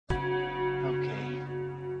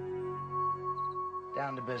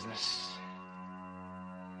to business.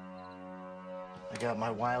 I got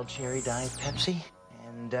my wild cherry Diet Pepsi,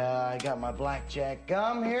 and I got my blackjack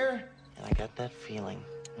gum here, and I got that feeling.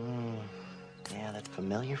 Yeah, that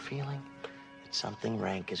familiar feeling that something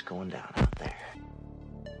rank is going down out there.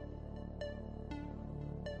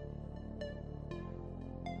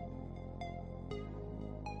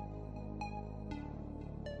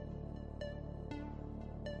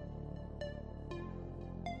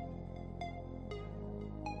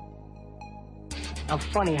 I'm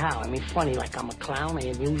funny how? I mean, funny like I'm a clown, I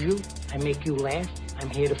amuse you, I make you laugh, I'm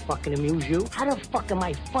here to fucking amuse you. How the fuck am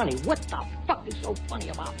I funny? What the fuck is so funny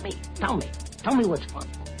about me? Tell me what's funny.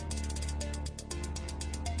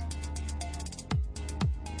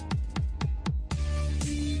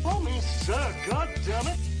 Oh, me, sir, God damn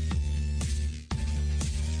it.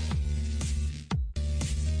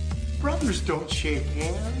 Brothers don't shake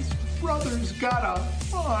hands. Brothers gotta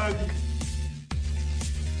hug.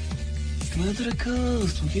 Come out to the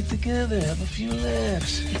coast, we'll get together, have a few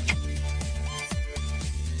laughs.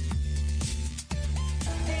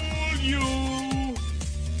 Oh, you!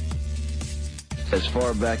 As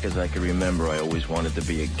far back as I can remember, I always wanted to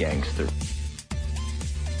be a gangster.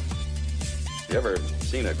 You ever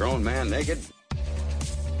seen a grown man naked?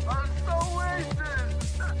 I'm so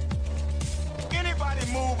racist! Anybody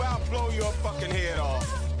move, I'll blow your fucking head off.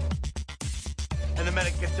 And the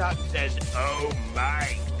medic gets out and says, oh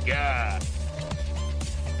my God.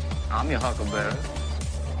 I'm your huckleberry.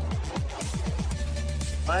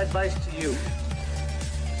 My advice to you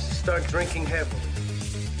is to start drinking heavily.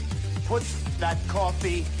 Put that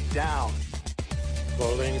coffee down.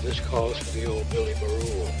 Pauline, this calls for the old Billy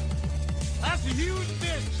Barul. That's a huge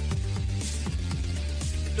bitch.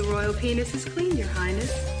 The royal penis is clean, Your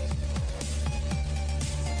Highness.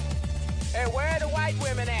 Hey, where are the white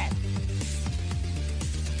women at?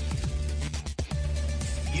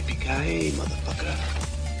 Yippee-ki-yay, motherfucker.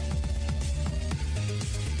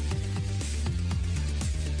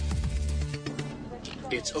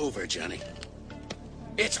 It's over, Johnny.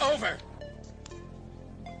 It's over!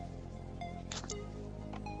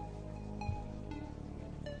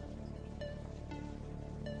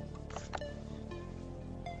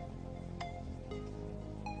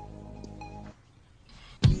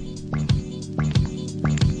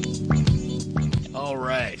 All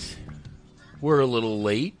right. We're a little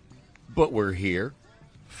late, but we're here.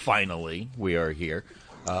 Finally, we are here.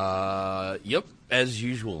 Yep, as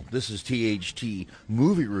usual, this is THT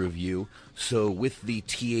Movie Review. So with the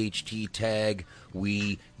THT tag,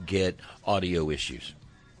 we get audio issues.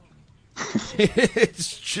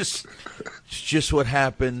 It's just what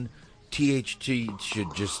happened. THT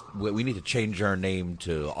should just... We need to change our name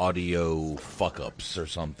to Audio Fuck-Ups or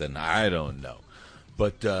something. I don't know.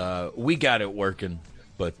 But we got it working.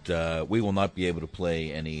 But we will not be able to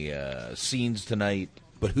play any scenes tonight.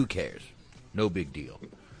 But who cares? No big deal.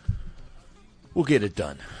 We'll get it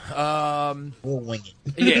done. We'll wing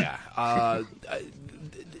it. Yeah.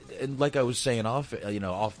 And like I was saying off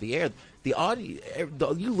the air, the audio,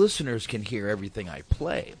 you listeners can hear everything I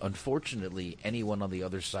play. Unfortunately, anyone on the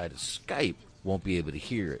other side of Skype won't be able to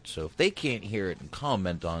hear it. So if they can't hear it and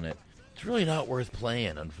comment on it, it's really not worth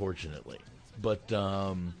playing, unfortunately. But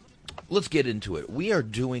let's get into it. We are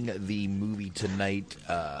doing the movie tonight,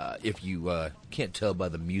 if you can't tell by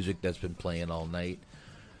the music that's been playing all night,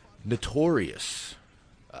 Notorious,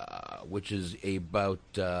 which is about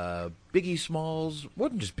Biggie Smalls. It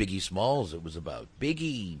wasn't just Biggie Smalls. It was about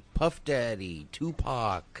Biggie, Puff Daddy,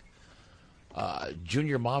 Tupac,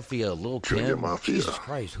 Junior Mafia, Lil Kim. Junior Mafia. Jesus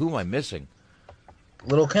Christ, who am I missing?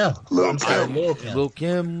 Lil Kim. Lil Kim. Lil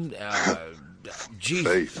Kim.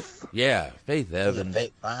 Jesus. Faith. Yeah, Faith Evans. Yeah,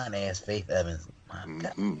 fine ass Faith Evans.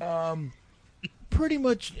 Pretty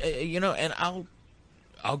much, and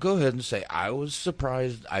I'll go ahead and say I was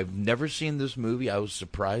surprised. I've never seen this movie. I was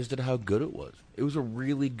surprised at how good it was. It was a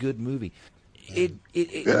really good movie.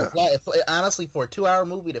 Honestly, for a 2-hour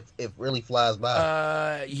movie, it really flies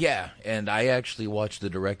by. Yeah, and I actually watched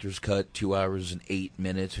the director's cut, 2 hours and 8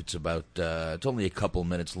 minutes. It's about it's only a couple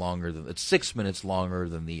minutes longer it's 6 minutes longer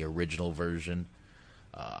than the original version.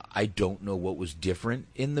 I don't know what was different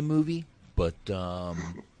in the movie, but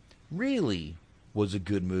really was a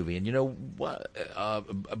good movie. And you know what?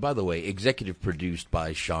 By the way, executive produced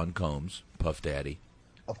by Sean Combs, Puff Daddy.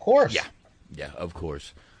 Of course. Yeah, of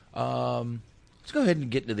course. Let's go ahead and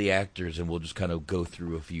get into the actors, and we'll just kind of go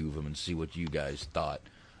through a few of them and see what you guys thought.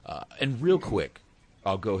 And real quick,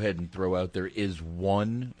 I'll go ahead and throw out there is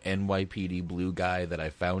one NYPD Blue guy that I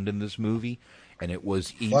found in this movie, And it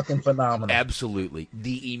was fucking phenomenal. Absolutely.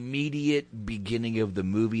 The immediate beginning of the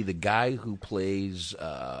movie, the guy who plays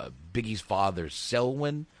Biggie's father,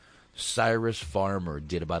 Selwyn, Cyrus Farmer,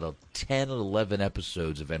 did about 10 or 11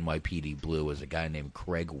 episodes of NYPD Blue as a guy named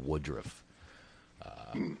Craig Woodruff.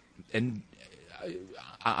 And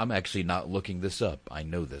I'm actually not looking this up. I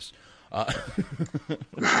know this.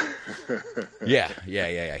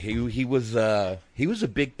 Yeah. He was a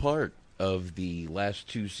big part of the last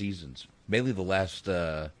 2 seasons, mainly the last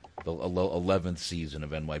the 11th season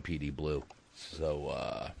of NYPD Blue.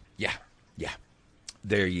 So yeah,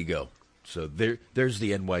 there you go. So there's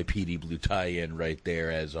the NYPD Blue tie-in right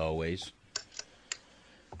there, as always.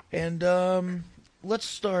 And let's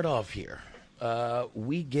start off here.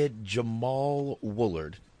 We get Jamal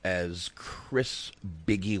Woolard as Chris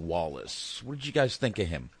Biggie Wallace. What did you guys think of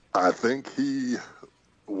him? I think he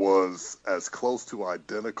was as close to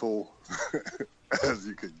identical as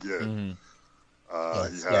you could get. He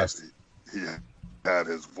had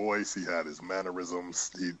his voice, he had his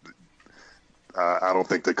mannerisms. I don't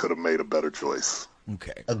think they could have made a better choice.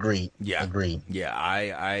 Okay. Agreed. Yeah. Agreed. Yeah,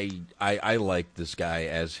 I like this guy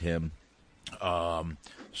as him.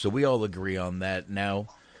 So we all agree on that. Now,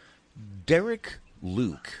 Derek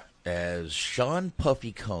Luke as Sean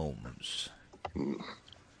Puffy Combs.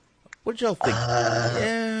 What'd y'all think?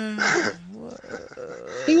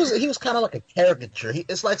 He was kind of like a caricature.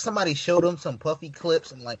 It's like somebody showed him some Puffy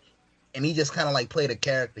clips and he just kind of like played a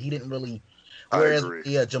character. He didn't really. Whereas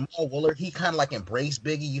Jamal Woolard, he kind of like embraced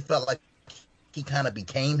Biggie. You felt like he kind of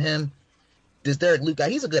became him. This Derek Luke guy,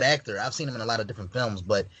 he's a good actor. I've seen him in a lot of different films,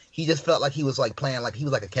 but he just felt like he was like playing like he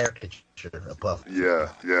was like a caricature of Puffy. Yeah.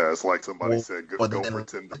 It's like somebody said, go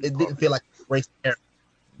pretend to be It didn't feel like he embraced the character.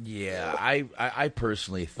 Yeah, I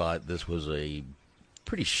personally thought this was a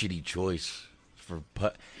pretty shitty choice for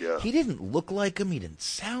Puffy. Yeah. He didn't look like him. He didn't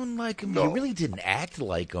sound like him. No. He really didn't act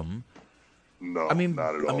like him. No, I mean,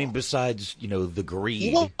 not at all. I mean, besides the greed.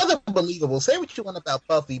 He wasn't believable. Say what you want about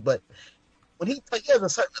Puffy, but when he has a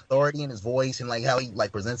certain authority in his voice and like how he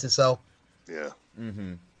like presents himself. Yeah.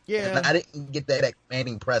 Mm-hmm. Yeah. And I didn't get that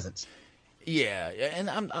commanding presence. Yeah, and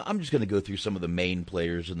I'm just going to go through some of the main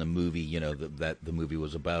players in the movie. That the movie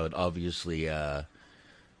was about. Obviously, how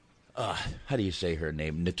do you say her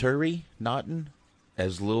name? Naturi Naughton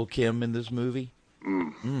as Lil' Kim in this movie.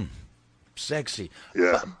 Sexy.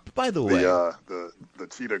 Yeah. By the way, the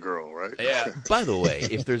cheetah girl, right? Yeah. By the way,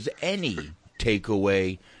 if there's any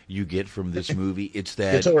takeaway you get from this movie, it's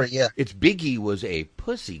that it's Biggie was a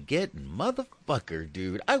pussy getting motherfucker,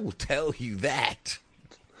 dude. I will tell you that.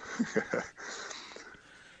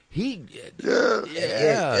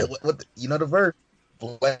 Yeah. You know the verse,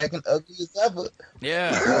 black and ugly as ever.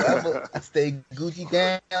 Yeah. I stay Gucci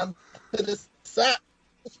down to the side.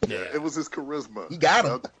 Yeah, it was his charisma. He got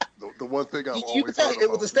him. The one thing I've you always could tell thought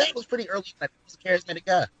it was established pretty early that he was a charismatic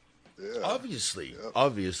guy. Yeah.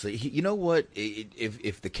 Obviously, you know what?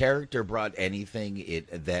 If the character brought anything,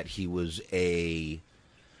 that he was a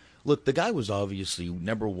look. The guy was obviously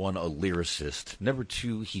number one a lyricist. Number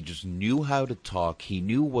two, he just knew how to talk. He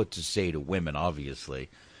knew what to say to women, obviously,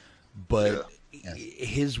 but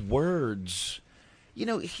his words,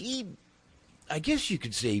 I guess you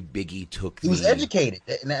could say Biggie took. He was educated,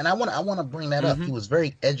 and I want to bring that up. He was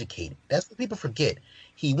very educated. That's what people forget.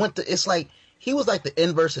 He went to. It's like he was like the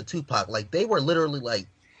inverse of Tupac. Like they were literally like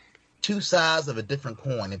two sides of a different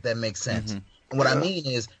coin, if that makes sense. And what I mean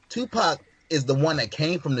is, Tupac is the one that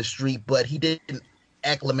came from the street, but he didn't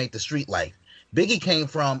acclimate to street life. Biggie came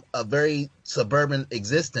from a very suburban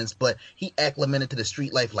existence, but he acclimated to the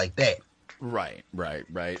street life like that. Right.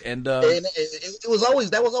 And it was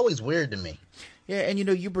always weird to me. Yeah, and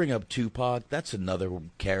you bring up Tupac. That's another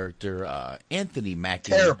character. Anthony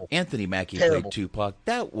Mackie. Terrible. Anthony Mackie Terrible. played Tupac.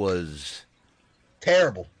 That was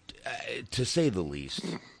terrible, to say the least.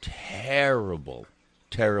 Terrible.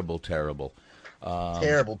 Terrible Tupac.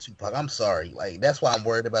 I'm sorry. Like that's why I'm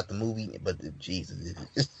worried about the movie. But Jesus,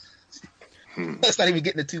 let's not even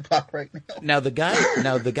getting to Tupac right now. Now the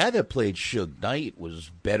guy that played Suge Knight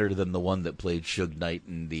was better than the one that played Suge Knight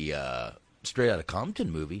in the Straight Outta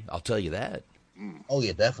Compton movie. I'll tell you that. Oh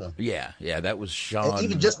yeah, definitely. Yeah, that was Sean. And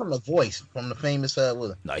even just from the voice, from the famous.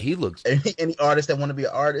 No, he looks. Any artist that want to be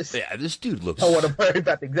an artist. Yeah, this dude looks. I want to worry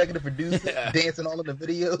about the executive producer dancing all in the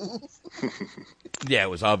videos. Yeah, it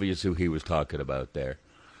was obvious who he was talking about there.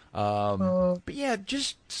 But yeah,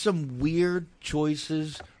 just some weird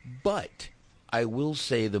choices. But I will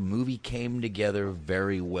say the movie came together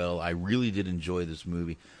very well. I really did enjoy this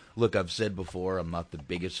movie. Look, I've said before, I'm not the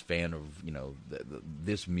biggest fan of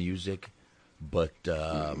this music. But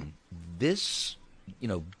this,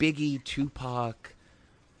 Biggie, Tupac,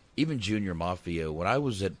 even Junior Mafia, when I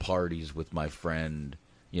was at parties with my friend,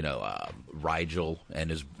 Rigel and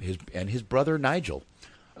his brother Nigel,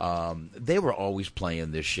 they were always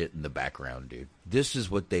playing this shit in the background, dude. This is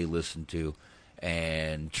what they listened to,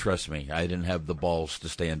 and trust me, I didn't have the balls to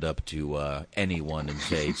stand up to anyone and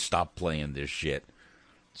say, stop playing this shit.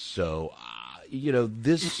 So,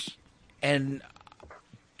 this, and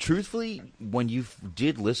truthfully, when you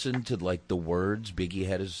did listen to, like, the words Biggie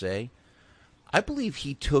had to say, I believe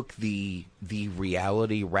he took the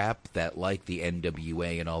reality rap that, like, the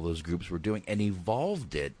NWA and all those groups were doing and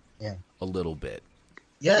evolved it a little bit.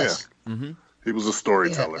 Yes. Yeah. Mm-hmm. He was a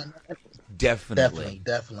storyteller. Yeah, Definitely.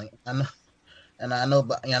 I know. And I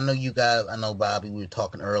know you guys, I know, Bobby, we were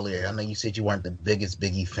talking earlier. I know you said you weren't the biggest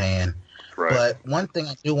Biggie fan. Right. But one thing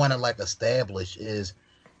I do want to, like, establish is,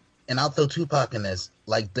 and I'll throw Tupac in this,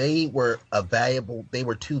 like, they were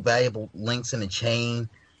two valuable links in the chain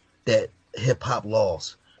that hip-hop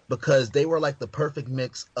lost, because they were like the perfect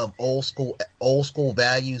mix of old school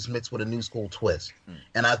values mixed with a new school twist.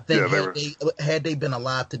 And I think had they been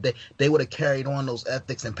alive today, they would have carried on those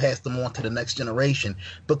ethics and passed them on to the next generation.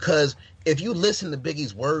 Because if you listen to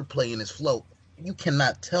Biggie's wordplay and his flow, you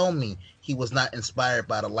cannot tell me he was not inspired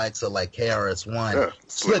by the likes of, like, KRS-One,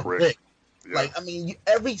 Slick Rick. Yeah. Like, I mean,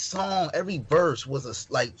 every song, every verse was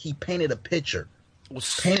he painted a picture.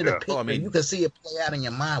 I mean, you can see it play out in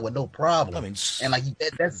your mind with no problem. I mean, and like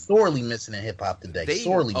that's sorely missing in hip hop today.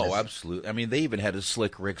 Sorely missing. Absolutely. I mean, they even had a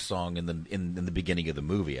Slick Rick song in the beginning of the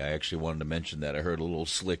movie. I actually wanted to mention that. I heard a little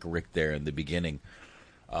Slick Rick there in the beginning.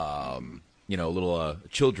 A little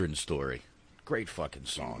children's story. Great fucking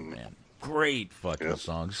song, man. Great fucking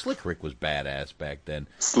song. Slick Rick was badass back then.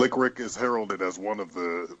 Slick Rick is heralded as one of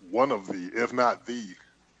the, if not the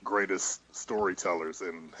greatest storytellers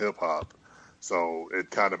in hip hop. So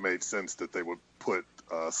it kind of made sense that they would put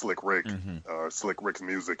Slick Rick, Slick Rick's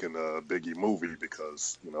music in a Biggie movie,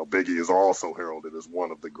 because Biggie is also heralded as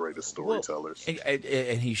one of the greatest storytellers.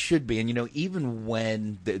 And he should be. And even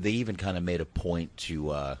when they even kind of made a point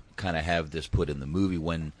to kind of have this put in the movie,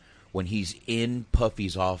 when he's in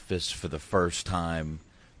Puffy's office for the first time,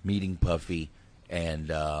 meeting Puffy, and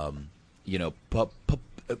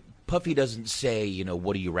Puffy doesn't say,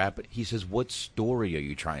 what are you rapping? He says, what story are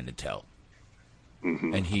you trying to tell?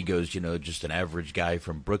 Mm-hmm. And he goes, just an average guy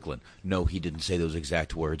from Brooklyn. No, he didn't say those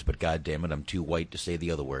exact words, but God damn it, I'm too white to say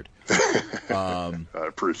the other word. I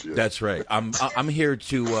appreciate it. That's right. I'm here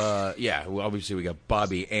to, obviously we got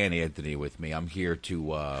Bobby and Anthony with me. I'm here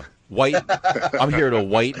to I'm here to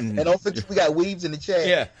whiten. And don't forget, we got Weaves in the chat.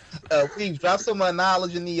 Yeah. Weaves, drop some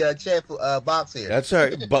knowledge in the chat box here. That's all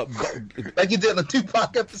right. But like you did on the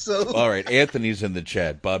Tupac episode. All right, Anthony's in the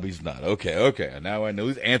chat. Bobby's not. Okay. Now I know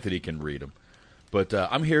Anthony can read them. But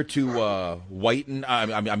I'm here to whiten.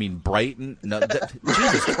 I mean, brighten. No,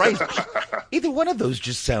 Jesus Christ! Either one of those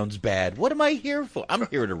just sounds bad. What am I here for? I'm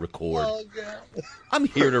here to record. Oh, God. I'm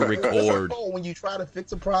here to record. When you try to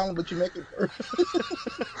fix a problem, but you make it worse.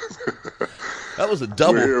 That was a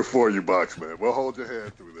double. We're here for you, Boxman. We'll hold your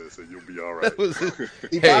hand through this, and you'll be all right.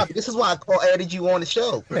 Bobby, this is why I added you on the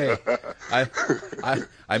show. Hey,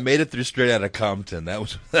 I made it through Straight Outta Compton. That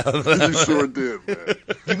was. You sure did, man.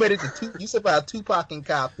 You made it to you survived Tupac and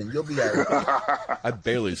Compton. You'll be all right. I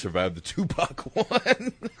barely survived the Tupac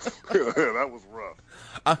one. That was rough.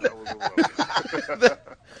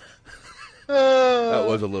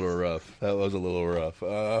 That was a little rough.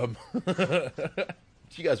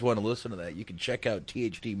 If you guys want to listen to that, you can check out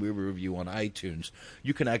THD Movie Review on iTunes.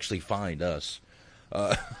 You can actually find us.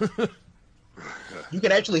 You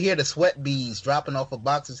can actually hear the sweat beads dropping off of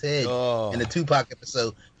Box's head in the Tupac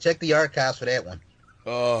episode. Check the archives for that one.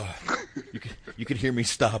 Oh, you can hear me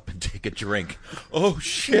stop and take a drink. Oh,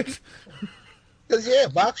 shit. Because,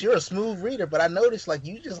 Box, you're a smooth reader, but I noticed,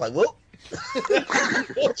 you just whoop.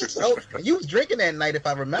 So, you was drinking that night, if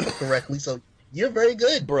I remember correctly, so you're very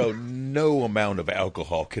good. Bro, no amount of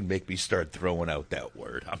alcohol can make me start throwing out that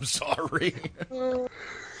word. I'm sorry.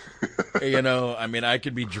 I mean, I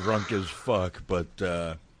could be drunk as fuck, but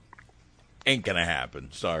ain't gonna happen.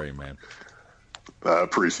 Sorry, man. I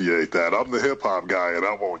appreciate that. I'm the hip hop guy, and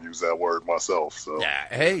I won't use that word myself. So yeah,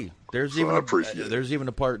 hey, there's even a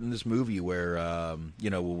part in this movie where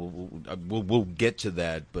we'll get to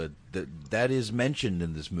that, but that is mentioned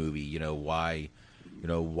in this movie. Why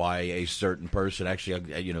a certain person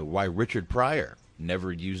actually, why Richard Pryor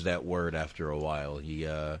never used that word after a while. He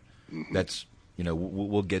that's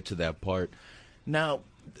we'll get to that part. Now,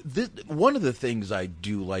 one of the things I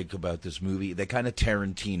do like about this movie, they kind of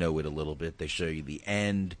Tarantino it a little bit. They show you the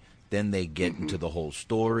end, then they get into the whole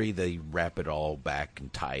story. They wrap it all back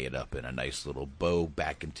and tie it up in a nice little bow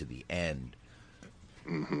back into the end.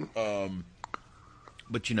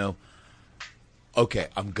 But okay,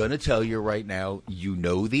 I'm gonna tell you right now. You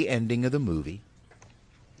know the ending of the movie.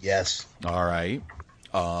 Yes. All right.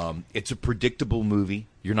 It's a predictable movie.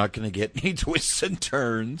 You're not gonna get any twists and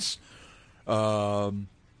turns.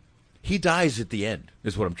 He dies at the end,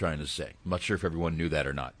 is what I'm trying to say. I'm not sure if everyone knew that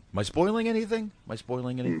or not. Am I spoiling anything?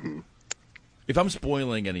 If I'm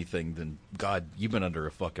spoiling anything, then, God, you've been under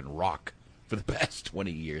a fucking rock for the past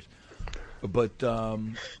 20 years. But,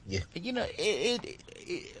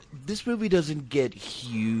 this movie doesn't get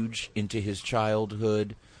huge into his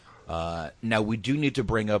childhood. Now, we do need to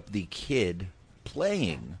bring up the kid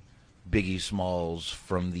playing Biggie Smalls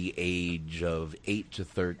from the age of 8 to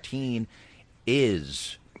 13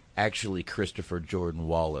 is actually Christopher Jordan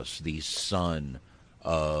Wallace, the son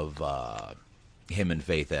of him and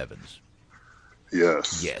Faith Evans.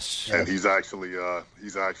 Yes. And he's actually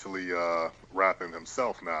rapping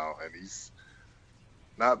himself now, and he's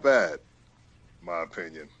not bad, in my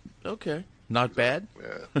opinion. Okay. Not bad?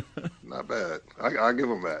 Yeah. Not bad. I give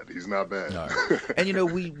him that. He's not bad. All right.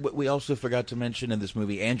 And, we also forgot to mention in this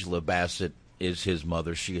movie, Angela Bassett is his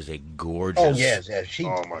mother. She is a gorgeous, she's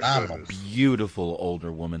phenomenal, beautiful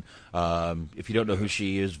older woman. If you don't know who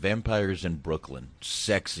she is, Vampires in Brooklyn,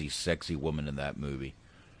 sexy woman in that movie.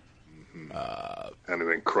 And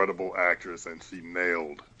an incredible actress, and she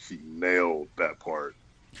nailed that part.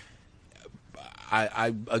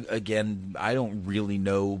 I don't really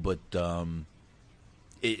know, but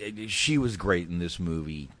she was great in this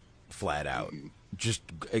movie, flat out.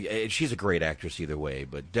 She's a great actress either way,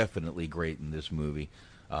 but definitely great in this movie.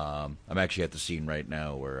 I'm actually at the scene right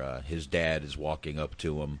now where his dad is walking up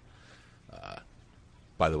to him.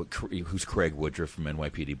 By the way, who's Craig Woodruff from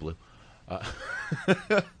NYPD Blue?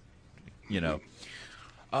 But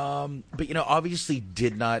obviously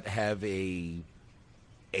did not have a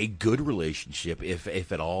good relationship,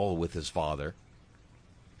 if at all, with his father.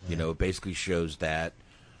 It basically shows that.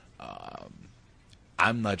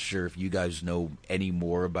 I'm not sure if you guys know any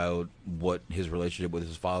more about what his relationship with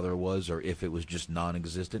his father was, or if it was just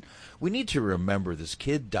non-existent. We need to remember this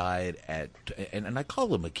kid died and I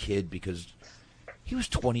call him a kid because he was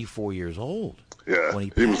 24 years old. Yeah, when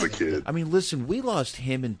he was a kid. I mean, listen, we lost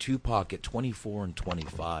him and Tupac at 24 and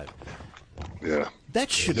 25. Yeah. That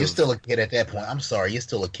should You're still a kid at that point. I'm sorry, you're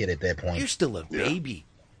still a kid at that point. You're still a baby.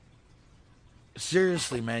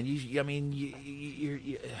 Seriously, man.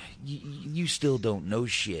 You still don't know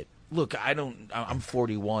shit. Look, I'm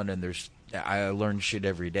 41 and I learn shit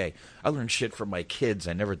every day. I learn shit from my kids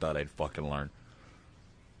I never thought I'd fucking learn.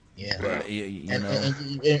 Yeah. But, and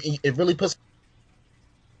it really puts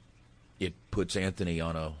Anthony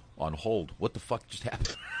on hold. What the fuck just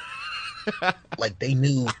happened? Like they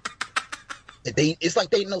knew that it's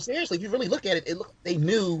like they know, seriously, if you really look at it, they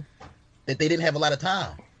knew that they didn't have a lot of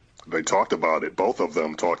time. They talked about it. Both of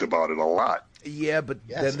them talked about it a lot. Yeah, but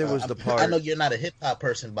then there was the part. I know you're not a hip hop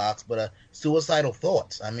person, Box, but Suicidal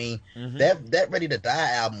Thoughts. I mean, that Ready to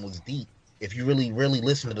Die album was deep. If you really, really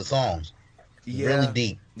listen to the songs, really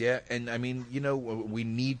deep. Yeah, and I mean, we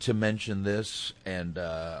need to mention this, and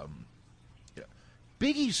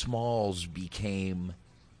Biggie Smalls became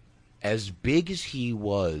as big as he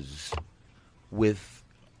was with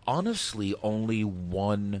honestly only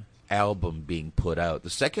one album being put out. The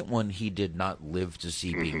second one he did not live to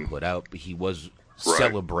see being put out, but he was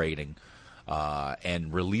celebrating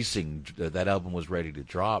and releasing. That album was ready to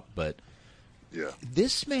drop, but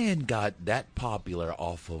this man got that popular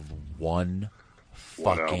off of one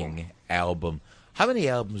fucking album. How many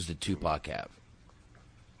albums did Tupac have?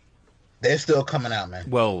 They're still coming out, man.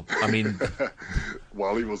 Well, I mean,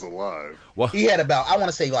 while he was alive. Well, he had about, I want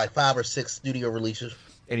to say, like 5 or 6 studio releases.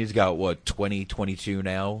 And he's got, 22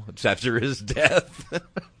 now? It's after his death.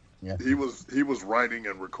 Yeah. He was writing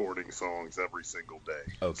and recording songs every single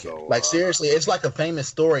day. Okay. So, seriously, it's like a famous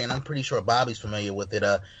story, and I'm pretty sure Bobby's familiar with it.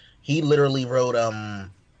 He literally wrote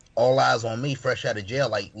All Eyes on Me fresh out of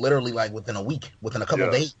jail, literally within a week, within a couple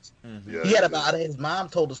of days. Mm-hmm. Yeah, he had about, his mom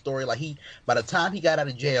told the story, by the time he got out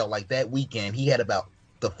of jail, that weekend, he had about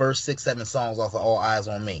the first 6-7 songs off of All Eyes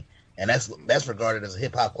on Me. And that's regarded as a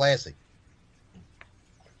hip hop classic.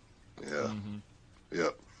 Yeah. Mm-hmm.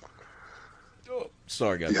 Yep. Oh,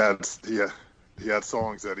 sorry, guys. He had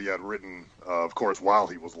songs that he had written, of course, while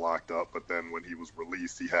he was locked up. But then when he was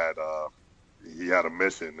released, he had a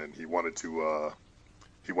mission, and he wanted to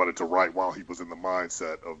write while he was in the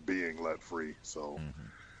mindset of being let free. So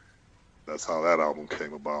that's how that album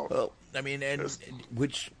came about. Well, I mean, and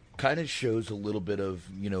which kind of shows a little bit of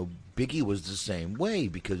Biggie was the same way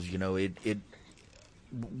because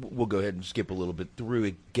we'll go ahead and skip a little bit through.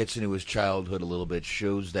 It gets into his childhood a little bit,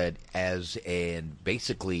 shows that as an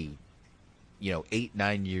basically, 8,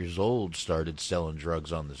 9 years old, started selling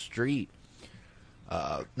drugs on the street.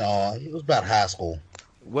 No, it was about high school.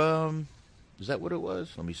 Well, is that what it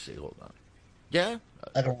was? Let me see. Hold on. Yeah?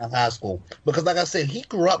 Like around high school. Because like I said, he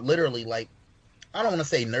grew up literally like, I don't want to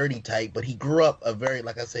say nerdy type, but he grew up a very,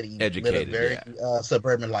 like I said, he educated, lived a very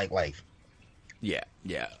suburban-like life. Yeah,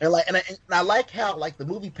 yeah. And I like how like the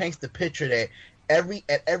movie paints the picture that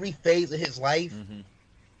at every phase of his life,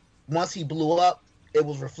 once he blew up, it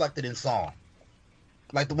was reflected in song.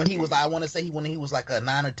 Like when he was, I want to say when he was like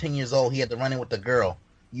 9 or 10 years old, he had to run in with the girl.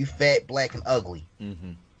 You fat, black, and ugly.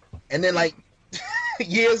 Mm-hmm. And then like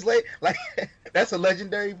years later, like that's a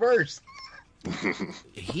legendary verse.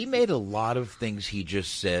 He made a lot of things he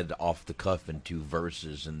just said off the cuff into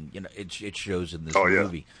verses, and it shows in this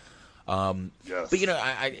movie. Yes.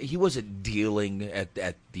 But he wasn't dealing at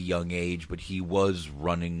the young age, but he was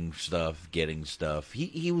running stuff, getting stuff.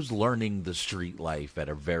 He was learning the street life at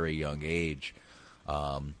a very young age.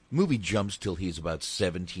 Movie jumps till he's about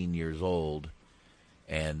 17 years old,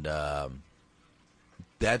 and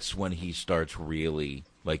that's when he starts really,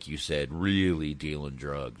 like you said, really dealing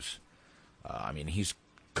drugs. He's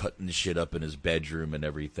cutting the shit up in his bedroom and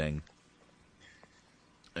everything.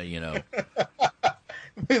 His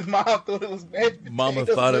mom thought it was mashed potatoes. Mama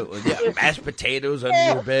thought it was mashed potatoes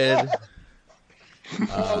under your bed.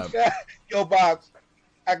 Oh God, yo, Box,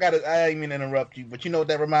 I didn't mean to interrupt you, but you know what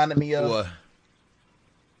that reminded me of?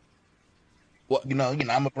 What? I'm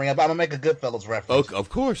gonna make a Goodfellas reference. Oh, of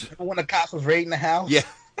course. When the cops was raiding the house. Yeah.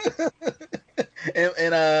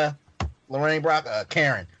 and Lorraine Brock,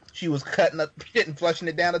 Karen, she was cutting up shit and flushing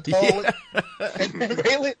it down the toilet. And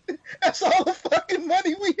Raylan, that's all the fucking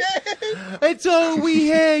money we had. That's all we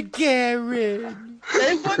had, Karen.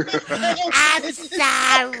 I'm sorry. The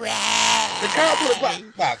cops would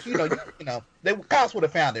have Fox, the cops would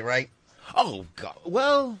have found it, right? Oh God!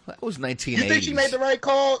 Well, that was 1980s. You think she made the right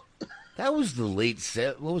call? That was the late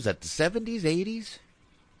what was that? The 70s, 80s?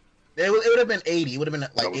 It would have been 80. It would have been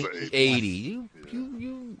like 80.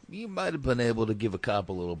 You might have been able to give a cop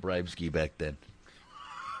a little bribeski back then.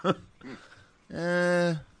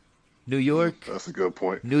 New York. That's a good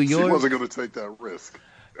point. New York. She wasn't going to take that risk.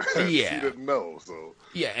 Yeah. She didn't know. So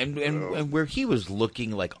yeah, and where he was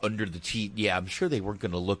looking like under the TV. Yeah, I'm sure they weren't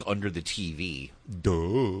going to look under the TV.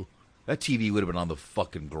 Duh. That TV would have been on the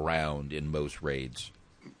fucking ground in most raids.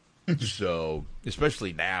 So,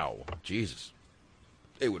 especially now, Jesus,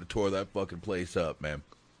 they would have tore that fucking place up, man.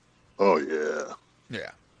 Oh yeah,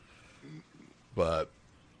 yeah. But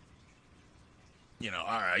all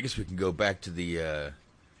right. I guess we can go back to the.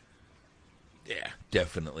 Yeah,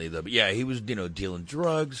 definitely. But yeah, he was dealing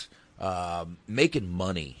drugs, making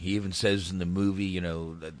money. He even says in the movie,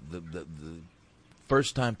 the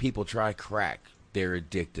first time people try crack, they're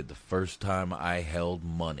addicted. The first time I held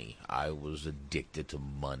money, I was addicted to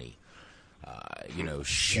money.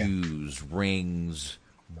 Shoes, rings,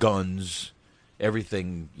 guns,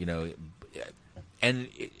 everything, and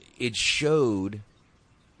it showed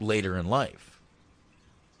later in life,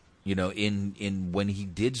 in when he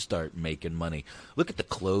did start making money. Look at the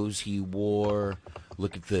clothes he wore,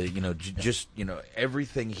 look at the,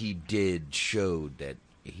 everything he did showed that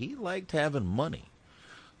he liked having money.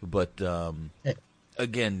 But,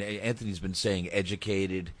 again, Anthony's been saying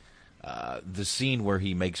educated. The scene where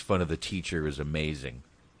he makes fun of the teacher is amazing.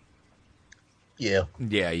 Yeah.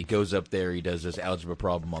 Yeah, he goes up there, he does this algebra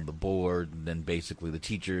problem on the board, and then basically the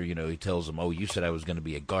teacher, he tells him, oh, you said I was going to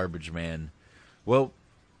be a garbage man. Well,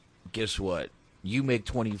 guess what? You make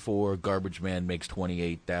 24, garbage man makes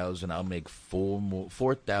 28,000. I'll make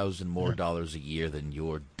 $4,000 more dollars a year than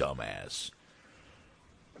your dumbass.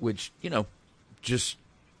 Which, just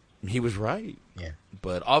he was right. Yeah.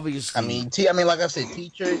 But obviously, like I said,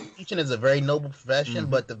 teaching is a very noble profession,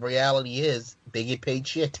 but the reality is they get paid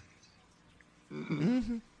shit.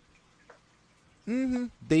 Mm-hmm. Mm-hmm.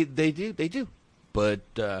 They do. But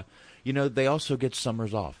they also get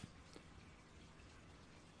summers off.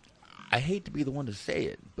 I hate to be the one to say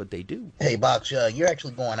it, but they do. Hey, Box, you're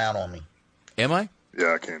actually going out on me. Am I?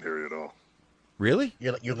 Yeah, I can't hear you at all. Really?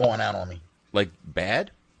 You're going out on me. Like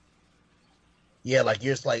bad? Yeah, like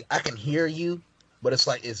you're just like I can hear you, but it's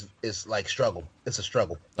like it's like struggle. It's a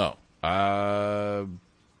struggle. Oh, I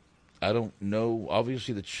don't know.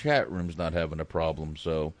 Obviously, the chat room's not having a problem,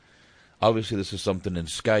 so obviously this is something in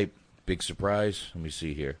Skype. Big surprise. Let me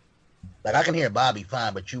see here. Like I can hear Bobby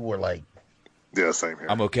fine, but you were like, yeah, same here.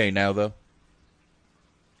 I'm okay now though.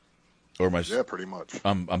 Or am I? Yeah, pretty much.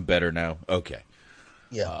 I'm better now. Okay.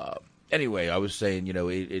 Yeah. Anyway, I was saying,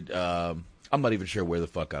 I'm not even sure where the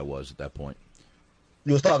fuck I was at that point.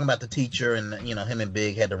 You was talking about the teacher and, him and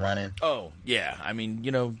Big had to run in. Oh, yeah. I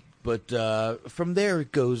mean, but from there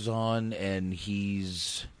it goes on, and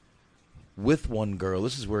he's with one girl.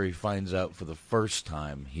 This is where he finds out for the first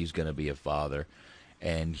time he's going to be a father.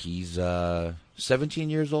 And he's 17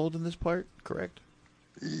 years old in this part, correct?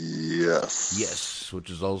 Yes. Yes, which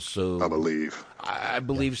is also... I believe. I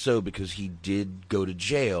believe so, because he did go to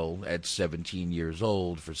jail at 17 years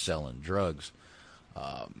old for selling drugs.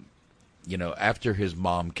 After his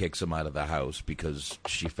mom kicks him out of the house because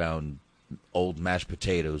she found old mashed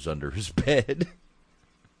potatoes under his bed.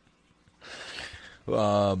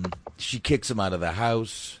 She kicks him out of the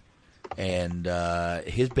house, and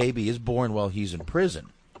his baby is born while he's in prison.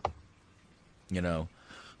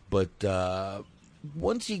 But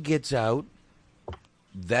once he gets out,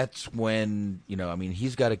 that's when,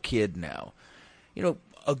 he's got a kid now.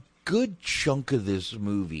 A good chunk of this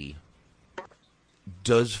movie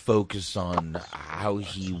does focus on how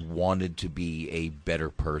he wanted to be a better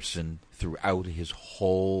person throughout his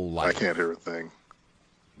whole life. I can't hear a thing.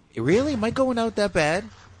 Really? Am I going out that bad?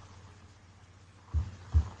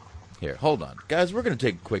 Here, hold on. Guys, we're going to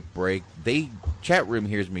take a quick break. Chat room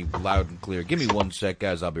hears me loud and clear. Give me 1 sec,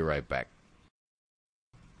 guys. I'll be right back.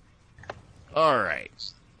 All right.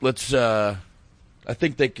 Let's, I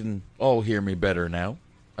think they can all hear me better now.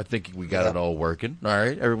 I think we got it all working. All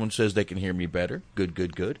right. Everyone says they can hear me better. Good,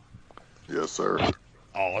 good, good. Yes, sir.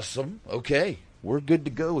 Awesome. Okay. We're good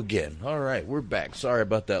to go again. All right. We're back. Sorry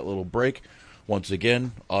about that little break. Once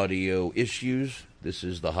again, audio issues. This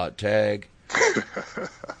is the hot tag.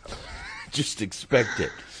 Just expect it.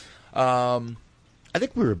 I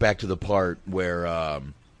think we were back to the part where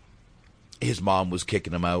his mom was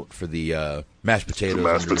kicking him out for the mashed potatoes. The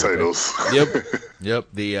mashed potatoes. Yep.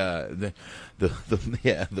 The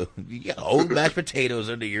old mashed potatoes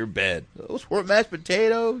under your bed. Those were mashed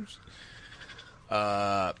potatoes.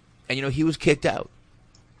 And he was kicked out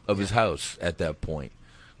of his house at that point.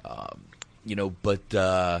 But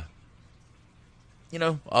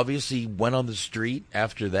obviously went on the street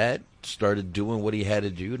after that, started doing what he had to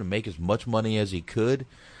do to make as much money as he could.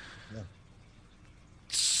 Yeah.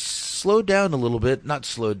 Slowed down a little bit, not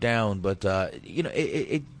slowed down, but,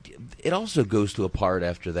 it also goes to a part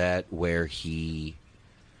after that where he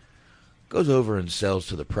goes over and sells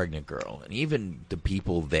to the pregnant girl. And even the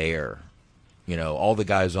people there, all the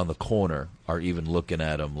guys on the corner are even looking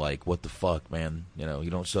at him like, what the fuck, man? You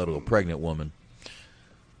don't sell to a pregnant woman.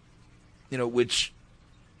 Which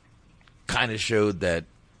kind of showed that,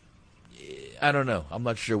 I don't know. I'm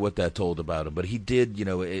not sure what that told about him, but he did,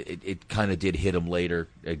 it kind of did hit him later.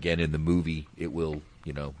 Again, in the movie, it will,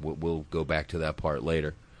 we'll go back to that part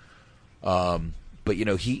later. But,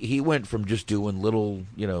 he went from just doing little,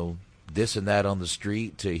 this and that on the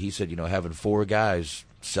street to, he said, having 4 guys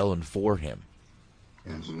selling for him.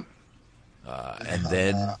 Mm-hmm.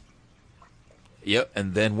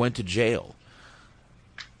 And then went to jail.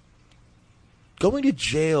 Going to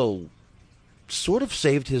jail sort of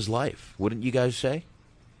saved his life, wouldn't you guys say?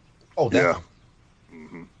 Oh, yeah.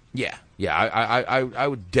 Mm-hmm. Yeah. I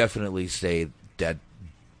would definitely say that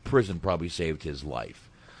prison probably saved his life.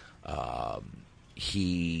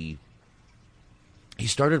 He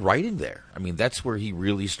started writing there. I mean, that's where he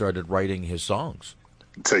really started writing his songs.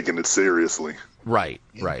 Taking it seriously. Right,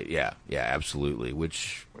 yeah, absolutely.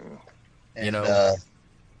 Which, go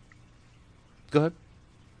ahead.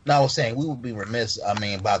 No, I was saying we would be remiss. I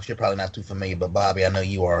mean, Box, you're probably not too familiar, but Bobby, I know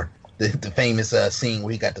you are. The famous scene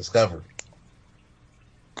where he got discovered.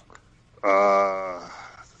 I'm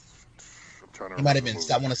trying to. He might have been.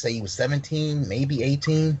 I want to say he was 17, maybe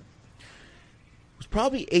 18. It was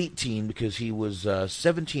probably 18 because he was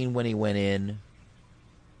 17 when he went in.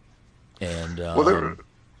 And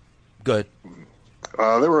good.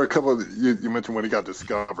 There were a couple of, you mentioned when he got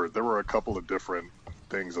discovered. There were a couple of different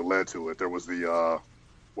things that led to it. There was there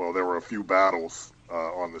were a few battles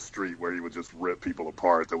on the street where he would just rip people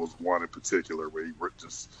apart. There was one in particular where he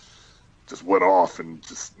just went off and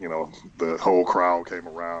just, the whole crowd came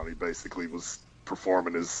around. He basically was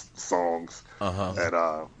performing his songs. Uh-huh. And,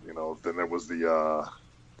 then there was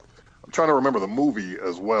I'm trying to remember the movie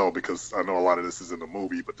as well, because I know a lot of this is in the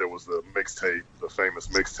movie, but there was the mixtape, the famous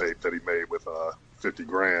mixtape that he made with 50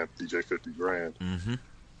 Grand, DJ 50 Grand. Mm-hmm.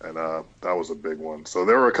 And that was a big one. So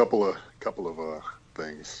there were a couple of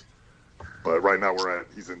things. But right now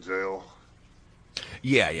he's in jail.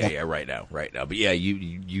 Yeah, right now. But yeah,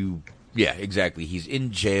 yeah, exactly. He's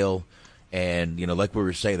in jail, and like we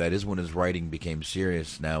were saying, that is when his writing became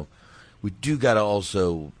serious. Now, we do got to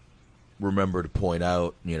also remember to point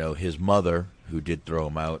out, his mother, who did throw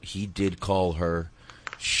him out, he did call her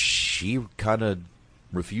she kind of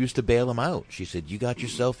refused to bail him out. She said, "You got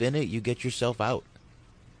yourself in it, you get yourself out."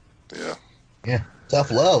 Yeah. Yeah.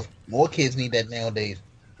 Tough love. More kids need that nowadays.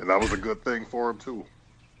 And that was a good thing for him, too.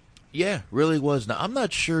 Yeah, really was. Now, I'm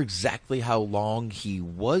not sure exactly how long he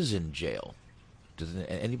was in jail. Does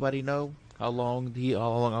anybody know how long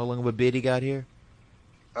of a bid he got here?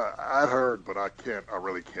 I'd heard, but I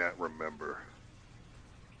really can't remember.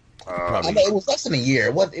 I know it was less than a year.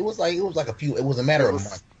 It was like a few. It was a matter of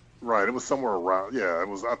months. Right. It was somewhere around. Yeah. It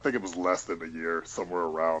was. I think it was less than a year, somewhere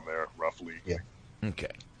around there, roughly. Yeah. Okay.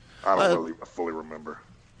 I don't really fully remember.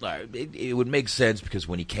 It would make sense because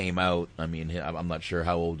when he came out, I mean, I'm not sure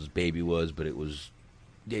how old his baby was, but it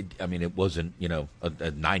wasn't, you know, a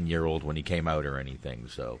 9-year-old when he came out or anything.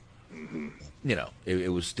 So, you know,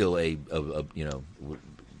 it was still you know,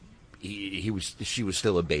 she was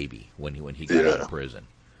still a baby when he got out of prison.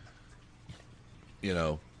 You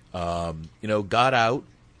know, got out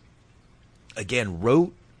again,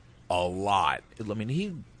 wrote a lot. I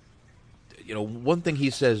mean, you know, one thing he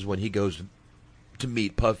says when he goes to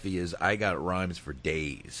meet Puffy is, "I got rhymes for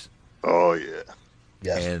days." Oh yeah,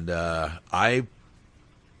 yes. And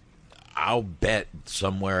I'll bet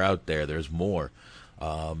somewhere out there's more.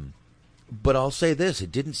 But I'll say this: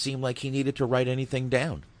 it didn't seem like he needed to write anything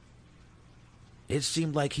down. It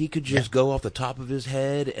seemed like he could just go off the top of his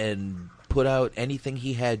head and put out anything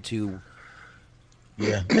he had to.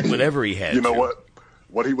 Yeah, whatever he had. You know to.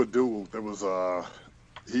 what he would do? There was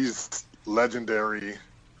he's legendary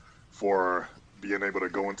for being able to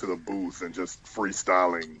go into the booth and just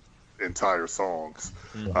freestyling entire songs.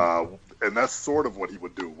 And that's sort of what he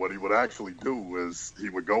would do. What he would actually do is he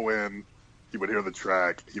would go in, he would hear the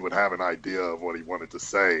track, he would have an idea of what he wanted to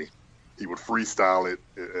say. He would freestyle it,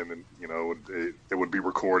 and then, you know, it would be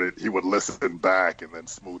recorded. He would listen back and then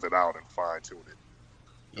smooth it out and fine-tune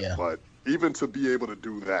it. Yeah. But even to be able to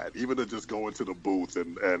do that, even to just go into the booth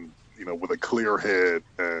and you know, with a clear head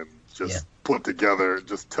and just put together,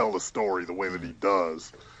 just tell the story the way that he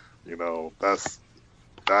does, you know, that's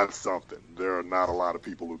something. There are not a lot of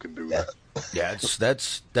people who can do that. Yeah,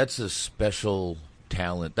 that's a special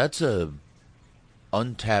talent. That's a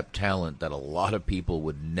untapped talent that a lot of people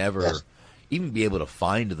would never even be able to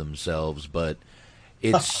find themselves, but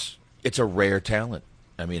it's a rare talent.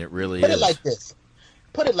 I mean, it really is.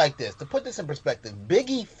 Put it like this. To put this in perspective,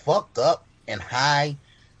 Biggie fucked up and high,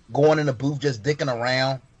 going in the booth just dicking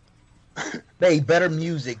around, made better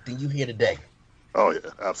music than you hear today. Oh yeah,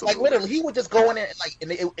 absolutely. Like literally, he would just go in there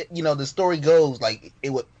and you know, the story goes like it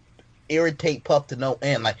would irritate Puff to no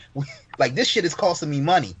end. Like this shit is costing me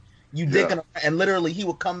money. You dicking around, and literally he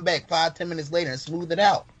would come back 5-10 minutes later and smooth it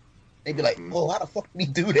out. They'd be like, "Oh, how the fuck did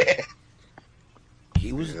he do that?"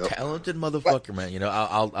 He was a talented motherfucker, man. You know,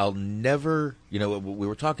 I'll never. You know, we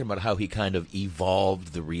were talking about how he kind of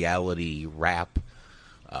evolved the reality rap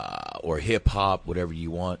or hip hop, whatever you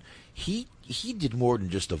want. He did more than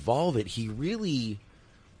just evolve it. He really,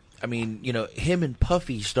 I mean, you know, him and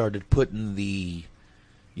Puffy started putting the,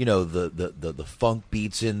 you know, the funk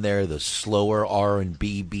beats in there, the slower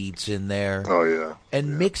R&B beats in there. Oh yeah.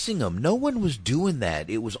 And mixing them. No one was doing that.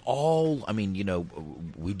 It was all, I mean, you know,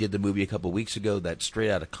 we did the movie a couple of weeks ago, that Straight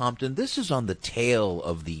Outta Compton. This is on the tail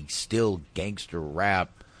of the still gangster rap.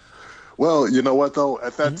 Well, you know what though?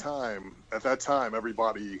 At that time,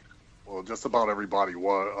 everybody, well, just about everybody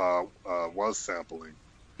was sampling,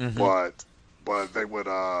 but they would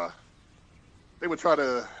try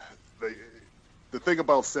to. The thing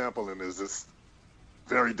about sampling is it's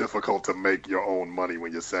very difficult to make your own money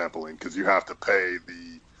when you're sampling, because you have to pay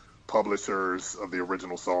the publishers of the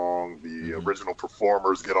original song, the original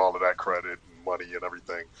performers get all of that credit and money and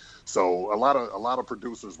everything. So a lot of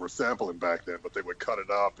producers were sampling back then, but they would cut it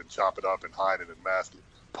up and chop it up and hide it and mask it.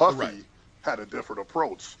 Puffy had a different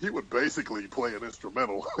approach. He would basically play an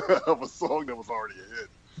instrumental of a song that was already a hit.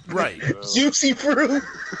 Right. Juicy Fruit.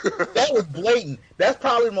 That was blatant. That's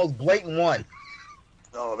probably the most blatant one.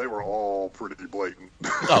 Oh, they were all pretty blatant.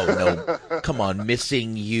 Oh, no. Come on.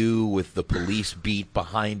 Missing You with the police beat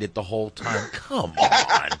behind it the whole time. Come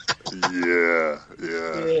on. Yeah.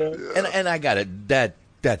 And I got it. That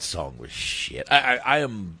song was shit. I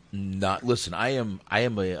am not. Listen,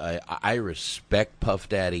 I respect Puff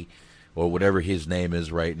Daddy, or whatever his name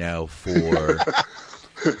is right now, for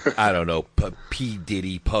I don't know, P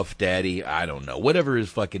Diddy, Puff Daddy. I don't know, whatever his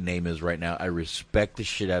fucking name is right now. I respect the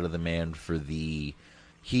shit out of the man for the.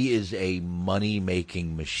 He is a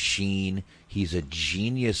money-making machine. He's a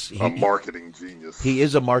genius. A marketing genius. He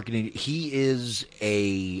is a marketing. He is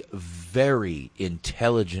a very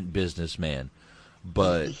intelligent businessman,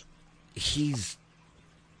 but he's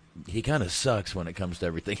he kind of sucks when it comes to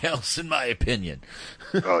everything else, in my opinion.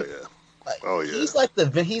 Oh yeah. Oh yeah. He's like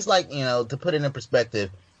to put it in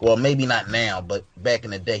perspective. Well, maybe not now, but back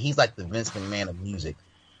in the day, he's like the Vince McMahon of music.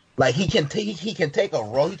 Like he can take a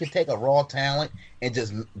raw talent and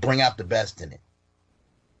just bring out the best in it.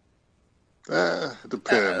 It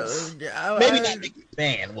depends. Maybe not making the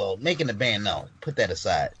band. Well, making the band, no. Put that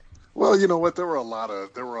aside. Well, you know what? There were a lot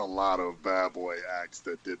of bad boy acts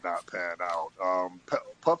that did not pan out.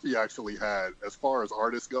 Puffy actually had, as far as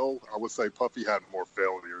artists go, I would say Puffy had more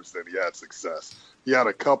failures than he had success. He had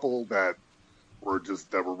a couple that were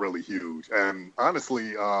really huge. And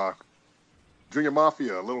honestly, Junior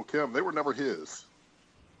Mafia, Lil' Kim, they were never his.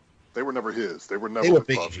 They were never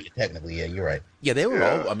Biggie, technically. Yeah, you're right. Yeah, they were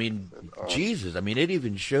all. I mean, Jesus. I mean, it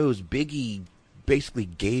even shows Biggie basically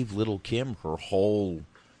gave Lil' Kim her whole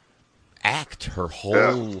act, her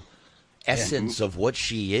whole essence of what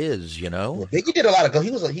she is. You know, well, Biggie did a lot of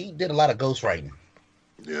he did a lot of ghostwriting.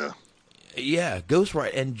 Yeah,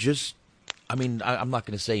 ghostwriting, and just, I mean, I'm not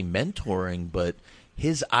going to say mentoring, but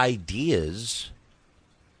his ideas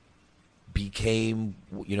became,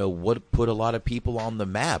 you know, what put a lot of people on the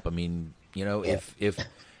map. I mean, you know, if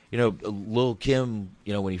you know, Lil' Kim,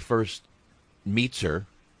 you know, when he first meets her,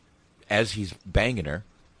 as he's banging her,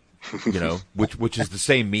 you know, which is the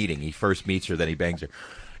same meeting. He first meets her, then he bangs her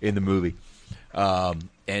in the movie.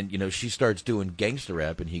 And, you know, she starts doing gangster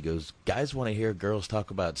rap, and he goes, guys want to hear girls talk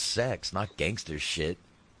about sex, not gangster shit.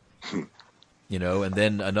 You know, and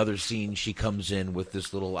then another scene, she comes in with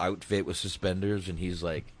this little outfit with suspenders, and he's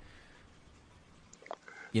like,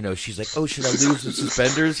 you know, she's like, oh, should I lose the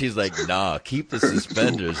suspenders? He's like, nah, keep the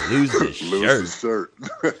suspenders, lose the shirt.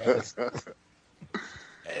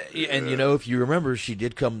 And, you know, if you remember,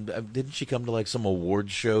 didn't she come to like some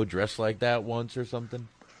awards show dressed like that once or something?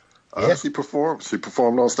 She performed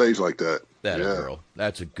on stage like that. That a girl.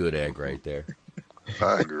 That's a good egg right there.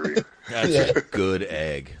 I agree. That's a good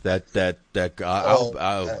egg. That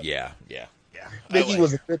yeah. Biggie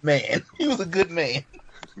was a good man. He was a good man.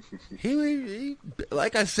 He,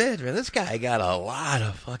 like I said, man, this guy got a lot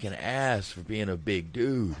of fucking ass for being a big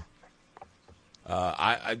dude.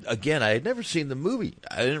 I had never seen the movie.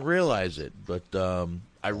 I didn't realize it, but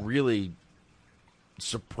I really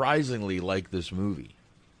surprisingly like this movie.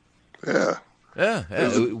 Yeah.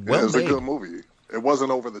 It was a good movie. It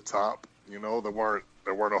wasn't over the top. You know, there weren't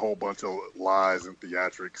a whole bunch of lies and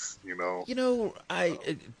theatrics. You know. You know,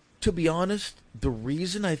 to be honest, the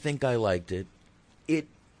reason I think I liked it,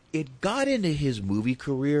 it got into his movie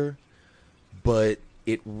career, but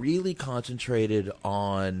it really concentrated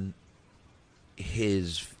on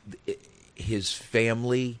his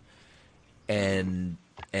family and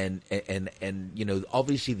you know,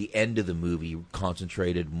 obviously the end of the movie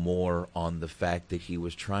concentrated more on the fact that he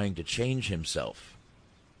was trying to change himself.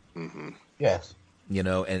 Mm-hmm. Yes. You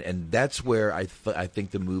know, and that's where I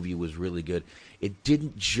think the movie was really good. It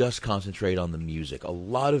didn't just concentrate on the music. A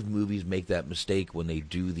lot of movies make that mistake when they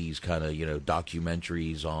do these kind of, you know,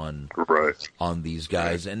 documentaries on these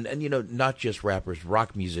guys. And you know, not just rappers,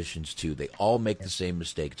 rock musicians too. They all make the same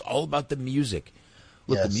mistake. It's all about the music.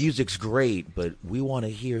 Look, the music's great, but we want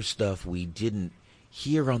to hear stuff we didn't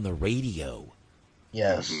hear on the radio.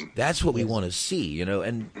 Yes. That's what we want to see, you know,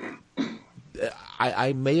 and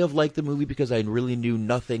I may have liked the movie because I really knew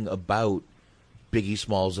nothing about Biggie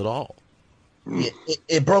Smalls at all.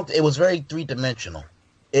 It was very three-dimensional.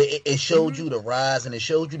 It showed you the rise, and it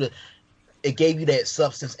showed you it gave you that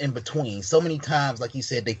substance in between. So many times, like you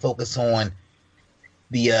said, they focus on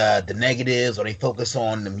the negatives, or they focus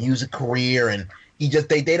on the music career, and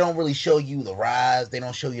they don't really show you the rise. They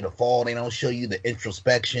don't show you the fall. They don't show you the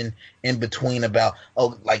introspection in between about,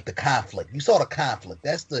 like the conflict. You saw the conflict.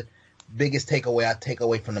 That's the biggest takeaway I take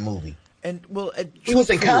away from the movie. And well, he was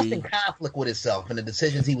in constant conflict with himself and the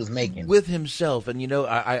decisions he was making with himself. And you know,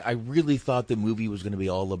 I really thought the movie was going to be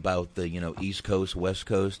all about the, you know, East Coast, West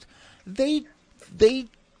Coast. They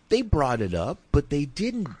brought it up, but they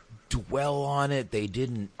didn't dwell on it. They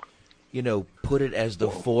didn't, you know, put it as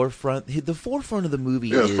the forefront. The forefront of the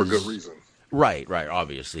movie is for good reason. Right,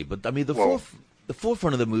 obviously. But I mean, the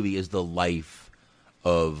forefront of the movie is the life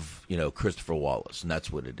of, you know, Christopher Wallace, and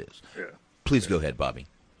that's what it is. Yeah. Please go ahead, Bobby.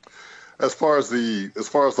 As far as the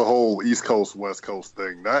whole East Coast West Coast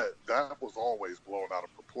thing, that was always blown out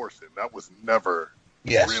of proportion. That was never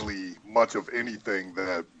really much of anything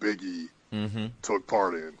that Biggie took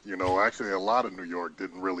part in. You know, actually, a lot of New York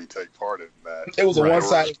didn't really take part in that. It was a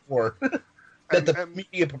one-sided war that the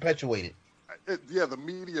media perpetuated.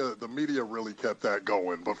 The media really kept that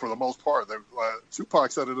going. But for the most part,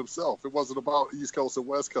 Tupac said it himself. It wasn't about East Coast and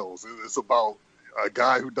West Coast. It's about a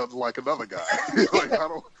guy who doesn't like another guy. Like,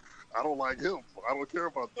 I don't like him. I don't care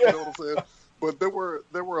about you know what I'm saying. But there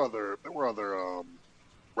were other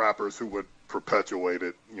rappers who would perpetuate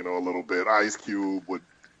it, you know, a little bit. Ice Cube would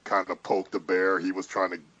kind of poke the bear. He was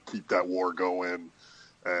trying to keep that war going,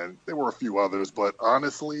 and there were a few others. But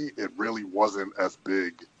honestly, it really wasn't as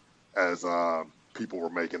big as people were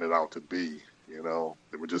making it out to be. You know,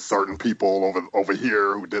 there were just certain people over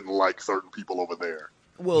here who didn't like certain people over there.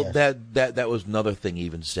 Well, that was another thing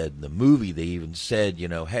even said in the movie. They even said, you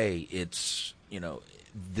know, hey, it's, you know,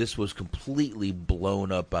 this was completely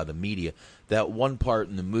blown up by the media. That one part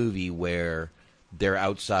in the movie where they're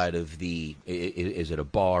outside of is it a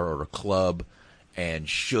bar or a club, and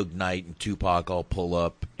Suge Knight and Tupac all pull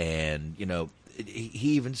up, and, you know,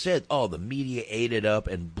 he even said, oh, the media ate it up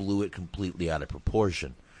and blew it completely out of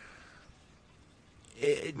proportion.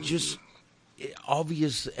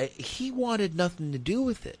 Obvious, he wanted nothing to do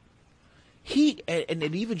with it. And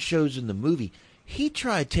it even shows in the movie, he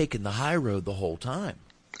tried taking the high road the whole time.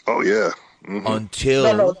 Oh, yeah. Mm-hmm.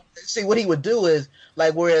 Until... No. See, what he would do is,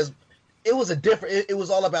 like, whereas it was it was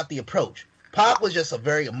all about the approach. Pac was just a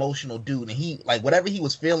very emotional dude, and he, like, whatever he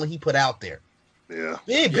was feeling, he put out there. Yeah.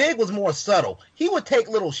 Big was more subtle. He would take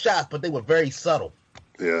little shots, but they were very subtle.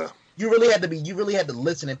 Yeah. You really had to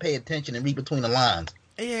listen and pay attention and read between the lines.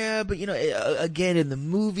 Yeah, but, you know, again, in the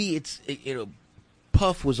movie, you know,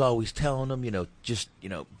 Puff was always telling him, you know, just, you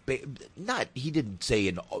know, he didn't say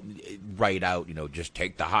it right out, you know, just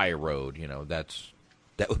take the high road, you know,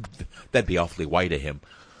 that'd be awfully white of him.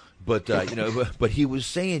 But, you know, but he was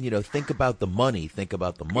saying, you know, think about the money.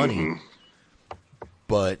 Mm-hmm.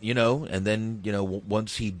 But, you know, and then, you know,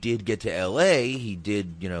 once he did get to L.A., he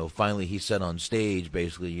did, you know, finally he said on stage,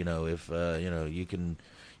 basically, you know, if, you know, you can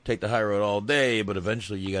take the high road all day, but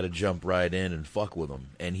eventually you got to jump right in and fuck with him.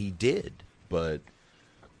 And he did. But,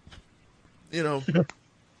 you know.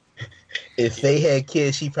 If they had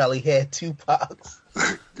kids, she probably had two Pacs.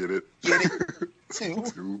 Get it?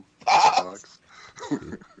 Two Pacs.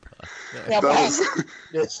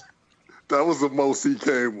 That was the most he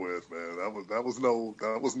came with, man. That was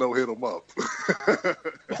no hit him up.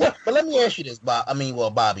 But let me ask you this, Bob. I mean, well,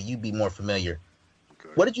 Bobby, you'd be more familiar. Okay.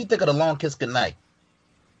 What did you think of the Long Kiss Goodnight?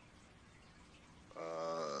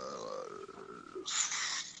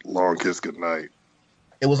 Long Kiss Goodnight.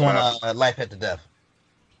 It was on Life After Death.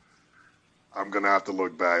 I'm gonna have to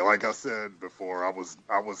look back. Like I said before, I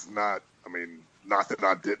was not. I mean, not that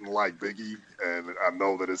I didn't like Biggie, and I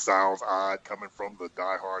know that it sounds odd coming from the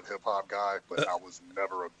diehard hip hop guy, but I was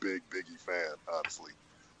never a big Biggie fan, honestly.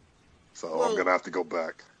 So I'm gonna have to go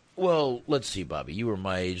back. Well, let's see, Bobby. You were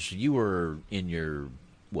my age. You were in your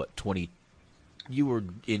 20. You were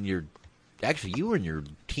in your. Actually, you were in your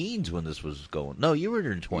teens when this was going. No, you were in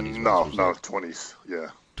your 20s. No, 20s. Yeah.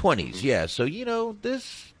 20s, yeah. So, you know,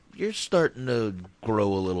 you're starting to grow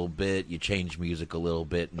a little bit. You change music a little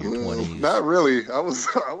bit in your 20s. Not really. I was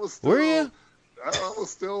still, were you? I was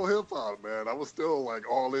still hip hop, man. I was still like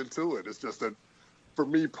all into it. It's just that for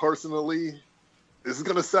me personally, this is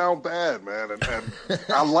gonna sound bad, man. And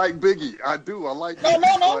I like Biggie. I do. I like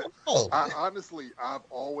Biggie. No. I've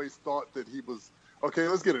always thought that he was. Okay,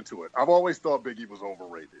 let's get into it. I've always thought Biggie was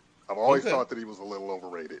overrated. I've always thought that he was a little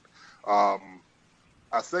overrated.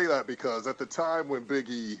 I say that because at the time when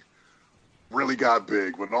Biggie really got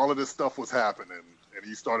big, when all of this stuff was happening and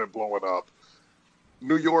he started blowing up,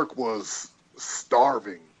 New York was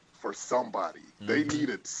starving for somebody. Mm-hmm. They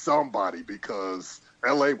needed somebody because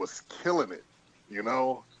LA was killing it, you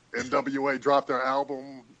know? NWA dropped their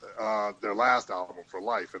album, their last album, For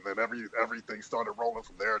Life, and then everything started rolling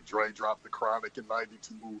from there. Dre dropped The Chronic in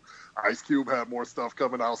 92. Ice Cube had more stuff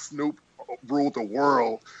coming out. Snoop ruled the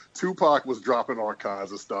world. Tupac was dropping all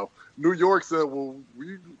kinds of stuff. New York said, well,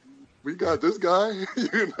 we got this guy,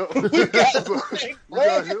 you know. We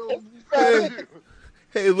got him.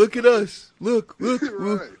 Hey, look at us. Look.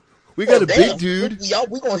 Right. We got a big dude.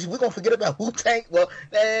 We gonna forget about Wu-Tang. Well,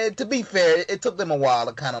 to be fair, it took them a while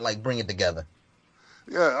to kind of like bring it together.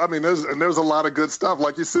 Yeah, I mean, there's a lot of good stuff,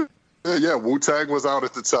 like you said. Yeah, Wu-Tang was out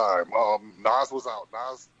at the time. Nas was out.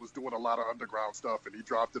 Nas was doing a lot of underground stuff, and he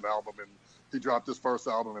dropped his first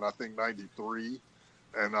album in I think '93,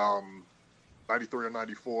 and 93 or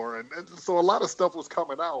 94, and so a lot of stuff was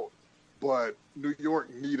coming out. But New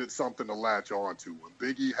York needed something to latch on to. And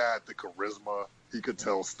Biggie had the charisma. He could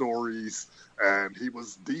tell stories, and he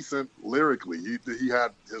was decent lyrically. He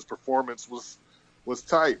had his performance was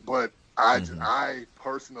tight, but I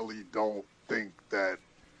personally don't think that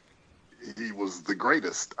he was the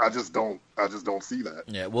greatest. I just don't see that.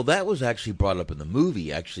 Yeah, well, that was actually brought up in the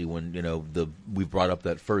movie. Actually, when we brought up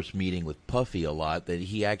that first meeting with Puffy a lot,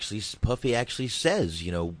 that Puffy actually says,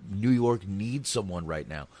 New York needs someone right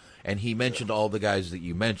now. And he mentioned all the guys that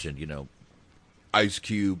you mentioned, you know, Ice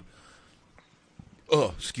Cube.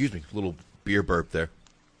 Oh, excuse me, little beer burp there.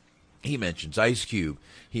 He mentions Ice Cube.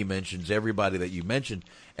 He mentions everybody that you mentioned.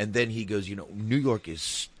 And then he goes, you know, New York is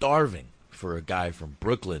starving for a guy from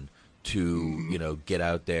Brooklyn to, you know, get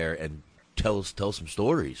out there and tell some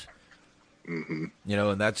stories. Mm-hmm. You know,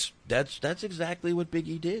 and that's exactly what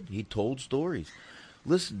Biggie did. He told stories.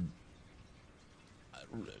 Listen,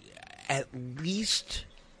 at least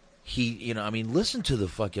he, you know, I mean, listen to the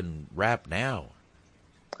fucking rap now.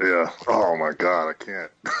 Yeah. Oh my God, I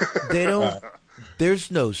can't. They don't. There's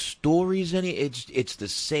no stories in it. It's the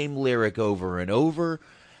same lyric over and over.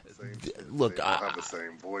 Look, they don't have the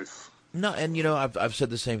same voice. No, and you know, I've said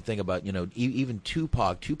the same thing about, you know, even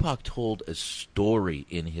Tupac. Tupac told a story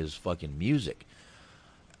in his fucking music.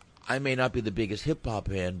 I may not be the biggest hip hop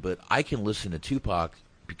fan, but I can listen to Tupac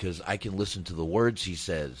because I can listen to the words he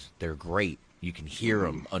says. They're great. You can hear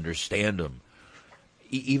them, understand them.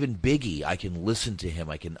 Even Biggie, I can listen to him.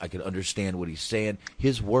 I can understand what he's saying.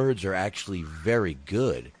 His words are actually very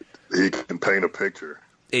good. He can paint a picture.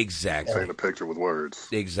 Exactly. Paint a picture with words.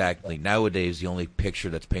 Exactly. Nowadays, the only picture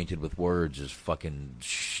that's painted with words is fucking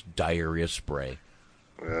diarrhea spray.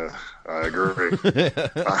 Yeah, I agree.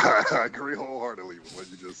 I agree wholeheartedly with what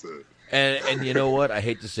you just said. And you know what? I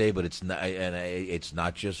hate to say, but it's not. And it's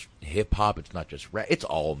not just hip hop. It's not just rap. It's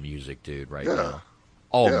all music, dude. Right now,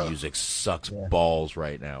 all music sucks balls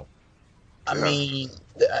right now. I mean,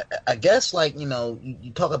 I guess, like, you know,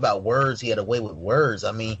 you talk about words. He had a way with words.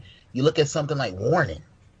 I mean, you look at something like Warning.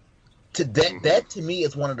 That to me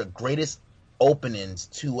is one of the greatest openings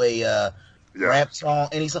to a rap song.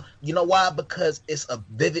 Any song. You know why? Because it's a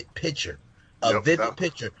vivid picture.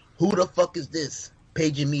 Picture. Who the fuck is this?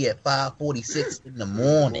 Paging me at 5:46 in the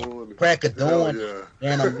morning. Crack of dawn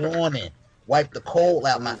in the morning. Wipe the coal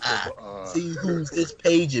out my eye. See who's this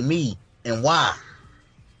paging me and why.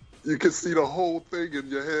 You can see the whole thing in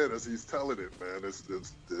your head as he's telling it, man.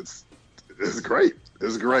 It's great.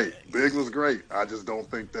 It's great. Big was great. I just don't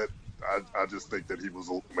think that. I just think that he was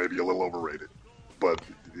maybe a little overrated, but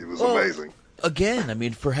he was amazing. Again, I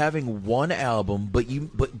mean, for having one album, but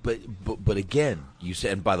again, you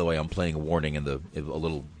said. And by the way, I'm playing a Warning in a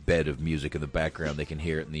little bed of music in the background. They can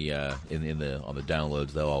hear it in the on the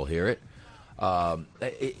downloads. They'll all hear it.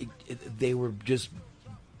 They were just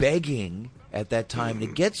begging at that time to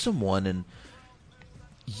get someone, and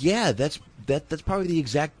yeah, that's probably the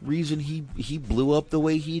exact reason he blew up the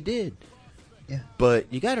way he did. Yeah. But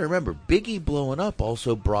you got to remember, Biggie blowing up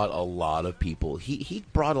also brought a lot of people. He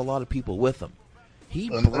brought a lot of people with him. He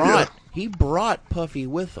brought Puffy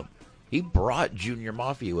with him. He brought Junior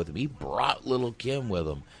Mafia with him. He brought Lil' Kim with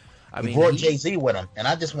him. He brought Jay-Z with him. And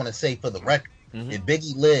I just want to say, for the record, if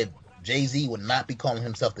Biggie lived, Jay-Z would not be calling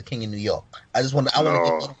himself the King of New York. I want to get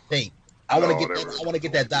that tape. I want to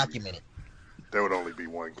get that documented. There would only be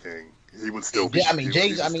one king. He would still be. Yeah, I mean,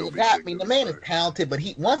 the man is talented, but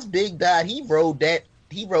once Big died, he rode that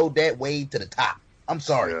wave to the top. I'm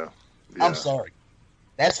sorry. Yeah. I'm sorry.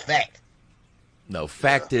 That's fact. No,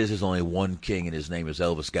 fact is, there's only one king, and his name is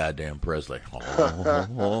Elvis goddamn Presley.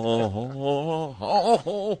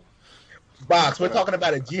 Box, we're talking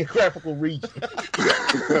about a geographical region.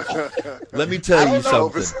 Let me tell you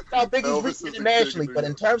something. How Biggie's reached internationally, but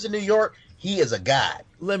in terms of New York, he is a god.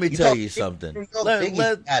 Let me tell you something.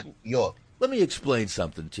 Let me explain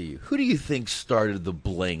something to you. Who do you think started the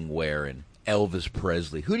bling wearing? Elvis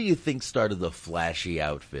Presley. Who do you think started the flashy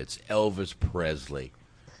outfits? Elvis Presley.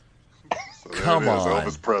 So Come on.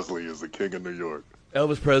 Elvis Presley is the king of New York.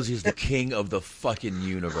 Elvis Presley is the king of the fucking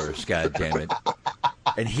universe, goddammit.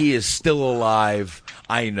 And he is still alive.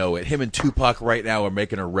 I know it. Him and Tupac right now are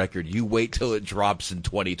making a record. You wait till it drops in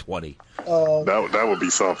 2020. That would be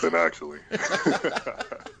something, actually.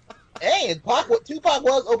 Hey, Tupac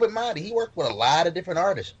was open-minded. He worked with a lot of different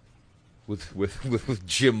artists. With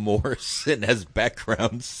Jim Morrison as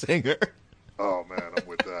background singer. Oh, man, I'm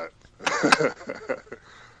with that.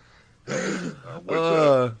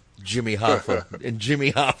 Jimmy Hoffa. And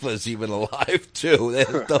Jimmy Hoffa's even alive, too.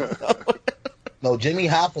 No, Jimmy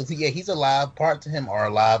Hoffa, he's alive. Parts of him are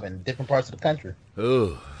alive in different parts of the country.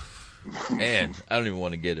 Oh, man, I don't even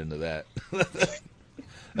want to get into that.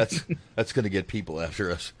 That's going to get people after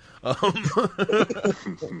us.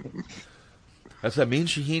 That's that. Me and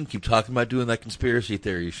Shaheen keep talking about doing that conspiracy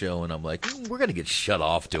theory show, and I'm like, we're going to get shut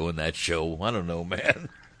off doing that show. I don't know, man.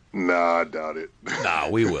 Nah, I doubt it. Nah,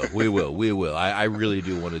 we will. I really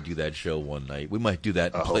do want to do that show one night. We might do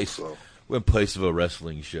that in place of a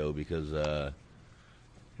wrestling show, because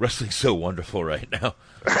Wrestling's so wonderful right now.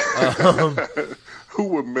 Who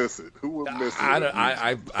would miss it? Who would miss it?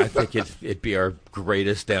 I think it'd be our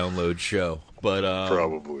greatest download show. But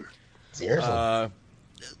probably. Seriously.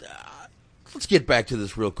 Let's get back to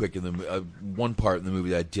this real quick in the one part in the movie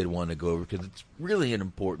that I did want to go over because it's really an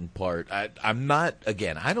important part. I'm not,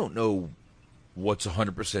 again, I don't know what's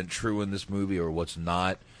 100% true in this movie or what's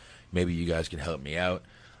not. Maybe you guys can help me out.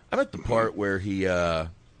 I'm at the part where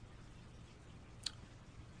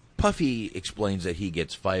Puffy explains that he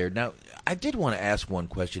gets fired. Now, I did want to ask one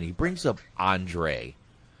question. He brings up Andre.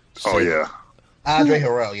 Oh, yeah. Andre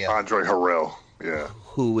Harrell, yeah. Andre Harrell, yeah.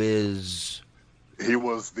 Who is... He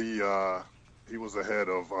was the head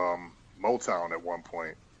of Motown at one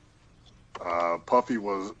point. Puffy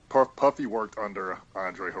worked under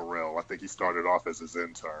Andre Harrell. I think he started off as his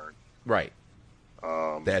intern. Right.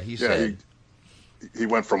 That he said. He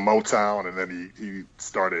went from Motown and then he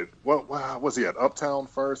started. What was he at Uptown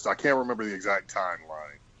first? I can't remember the exact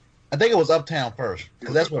timeline. I think it was Uptown first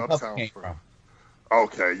because that's where Puffy came from.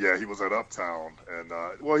 Okay, yeah, he was at Uptown, and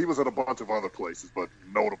he was at a bunch of other places, but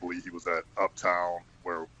notably he was at Uptown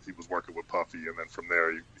where he was working with Puffy, and then from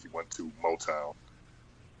there he went to Motown.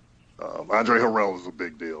 Andre Harrell is a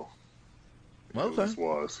big deal. Okay. This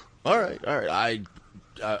was. All right.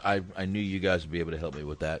 I knew you guys would be able to help me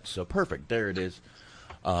with that, so perfect. There it is.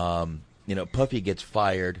 Puffy gets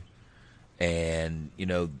fired, and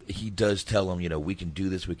he does tell him, we can do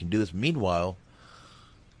this. Meanwhile,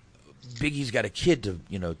 Biggie's got a kid to,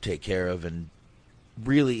 take care of, and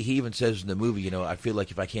really, he even says in the movie, I feel like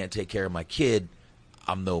if I can't take care of my kid,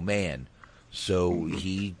 I'm no man. So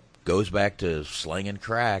he goes back to slinging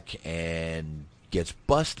crack and gets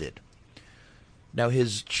busted. Now,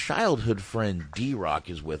 his childhood friend D-Rock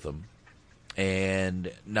is with him,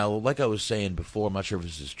 and now, like I was saying before, I'm not sure if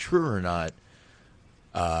this is true or not,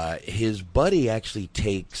 his buddy actually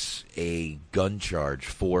takes a gun charge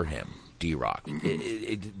for him. D-Rock.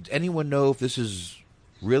 Anyone know if this is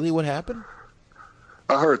really what happened?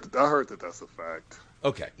 I heard that that's a fact.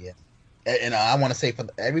 Okay. Yeah. And I want to say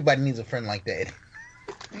everybody needs a friend like that.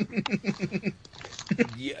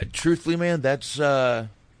 Yeah, truthfully, man, that's I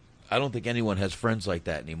don't think anyone has friends like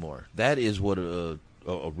that anymore. That is what a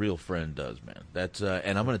real friend does, man. That's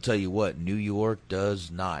and I'm going to tell you what, New York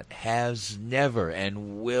does not, has never,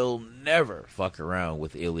 and will never fuck around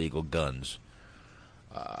with illegal guns.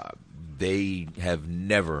 They have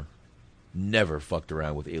never fucked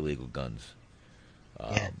around with illegal guns.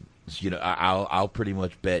 I'll pretty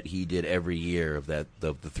much bet he did every year of the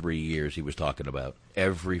 3 years he was talking about.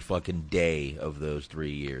 Every fucking day of those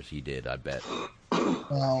 3 years he did, I bet.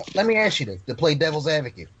 Well, let me ask you this, to play devil's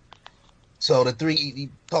advocate. So you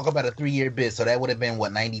talk about a 3-year bid, so that would have been,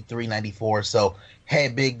 93, 94. So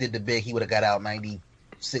had Big did the bid, he would have got out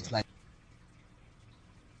 96, 90.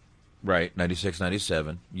 Right, 96,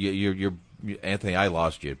 97. You're Anthony, I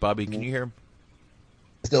lost you. Bobby, can you hear him?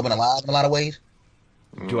 Still been alive in a lot of ways.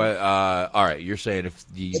 Do I? All right, you're saying if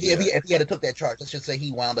he had took that charge, let's just say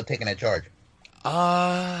he wound up taking that charge.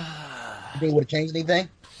 You think it would have changed anything?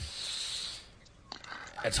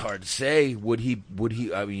 That's hard to say. Would he?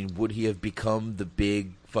 I mean, would he have become the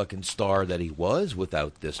big fucking star that he was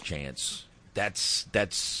without this chance?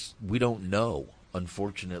 That's we don't know.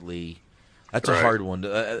 Unfortunately, that's a hard one.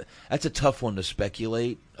 That's a tough one to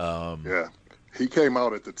speculate. Yeah. He came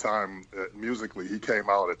out at the time, musically, he came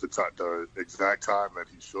out at the exact time that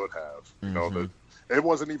he should have. You know, it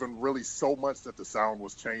wasn't even really so much that the sound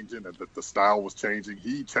was changing and that the style was changing.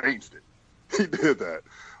 He changed it. He did that.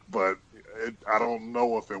 But I don't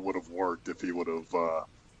know if it would have worked if he would have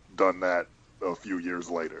done that a few years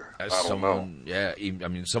later. I don't know. Yeah, I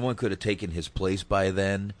mean, someone could have taken his place by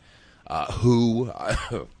then. Who?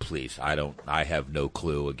 Please, I have no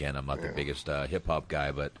clue. Again, I'm not the biggest hip-hop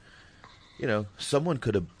guy, but... You know, someone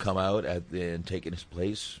could have come out and taken his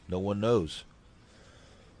place. No one knows.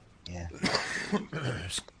 Yeah.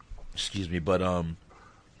 Excuse me, but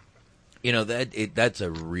you know that's a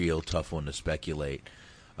real tough one to speculate.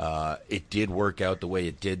 It did work out the way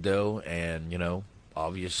it did, though, and you know,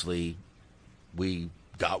 obviously, we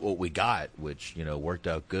got what we got, which you know worked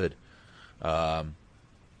out good. The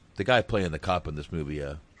guy playing the cop in this movie,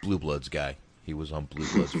 Blue Bloods guy. He was on Blue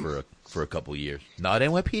Bloods for a couple of years. Not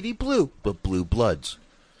NYPD Blue, but Blue Bloods.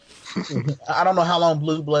 I don't know how long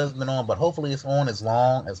Blue Bloods has been on, but hopefully it's on as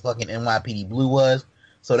long as fucking NYPD Blue was.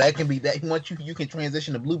 So that can be that. Once you can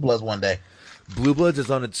transition to Blue Bloods one day. Blue Bloods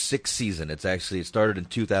is on its 6th season. It started in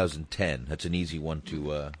 2010. That's an easy one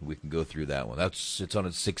to we can go through that one. It's on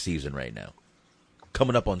its 6th season right now,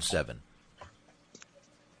 coming up on 7.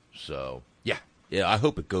 So yeah, I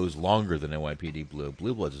hope it goes longer than NYPD Blue.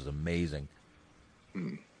 Blue Bloods is amazing.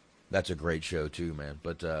 That's a great show too, man.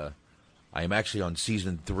 But I am actually on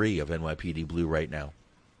season 3 of NYPD Blue right now.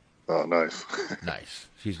 Oh, nice. Nice.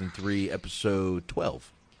 Season 3, episode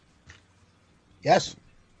 12. Yes.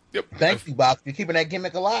 Yep. Thank you, Bob. You're keeping that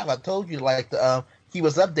gimmick alive. I told you, like, he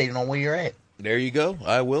was updating on where you're at. There you go.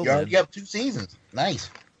 I will. You're already up 2 seasons. Nice.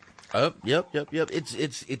 Yep.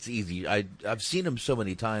 It's easy. I've seen him so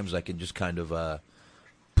many times. I can just kind of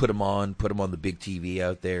put him on the big TV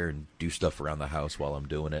out there, and do stuff around the house while I'm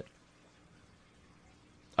doing it.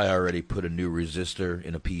 I already put a new resistor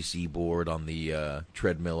in a PC board on the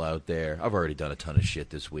treadmill out there. I've already done a ton of shit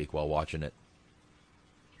this week while watching it.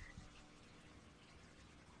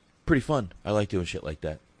 Pretty fun. I like doing shit like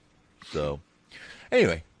that. So,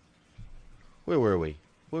 anyway, where were we?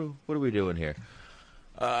 What are we doing here?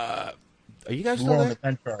 Are you guys still on there? the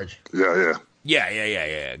gun charge.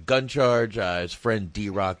 Yeah. Gun charge. His friend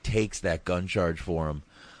D-Rock takes that gun charge for him.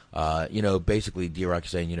 Basically D-Rock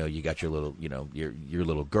saying, you got your little, your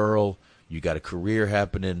little girl, you got a career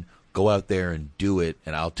happening, go out there and do it,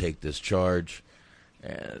 and I'll take this charge.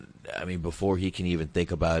 And, I mean, before he can even think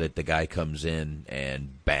about it, the guy comes in and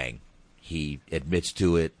bang, he admits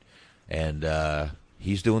to it, and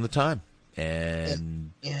he's doing the time.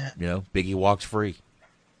 And, Biggie walks free.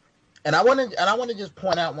 And I want to just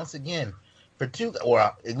point out once again, for two, or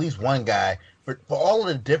at least one guy, for all of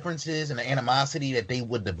the differences and the animosity that they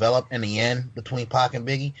would develop in the end between Pac and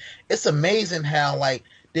Biggie, it's amazing how, like,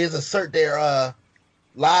 there's their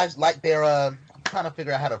lives, like their, I'm trying to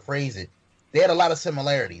figure out how to phrase it. They had a lot of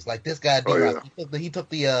similarities. Like this guy, D-Rock, he took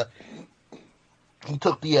the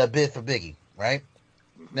bid for Biggie, right?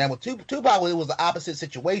 Now with Tupac, it was the opposite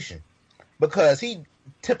situation because he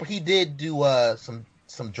did do some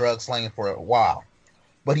drug slinging for a while,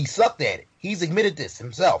 but he sucked at it. He's admitted this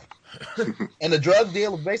himself. And the drug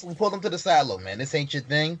deal basically pulled him to the side. Look, man, this ain't your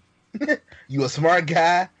thing. You a smart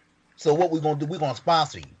guy, so what we gonna do? We gonna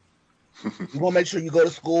sponsor you. We're going to make sure you go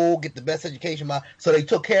to school, get the best education. So they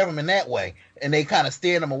took care of him in that way. And they kind of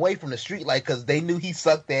steered him away from the street, like, because they knew he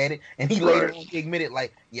sucked at it. And he later on he admitted,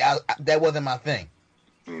 like, that wasn't my thing.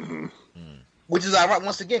 Mm-hmm. Which is ironic,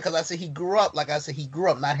 once again, because he grew up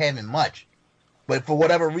not having much. But for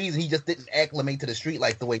whatever reason, he just didn't acclimate to the street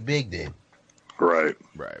like the way Big did. Right.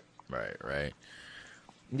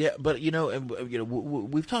 Yeah, but,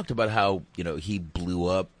 we've talked about how, he blew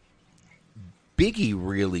up. Biggie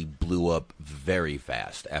really blew up very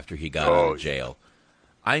fast after he got out of jail.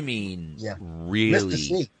 I mean, really. Mr.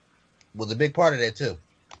 C was a big part of that, too.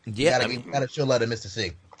 Yeah. You gotta show love to Mr.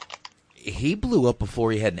 C. He blew up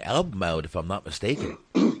before he had an album out, if I'm not mistaken.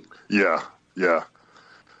 Yeah.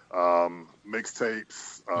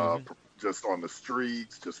 Mixtapes, just on the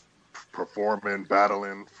streets, just performing,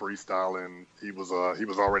 battling, freestyling. He was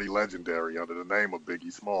already legendary under the name of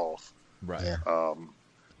Biggie Smalls. Right. Yeah.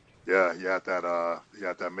 Yeah, he had that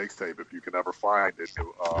mixtape. If you can ever find it,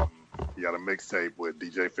 he had a mixtape with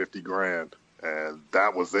DJ 50 Grand, and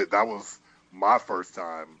that was it. That was my first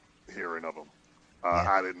time hearing of him.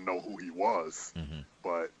 I didn't know who he was,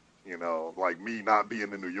 but like me not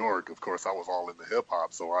being in New York, of course, I was all into hip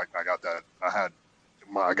hop, so I got that. I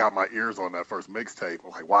got my ears on that first mixtape.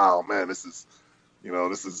 I'm like, wow, man, this is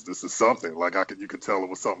something. Like you could tell it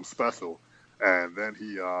was something special. And then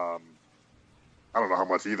he. I don't know how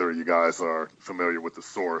much either of you guys are familiar with The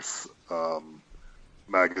Source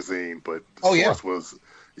magazine, but Source was,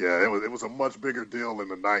 it was a much bigger deal in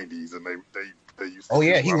the 90s, and they used to.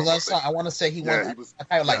 He was unsigned. I want to say he was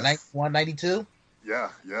like 91, 92. Yeah,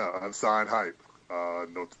 Unsigned Hype,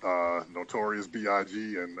 Notorious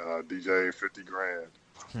B.I.G. and DJ 50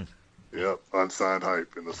 Grand. Yep, Unsigned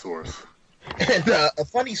Hype in The Source. And a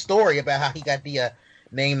funny story about how he got the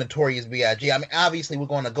name Notorious B.I.G. I mean, obviously, we're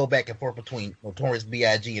going to go back and forth between Notorious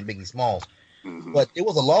B.I.G. and Biggie Smalls. Mm-hmm. But it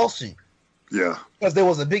was a lawsuit. Yeah. Because there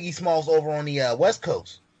was a Biggie Smalls over on the West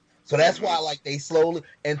Coast. So that's why, like, they slowly,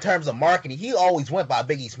 in terms of marketing, he always went by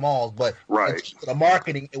Biggie Smalls, but in terms of the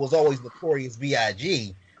marketing, it was always Notorious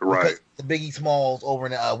B.I.G. Right. Because the Biggie Smalls over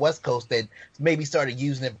in the West Coast that maybe started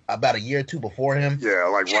using it about a year or two before him. Yeah,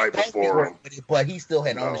 like right before him. But he still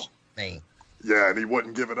had ownership of the name. Yeah, and he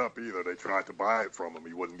wouldn't give it up either. They tried to buy it from him.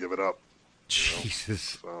 He wouldn't give it up.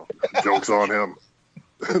 Jesus. So, joke's on him.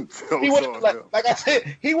 Like I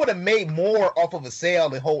said, he would have made more off of a sale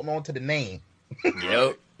than holding on to the name.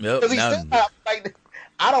 Yep.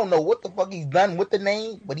 I don't know what the fuck he's done with the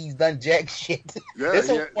name, but he's done jack shit. Yeah,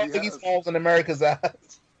 This is one thing he falls in America's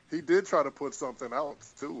eyes. He did try to put something out,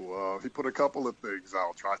 too. He put a couple of things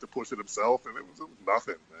out, tried to push it himself, and it was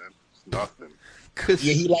nothing, man. Nothing.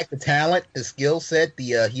 Yeah, he liked the talent, the skill set.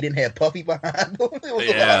 He didn't have Puffy behind him.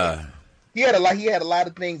 He had a lot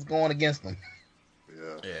of things going against him.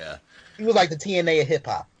 Yeah. Yeah. He was like the TNA of hip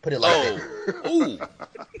hop. Put it like that. Ooh.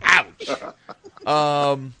 Ouch.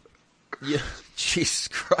 Yeah. Jesus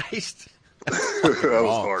Christ. That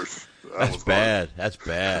was harsh. That's bad. That's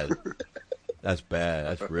bad. That's bad.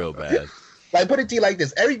 That's real bad. Like, put it to you like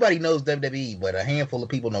this: everybody knows WWE, but a handful of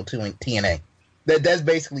people know TNA. That's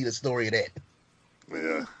basically the story of that.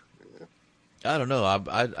 Yeah. I don't know.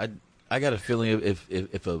 I got a feeling if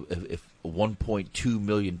 1.2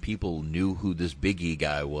 million people knew who this Big E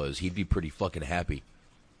guy was, he'd be pretty fucking happy.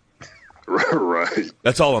 Right.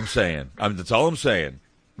 That's all I'm saying. That's all I'm saying.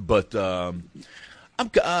 But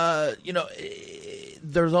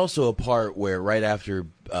there's also a part where right after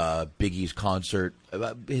Big E's concert,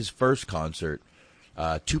 his first concert,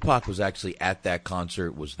 Tupac was actually at that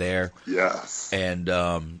concert, was there. Yes. And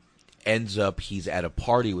ends up he's at a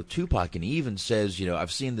party with Tupac, and he even says,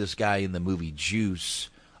 I've seen this guy in the movie Juice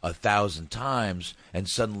 1,000 times, and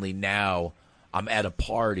suddenly now I'm at a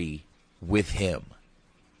party with him.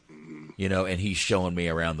 And he's showing me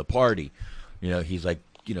around the party. He's like,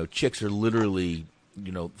 chicks are literally,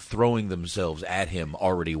 throwing themselves at him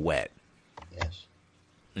already wet. Yes.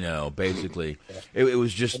 Basically, it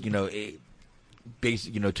was just, to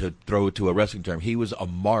throw it to a wrestling term, he was a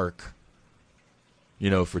mark,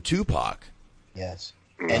 for Tupac. Yes.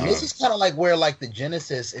 And this is kind of like where, like, the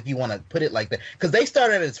genesis, if you want to put it like that, because they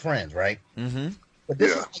started as friends, right? Mm-hmm. But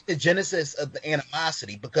this is like the genesis of the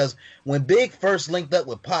animosity, because when Big first linked up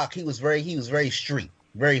with Pac, he was very street,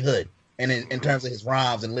 very hood, and in terms of his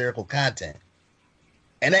rhymes and lyrical content.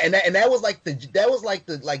 And that was like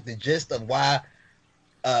the gist of why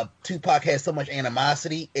Tupac had so much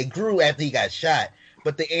animosity. It grew after he got shot,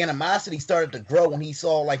 but the animosity started to grow when he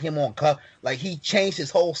saw like him on cup. Like, he changed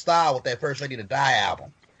his whole style with that first Ready to Die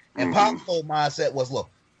album. And Pac's whole mindset was, look,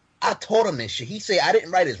 I taught him this shit. He said I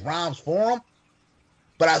didn't write his rhymes for him,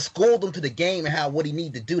 but I schooled him to the game and what he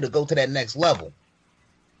needed to do to go to that next level.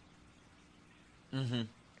 Mm-hmm.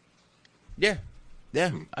 Yeah.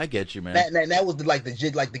 Yeah, I get you, man. That was like the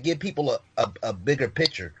jig, like to give people a bigger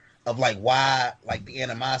picture of like why like the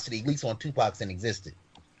animosity, at least on Tupac's, existed.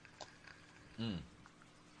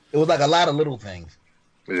 It was like a lot of little things.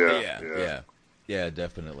 Yeah,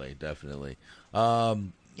 definitely.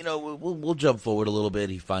 We'll jump forward a little bit.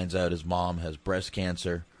 He finds out his mom has breast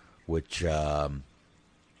cancer, which is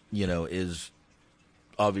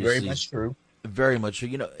obviously very much true. Very much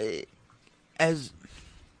true. As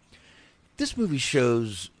this movie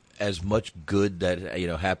shows as much good that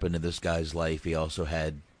happened in this guy's life, he also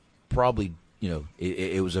had probably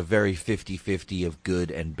it was a very 50-50 of good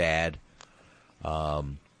and bad. For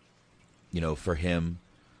him,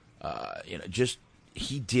 just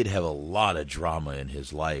he did have a lot of drama in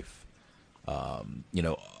his life.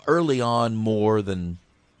 Early on more than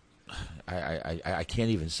I can't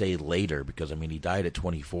even say later, because he died at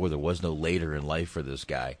 24. There was no later in life for this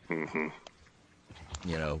guy. Mm-hmm.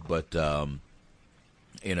 But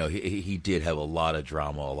he did have a lot of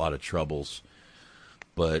drama, a lot of troubles.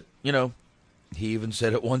 But he even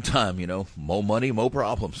said at one time, more money, more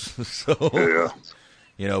problems. So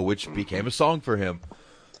which became a song for him.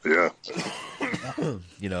 Yeah.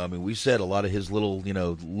 We said a lot of his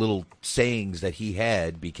little sayings that he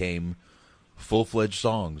had became full-fledged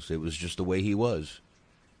songs. It was just the way he was.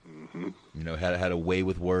 Mm-hmm. Had a way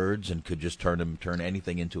with words and could just turn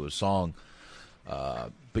anything into a song.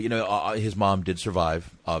 But his mom did survive,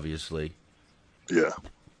 obviously. Yeah.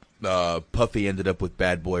 Puffy ended up with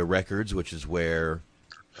Bad Boy Records, which is where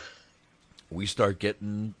we start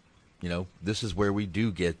getting, this is where we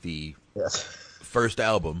do get the first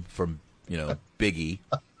album from, Biggie.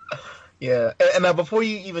 Yeah, and now before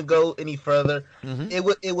you even go any further,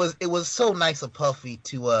 it was so nice of Puffy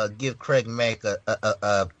to give Craig Mack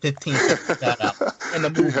a 15 shout out in the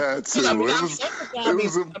movie. He had to. It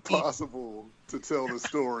was impossible to tell the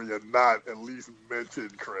story and not at least mention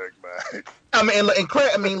Craig Mack.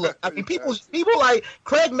 People like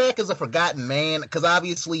Craig Mack is a forgotten man, because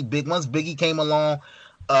obviously once Biggie came along,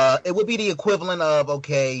 it would be the equivalent of,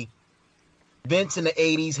 okay, Vince in the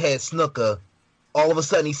 80s had Snooker. All of a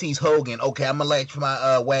sudden he sees Hogan. Okay, I'm gonna latch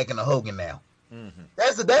my wagon to Hogan now. Mm-hmm.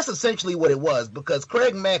 That's essentially what it was, because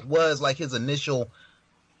Craig Mack was like his initial.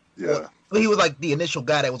 Yeah. He was like the initial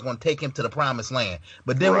guy that was going to take him to the promised land.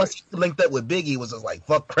 But then once he linked up with Biggie, it was just like,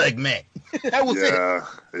 fuck Craig Mack. That was it. Yeah,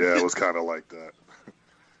 it was kind of like that.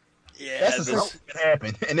 Yeah, that's essentially what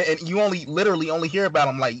happened. And you literally only hear about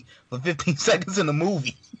him like for 15 seconds in the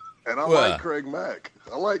movie. And I like Craig Mack.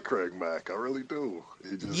 I like Craig Mack. I really do.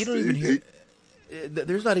 You don't even hear.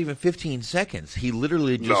 there's not even 15 seconds. He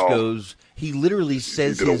literally just goes. He literally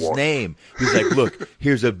says his name. He's like, "Look,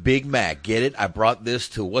 here's a Big Mac. Get it? I brought this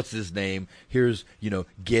to what's his name. Here's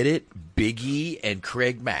get it, Biggie and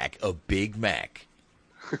Craig Mack, a Big Mac."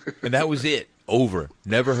 And that was it. Over.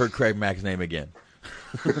 Never heard Craig Mack's name again.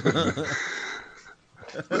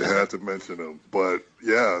 They had to mention him, but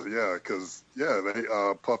because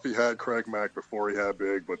Puffy had Craig Mack before he had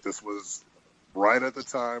Big, but this was right at the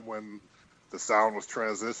time when the sound was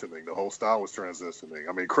transitioning, the whole style was transitioning.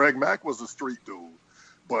 I mean, Craig Mack was a street dude,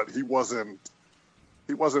 but he wasn't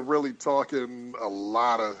really talking a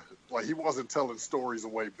lot of, like, he wasn't telling stories the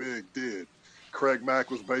way Big did. Craig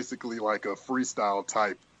Mack was basically like a freestyle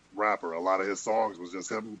type rapper. A lot of his songs was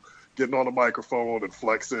just him getting on the microphone and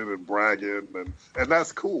flexing and bragging, and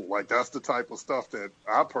that's cool. Like, that's the type of stuff that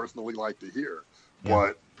I personally like to hear. Yeah.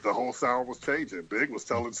 But the whole sound was changing. Big was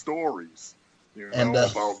telling stories,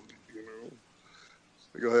 about.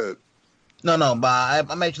 Go ahead. No, but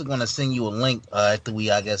I'm actually going to send you a link after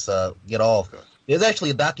we, I guess, get off. Okay. There's actually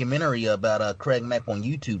a documentary about Craig Mack on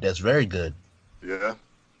YouTube that's very good. Yeah.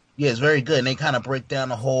 Yeah, it's very good, and they kind of break down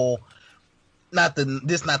the whole. Not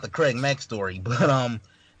the Craig Mack story, but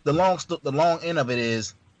the long end of it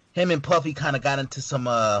is him and Puffy kind of got into some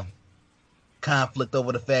conflict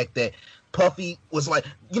over the fact that Puffy was like,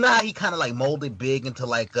 how he kind of like molded Big into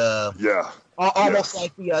like almost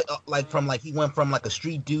like the like from like he went from like a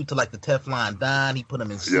street dude to like the Teflon Don. He put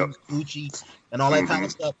him in suits, Gucci, and all that kind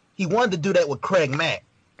of stuff. He wanted to do that with Craig Mack.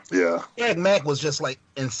 Yeah, Craig Mack was just like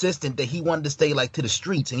insistent that he wanted to stay like to the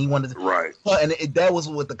streets, and he wanted to, right. And that was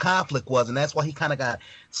what the conflict was, and that's why he kind of got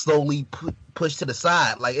slowly pushed to the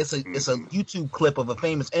side. Like it's a YouTube clip of a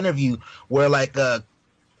famous interview where like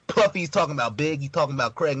Puffy's talking about Big, he's talking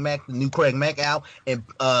about Craig Mack, the new Craig Mack album, and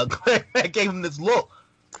Craig Mack gave him this look.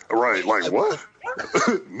 Right, like what?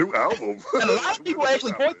 New album. And a lot of people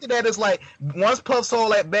actually point to that as like once Puff saw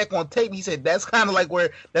that back on tape, he said that's kind of like where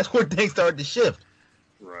things started to shift.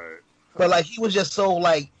 Right. But like he was just so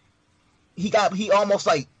like he almost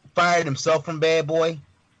like fired himself from Bad Boy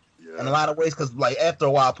in a lot of ways, because like after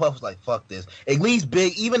a while Puff was like, fuck this. At least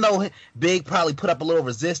Big, even though Big probably put up a little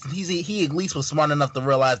resistance, he at least was smart enough to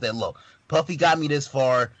realize that, look, Puffy got me this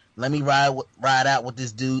far, let me ride out with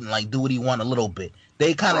this dude and like do what he want a little bit.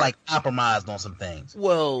 They kind of like compromised on some things.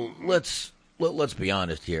 Well, let's be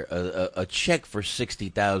honest here. A check for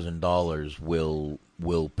 $60,000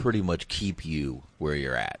 will pretty much keep you where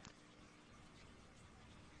you're at,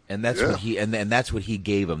 and that's what he and that's what he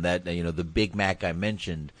gave him. That the Big Mac I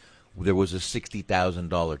mentioned, there was a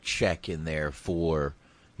 $60,000 check in there for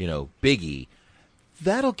Biggie.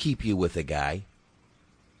 That'll keep you with a guy.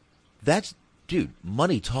 That's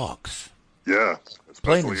money talks. Yeah,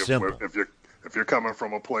 plain and simple. If you're coming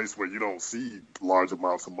from a place where you don't see large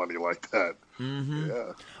amounts of money like that,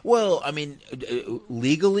 yeah. Well, I mean,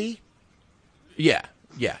 legally, yeah,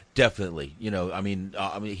 definitely. I mean,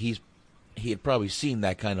 he had probably seen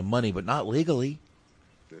that kind of money, but not legally.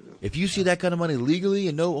 Yeah. If you see that kind of money legally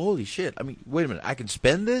and know, holy shit! I mean, wait a minute, I can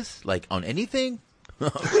spend this like on anything.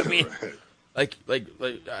 I mean, like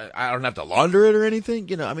I don't have to launder it or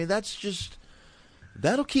anything. I mean, that's just.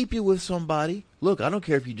 That'll keep you with somebody. Look, I don't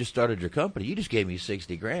care if you just started your company. You just gave me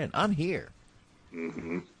 $60,000. I'm here.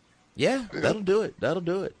 Mm-hmm. Yeah, that'll do it. Yeah.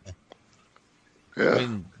 I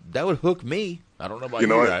mean, that would hook me. I don't know about you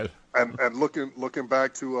guys. And looking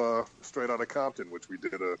back to Straight Outta Compton, which we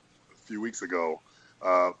did a few weeks ago,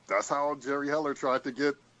 that's how Jerry Heller tried to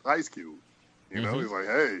get Ice Cube. He's like,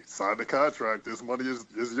 hey, sign the contract. This money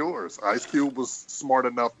is yours. Ice Cube was smart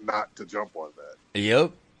enough not to jump on that.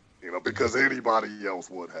 Yep. Because anybody else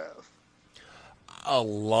would have. A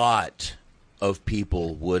lot of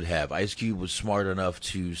people would have. Ice Cube was smart enough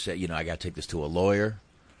to say, I got to take this to a lawyer.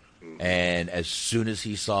 Mm-hmm. And as soon as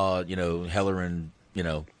he saw, Heller and,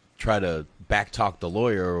 try to backtalk the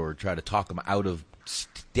lawyer or try to talk him out of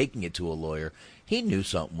taking it to a lawyer, he knew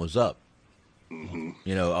something was up.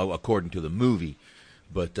 Mm-hmm. According to the movie.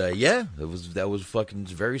 But that was fucking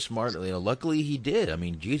very smart. Luckily he did. I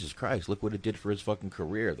mean, Jesus Christ, look what it did for his fucking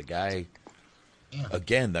career. The guy,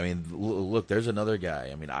 again. I mean, look, there's another guy.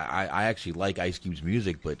 I mean, I actually like Ice Cube's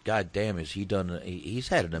music, but goddamn, he's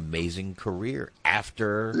had an amazing career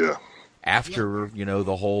after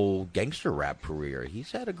the whole gangster rap career.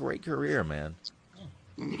 He's had a great career, man.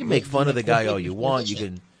 You can make fun of the guy all you want. You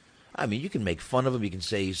can make fun of him. You can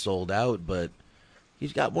say he's sold out, but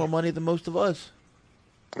he's got more money than most of us.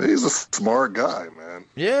 He's a smart guy, man.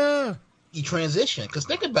 Yeah. He transitioned, because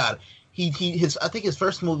think about it. I think his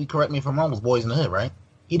first movie, correct me if I'm wrong, was Boys in the Hood, right?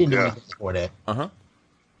 He didn't do anything before that. Uh-huh.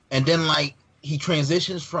 And then, like, he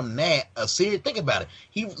transitions from that. Think about it.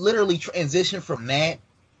 He literally transitioned from that.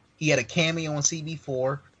 He had a cameo on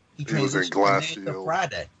CB4. He was in transitioned Glass from that to Shield.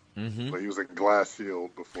 Friday. Mm-hmm. But he was in Glass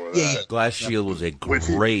Shield before that. Yeah. Glass Shield was a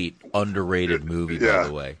great underrated movie, by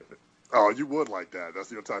the way. Oh, you would like that.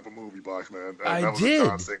 That's your type of movie, Boxman. That was did. a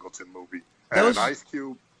John Singleton movie. And Ice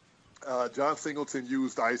Cube, John Singleton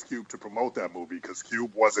used Ice Cube to promote that movie because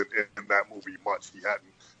Cube wasn't in that movie much.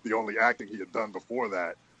 The only acting he had done before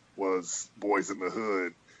that was Boys in the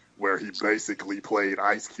Hood, where he basically played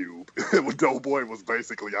Ice Cube. Doughboy was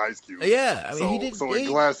basically Ice Cube. Yeah, I mean, he did. So in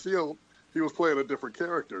Glass Shield, he was playing a different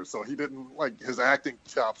character, so he didn't his acting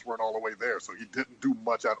chops weren't all the way there, so he didn't do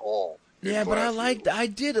much at all. Yeah, but I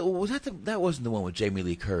did. Was that wasn't the one with Jamie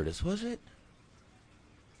Lee Curtis, was it?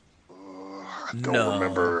 I don't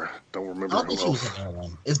remember. I don't think she was in that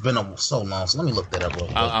one. It's been so long, so let me look that up real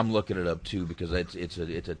quick. I'm looking it up too because it's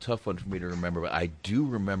a tough one for me to remember. But I do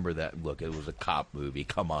remember that. Look, it was a cop movie.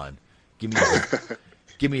 Come on, give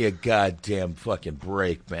me a goddamn fucking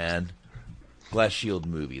break, man. Glass Shield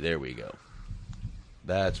movie. There we go.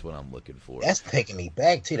 That's what I'm looking for. That's taking me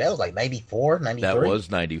back too. That was like 94, 93. That was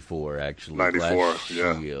 94, actually. 94, Glass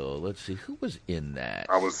yeah. Shield. Let's see who was in that.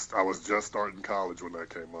 I was just starting college when that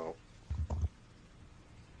came out.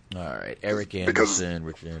 All right, Eric Anderson,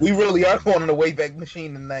 Rich Anderson. We really are going in the Wayback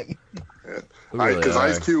Machine tonight. Because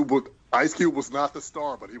Ice Cube was not the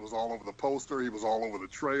star, but he was all over the poster. He was all over the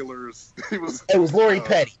trailers. It was Lori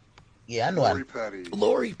Petty. Yeah, I know. Lori Petty.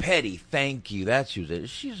 Lori Petty. Thank you. That's who's it.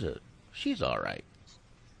 She's all right.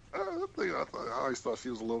 I always thought she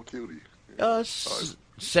was a little cutie.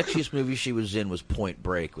 Sexiest movie she was in was Point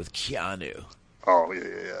Break with Keanu. Oh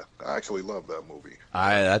yeah. I actually love that movie.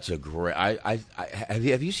 That's a great.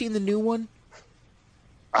 Have you seen the new one?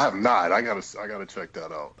 I have not. I gotta check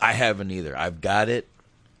that out. I haven't either. I've got it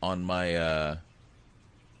on my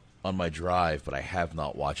drive, but I have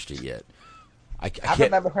not watched it yet. I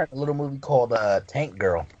remember her in a little movie called Tank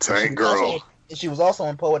Girl. Tank Girl. She was also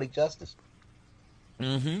in Poetic Justice.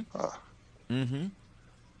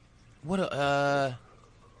 What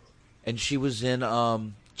and she was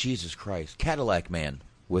in Jesus Christ, Cadillac Man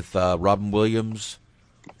with Robin Williams.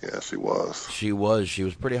 Yeah, she was. She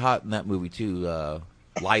was pretty hot in that movie too.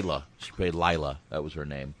 Lila. She played Lila. That was her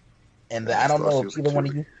name. And I don't know if either one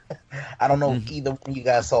of you either one of you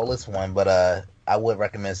guys saw this one, but I would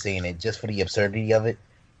recommend seeing it just for the absurdity of it.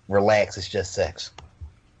 Relax, it's just sex.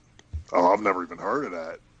 Oh, I've never even heard of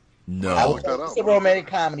that. No. It's a romantic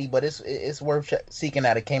comedy, but it's worth seeking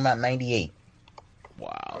out. It came out in 98.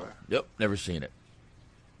 Wow. Yep, never seen it.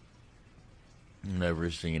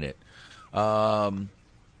 Imagine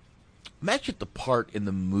the part in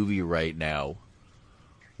the movie right now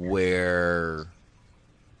where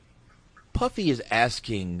Puffy is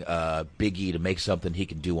asking Biggie to make something he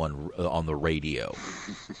can do on the radio.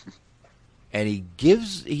 And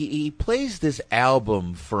he plays this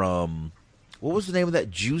album from, what was the name of that?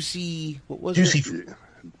 Juicy Fruit.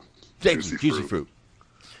 Thank you, Juicy Fruit.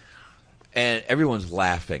 And everyone's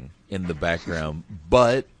laughing in the background,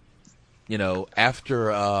 but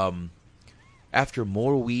after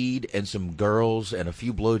more weed and some girls and a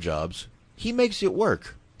few blowjobs, he makes it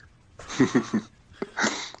work.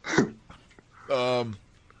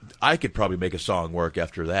 I could probably make a song work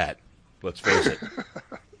after that. Let's face it.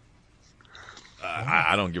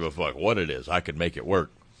 I don't give a fuck what it is. I could make it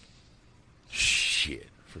work. Shit,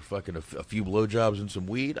 for fucking a few blowjobs and some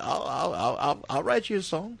weed, I'll write you a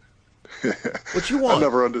song. What you want?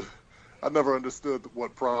 I never understood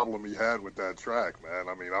what problem he had with that track, man.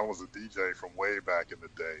 I mean, I was a DJ from way back in the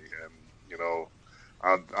day, and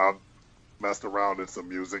I messed around in some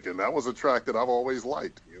music, and that was a track that I've always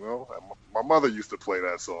liked. My mother used to play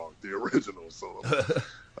that song, the original, so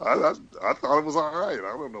I thought it was all right.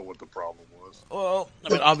 I don't know what the problem was. Well, I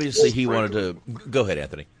mean, obviously he wanted to. Go ahead,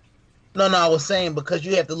 Anthony. No, I was saying because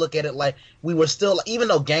you have to look at it like we were still, even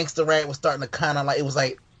though Gangsta Rap was starting to kind of it was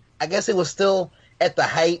like, I guess it was still at the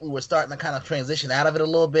height. We were starting to kind of transition out of it a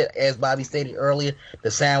little bit, as Bobby stated earlier.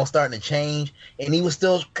 The sound was starting to change, and he was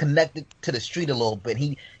still connected to the street a little bit.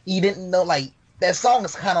 He didn't know, that song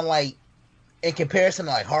is kind of in comparison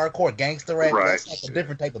to hardcore Gangsta Rap, right. That's a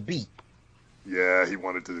different type of beat. Yeah, he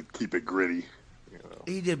wanted to keep it gritty.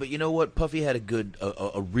 He did, but you know what? Puffy had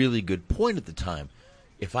a really good point at the time.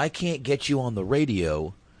 If I can't get you on the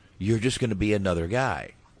radio, you're just going to be another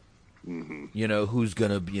guy. Mm-hmm. Who's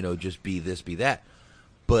going to, just be this, be that.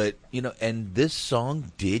 But, and this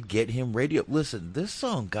song did get him radio. Listen, this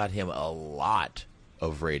song got him a lot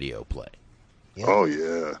of radio play. Yeah. Oh,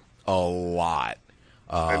 yeah. A lot.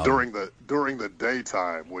 And during the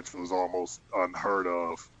daytime, which was almost unheard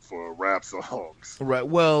of for rap songs. Right.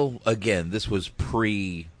 Well, again, this was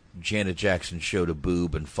pre Janet Jackson showed a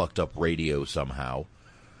boob and fucked up radio somehow.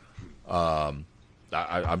 I'm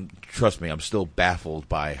trust me, I'm still baffled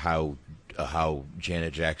by how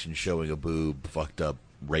Janet Jackson showing a boob fucked up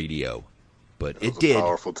radio, but it did.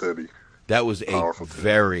 Powerful titty. That was Powerful a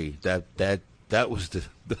very titty. that was the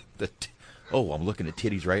oh, I'm looking at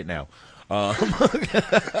titties right now.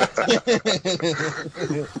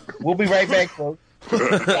 We'll be right back, folks.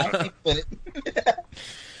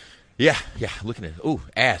 Yeah, looking at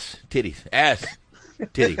ass, titties, ass,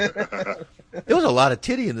 titty. There was a lot of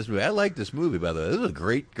titty in this movie. I like this movie, by the way. This was a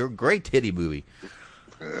great titty movie.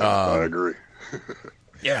 Yeah, I agree.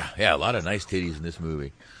 yeah, a lot of nice titties in this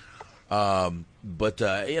movie. But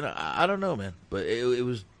I don't know, man. But it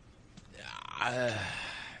was,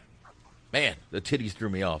 man, the titties threw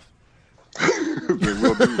me off. They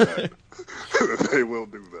will do that. They will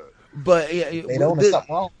do that. But yeah, they don't do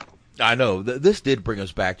something wrong. I know. This did bring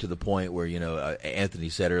us back to the point where, Anthony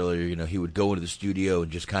said earlier, he would go into the studio and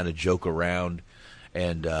just kind of joke around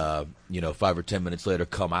and, 5 or 10 minutes later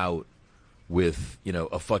come out with,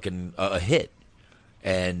 a fucking a hit.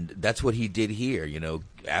 And that's what he did here,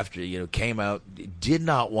 after, came out, did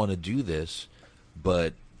not want to do this,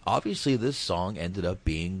 but obviously this song ended up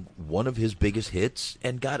being one of his biggest hits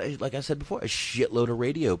and got, like I said before, a shitload of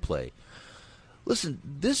radio play. Listen,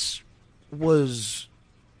 this was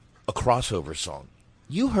a crossover song.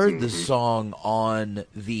 You heard this song on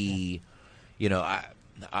the,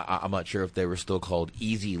 I'm not sure if they were still called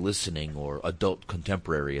Easy Listening or Adult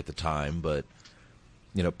Contemporary at the time, but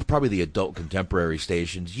probably the Adult Contemporary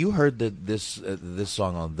stations. You heard this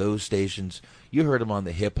song on those stations. You heard them on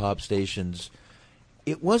the hip hop stations.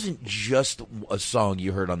 It wasn't just a song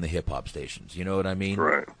you heard on the hip hop stations. You know what I mean?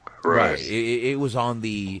 Right. It was on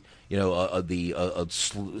the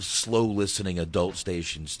slow listening adult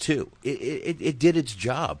stations too. It did its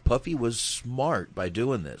job. Puffy was smart by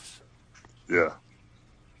doing this. Yeah.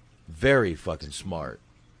 Very fucking smart.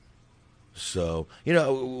 So,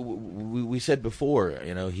 we said before,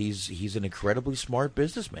 he's an incredibly smart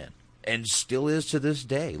businessman and still is to this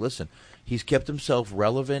day. Listen, he's kept himself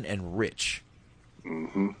relevant and rich.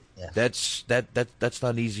 Mm-hmm. Yeah. That's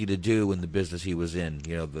not easy to do in the business he was in,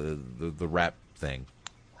 the rap thing.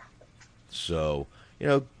 So,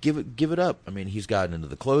 give it up. I mean, he's gotten into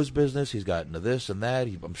the clothes business, he's gotten into this and that.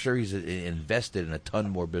 I'm sure he's invested in a ton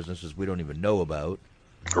more businesses we don't even know about.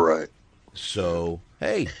 Right. So,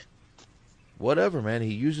 hey, whatever, man.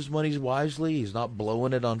 He uses money wisely. He's not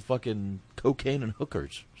blowing it on fucking cocaine and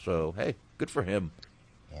hookers. So, hey, good for him.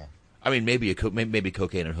 Yeah. I mean, maybe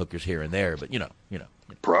cocaine and hookers here and there, but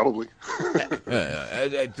Probably.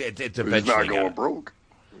 it's eventually he's not going broke.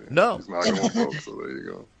 No, he's not going broke. So there you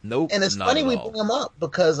go. Nope. And it's funny we bring him up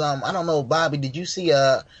because I don't know, Bobby. Did you see?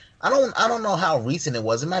 I don't know how recent it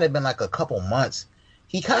was. It might have been like a couple months.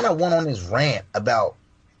 He kind of went on his rant about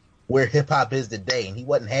where hip hop is today, and he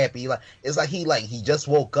wasn't happy. He just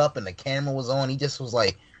woke up and the camera was on. He just was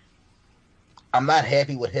like, I'm not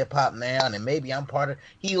happy with hip hop now, and maybe I'm part of.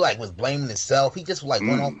 He was blaming himself. He just went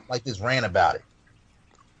on this rant about it.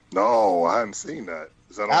 No, I hadn't seen that.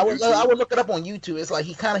 Is that on YouTube? I would look it up on YouTube. It's like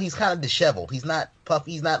he's kind of disheveled. He's not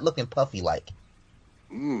puffy. He's not looking puffy like.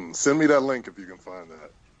 Send me that link if you can find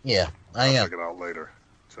that. Yeah, I am. Check it out later.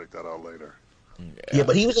 Check that out later. Yeah,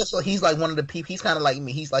 but he's like one of the people. He's kind of like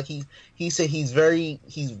me. He's like he said he's very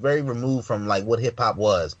removed from like what hip hop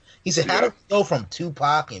was. He said, how did we go from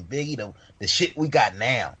Tupac and Biggie to the shit we got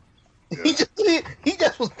now? Yeah. He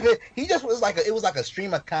just was like it was like a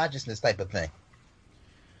stream of consciousness type of thing.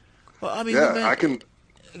 Well, I mean, I can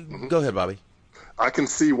go ahead, Bobby. I can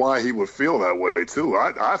see why he would feel that way too.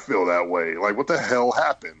 I feel that way. Like, what the hell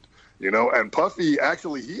happened? And Puffy,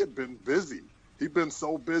 actually, he had been busy. He'd been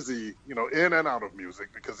so busy, in and out of music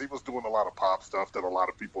because he was doing a lot of pop stuff that a lot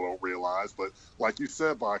of people don't realize. But like you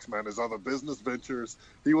said, Boxman, his other business ventures,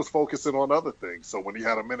 he was focusing on other things. So when he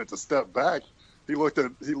had a minute to step back, he looked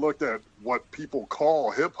at what people call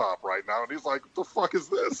hip hop right now, and he's like, "What the fuck is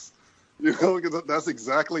this?" Because that's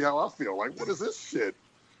exactly how I feel. Like, what is this shit?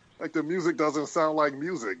 Like, the music doesn't sound like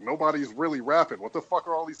music. Nobody's really rapping. What the fuck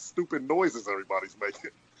are all these stupid noises everybody's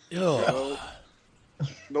making?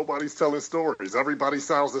 Nobody's telling stories. Everybody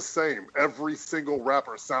sounds the same. Every single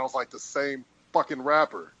rapper sounds like the same fucking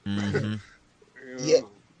rapper. Mm-hmm. Yeah,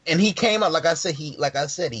 and he came up, like I said,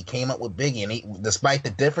 he came up with Biggie, and despite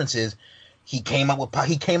the differences, he came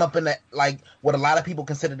up in that, like, what a lot of people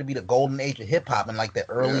consider to be the golden age of hip hop in like the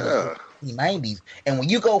early 90s. And when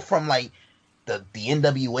you go from like the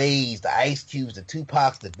NWAs, the Ice Cubes, the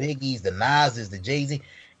Tupacs, the Biggies, the Nas's, the Jay-Z,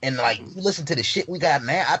 and like you listen to the shit we got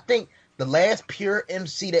now. I think the last pure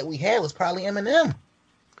MC that we had was probably Eminem.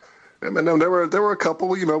 Eminem, there were a couple.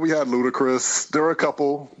 We had Ludacris. There were a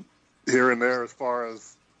couple here and there as far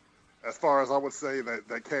as I would say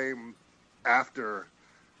that came after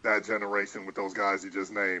that generation with those guys you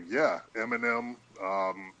just named. Yeah, Eminem,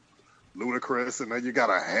 Ludacris, and then you got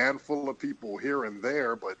a handful of people here and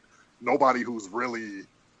there, but nobody who's really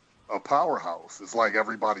a powerhouse. It's like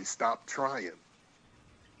everybody stopped trying.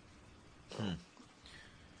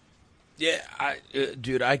 Yeah,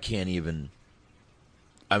 dude, I can't even.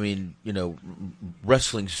 I mean,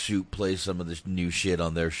 Wrestling Soup plays some of this new shit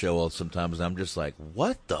on their show sometimes, and I'm just like,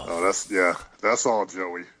 what the? Oh, that's all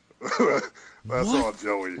Joey. That's all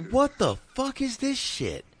Joey. What the fuck is this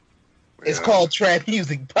shit? It's called trap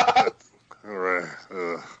music, Bob. All right.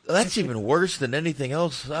 That's even worse than anything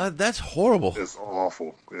else. That's horrible. It's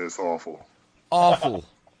awful. Awful.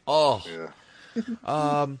 Oh.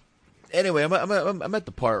 Yeah. Anyway, I'm at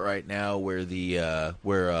the part right now where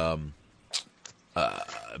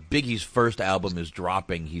Biggie's first album is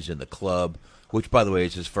dropping. He's in the club, which, by the way,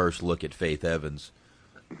 is his first look at Faith Evans.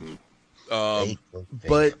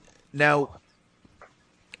 But now,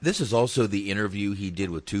 this is also the interview he did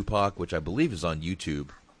with Tupac, which I believe is on YouTube.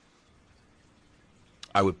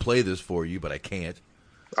 I would play this for you, but I can't.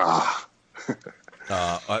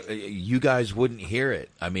 You guys wouldn't hear it.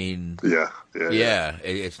 I mean, yeah.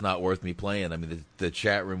 It's not worth me playing. I mean, the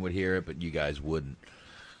chat room would hear it, but you guys wouldn't.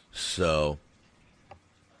 So,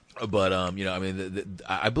 but I mean,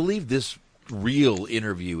 I believe this real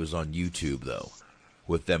interview is on YouTube though,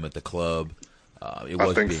 with them at the club. It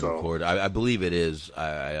was being recorded. I believe it is.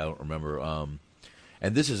 I don't remember.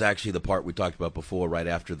 And this is actually the part we talked about before. Right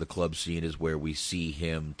after the club scene is where we see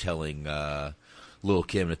him telling Lil'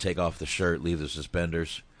 Kim to take off the shirt, leave the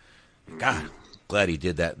suspenders. God, glad he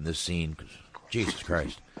did that in this scene. 'Cause Jesus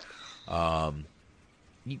Christ.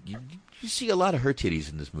 You see a lot of her titties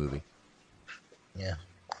in this movie. Yeah.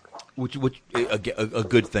 Which a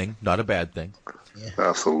good thing, not a bad thing. Yeah.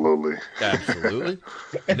 Absolutely.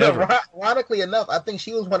 Never. Ironically enough, I think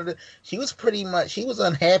she was she was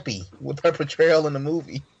unhappy with her portrayal in the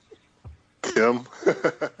movie. Kim?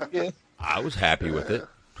 Yeah. I was happy with it.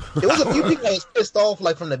 There was a few people that was pissed off,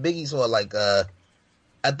 like from the Biggies, or like I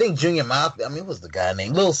think Junior Mafia. I mean, what was the guy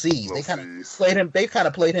named Lil C's? They kind of played him. They kind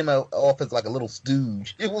of played him off as like a little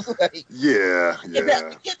stooge. It was like, yeah.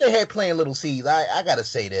 Get their head playing Little C's. I gotta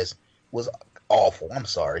say this was awful. I'm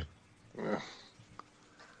sorry. Yeah.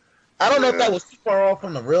 I don't know if that was too far off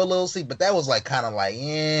from the real Lil C, but that was like kind of like,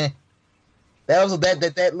 that was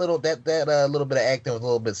that little bit of acting was a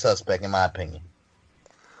little bit suspect in my opinion.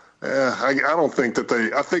 Yeah, I don't think that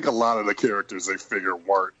I think a lot of the characters they figure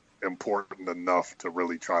weren't important enough to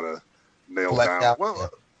really try to nail down. Well,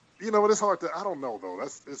 but it's hard to. I don't know though.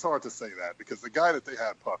 It's hard to say that because the guy that they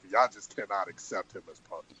had Puffy, I just cannot accept him as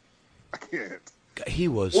Puffy. I can't. He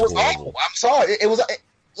was. It was awful. I'm sorry. It was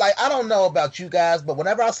like I don't know about you guys, but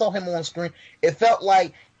whenever I saw him on screen, it felt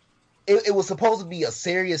like it was supposed to be a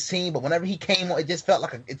serious scene, but whenever he came on, it just felt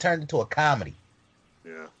like it turned into a comedy.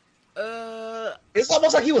 Yeah. It's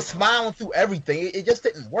almost like he was smiling through everything. It just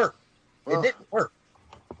didn't work. It didn't work.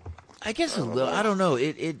 I guess a little. I don't know.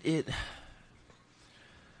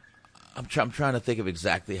 I'm trying to think of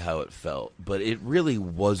exactly how it felt, but it really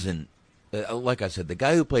wasn't. Like I said, the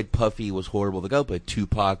guy who played Puffy was horrible. The guy who played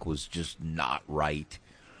Tupac was just not right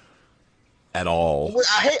at all.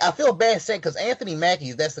 I feel bad saying because Anthony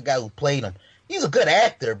Mackie, that's the guy who played him. He's a good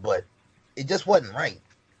actor, but it just wasn't right.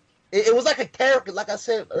 It was like a character, like I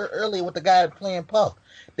said earlier with the guy playing Puff.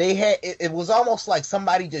 They had it was almost like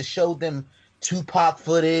somebody just showed them Tupac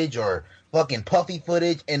footage or fucking Puffy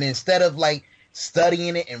footage, and instead of like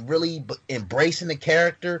studying it and really embracing the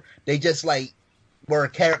character, they just like were a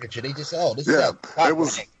caricature. They just this is it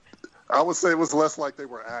was. I would say it was less like they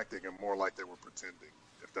were acting and more like they were pretending.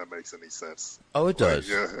 If that makes any sense. Oh, it does.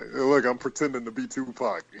 Yeah, look, I'm pretending to be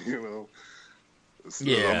Tupac. I'm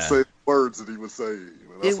saying words that he would say.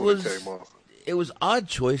 That's what it came off. It was odd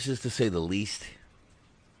choices to say the least.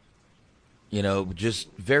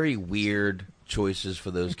 Just very weird choices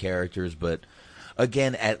for those characters. But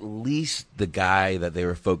again, at least the guy that they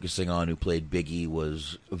were focusing on who played Biggie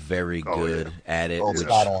was very good at it.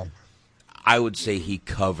 Spot on. I would say he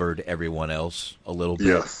covered everyone else a little bit.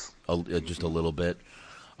 Yes. Just a little bit.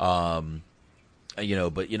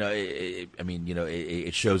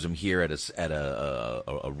 It shows him here at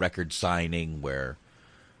a record signing where,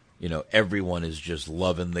 everyone is just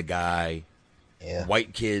loving the guy. Yeah.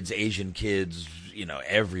 White kids, Asian kids,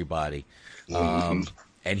 everybody.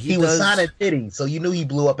 And he was signing titties, so you knew he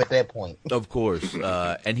blew up at that point. Of course.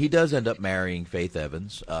 And he does end up marrying Faith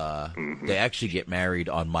Evans. They actually get married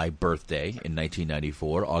on my birthday in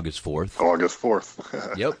 1994, August 4th. August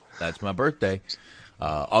 4th. Yep, that's my birthday.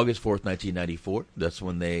 August 4th, 1994. That's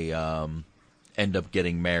when they end up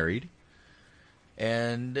getting married.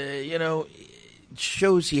 And, you know, it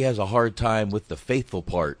shows he has a hard time with the faithful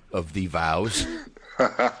part of the vows.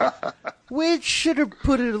 Which should have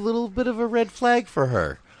put it a little bit of a red flag for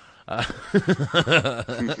her.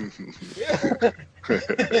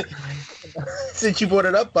 Since you brought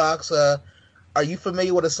it up, Box, are you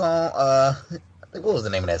familiar with a song? I think, what was the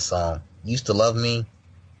name of that song? Used to Love Me.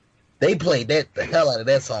 They played the hell out of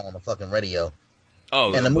that song on the fucking radio.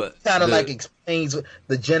 Oh, and the movie kind of like explains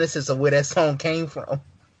the genesis of where that song came from.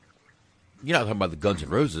 You're not talking about the Guns N'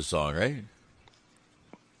 Roses song, right?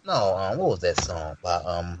 No, what was that song?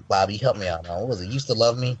 Bobby, help me out. What was it? Used to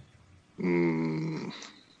Love Me?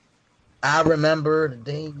 I remember the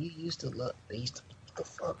day you used to love. They used to. What the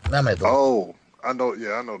fuck? I know.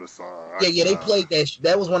 Yeah, I know the song. Yeah. They played that.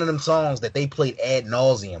 That was one of them songs that they played ad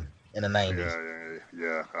nauseum in the 90s.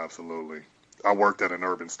 Yeah, absolutely. I worked at an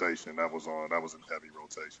urban station. That was on. That was in heavy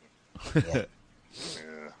rotation. Yeah.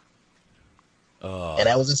 And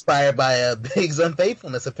that was inspired by Big's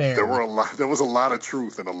unfaithfulness. Apparently, there was a lot of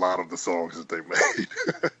truth in a lot of the songs that they made.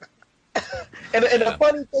 and the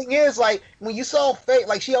funny thing is, like, when you saw Faith,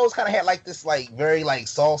 like, she always kind of had like this, like, very like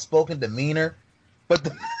soft spoken demeanor, but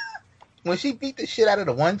when she beat the shit out of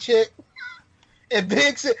the one chick, and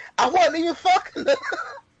Big said, "I wasn't even fucking her."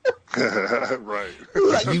 Right.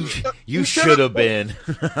 Like, you should have been.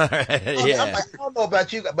 Yeah. I'm like, I don't know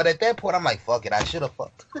about you, but at that point, I'm like, fuck it, I should have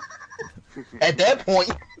fucked. At that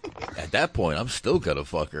point, I'm still gonna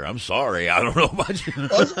fuck her. I'm sorry. I don't know about you.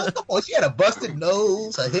 She had a busted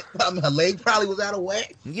nose. Her leg probably was out of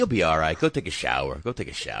whack. You'll be all right. Go take a shower.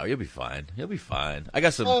 You'll be fine. I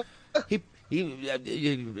got some.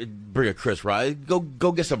 You bring a Chris Ryan.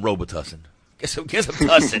 Go get some Robitussin. Get some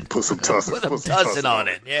tussin. Put some tussin. Put some tussin on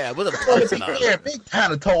it. Yeah, put some tussin on it. Big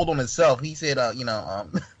kind of told on himself. He said, I'm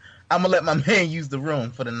gonna let my man use the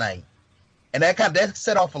room for the night, and that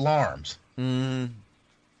set off alarms. You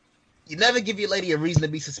never give your lady a reason to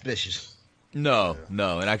be suspicious. No, and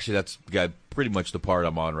actually that's pretty much the part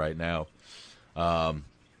I'm on right now. And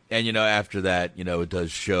after that, it does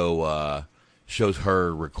shows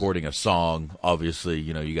her recording a song. Obviously,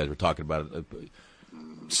 you guys were talking about it,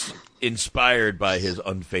 inspired by his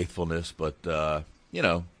unfaithfulness, but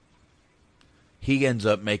he ends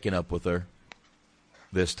up making up with her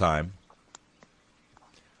this time.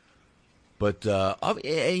 But,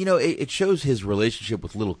 it shows his relationship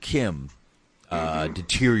with Little Kim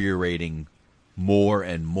deteriorating more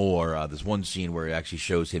and more. There's one scene where it actually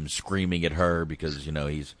shows him screaming at her because,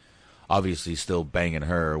 he's obviously still banging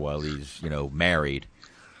her while he's, married.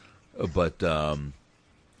 But,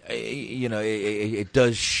 it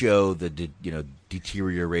does show the,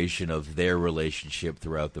 deterioration of their relationship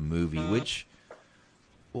throughout the movie, which,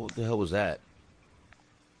 what the hell was that?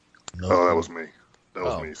 Oh, that was me.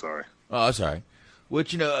 Sorry. Oh, sorry.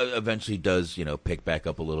 Which, eventually does, pick back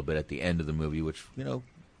up a little bit at the end of the movie, which,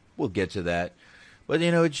 we'll get to that. But,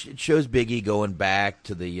 it shows Biggie going back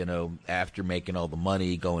to the, after making all the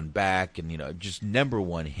money, going back and, just number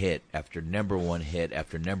one hit after number one hit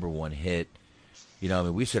after number one hit.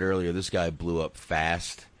 We said earlier this guy blew up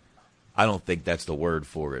fast. I don't think that's the word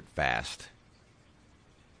for it, fast.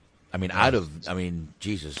 Out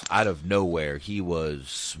of nowhere, he was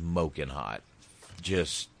smoking hot.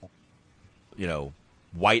 Just,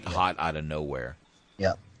 white hot out of nowhere.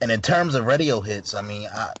 Yeah. And in terms of radio hits,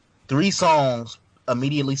 3 songs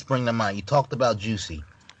immediately spring to mind. You talked about Juicy.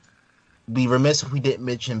 Be remiss if we didn't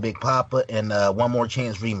mention Big Papa and One More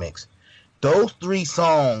Chance remix. Those 3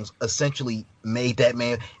 songs essentially made that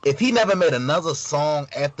man. If he never made another song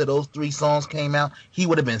after those 3 songs came out, he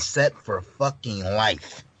would have been set for fucking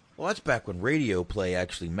life. Well, that's back when radio play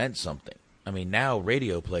actually meant something. Now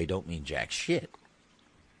radio play don't mean jack shit.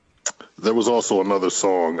 There was also another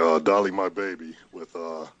song, Dolly My Baby, with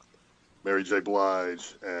Mary J.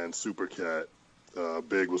 Blige and Supercat.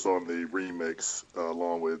 Big was on the remix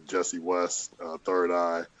along with Jesse West, Third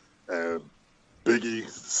Eye, and Biggie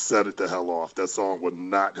set it the hell off. That song would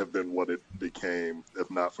not have been what it became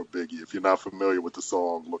if not for Biggie. If you're not familiar with the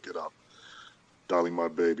song, look it up. Dolly My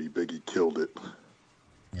Baby, Biggie killed it.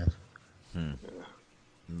 Yes. Yeah.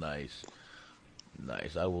 Nice.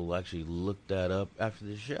 I will actually look that up after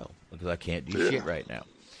the show because I can't do shit right now.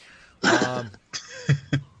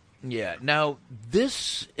 Yeah. Now,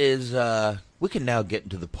 this is... we can now get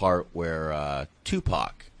into the part where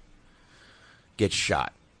Tupac gets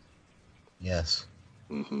shot. Yes.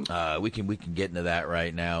 We can get into that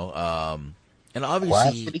right now. And Quiet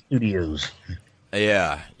obviously, City Studios.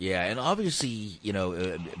 yeah, and obviously,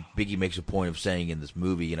 Biggie makes a point of saying in this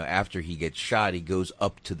movie, after he gets shot, he goes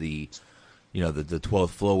up to the 12th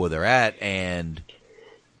floor where they're at, and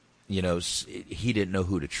he didn't know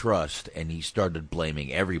who to trust, and he started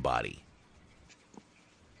blaming everybody.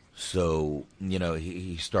 So,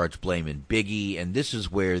 he starts blaming Biggie, and this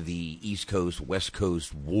is where the East Coast, West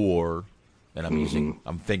Coast war, and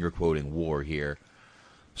I'm finger quoting war here,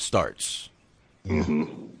 starts. This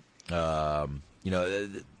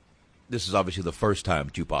is obviously the first time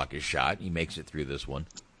Tupac is shot. He makes it through this one.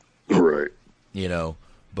 Right.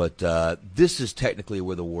 But this is technically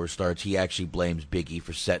where the war starts. He actually blames Biggie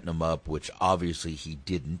for setting him up, which obviously he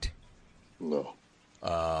didn't. No.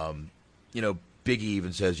 Biggie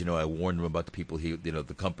even says, I warned him about the people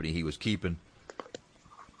the company he was keeping.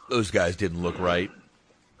 Those guys didn't look right.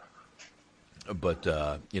 But,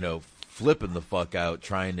 flipping the fuck out,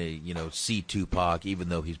 trying to, see Tupac, even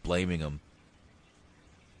though he's blaming him.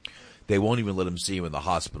 They won't even let him see him in the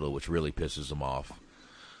hospital, which really pisses him off.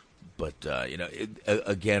 But,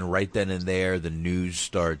 again, right then and there, the news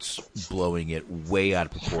starts blowing it way out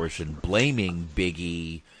of proportion, blaming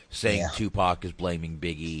Biggie, saying Tupac is blaming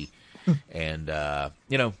Biggie. And,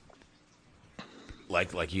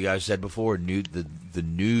 like you guys said before, the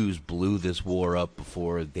news blew this war up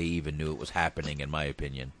before they even knew it was happening, in my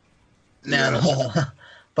opinion. Now,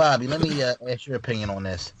 Bobby, let me ask your opinion on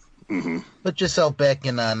this. Put yourself back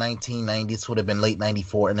in 1990. This would have been late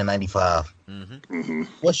 94 and then 95.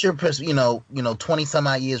 What's your 20 some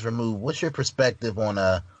odd years removed? What's your perspective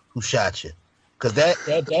on Who Shot You? Because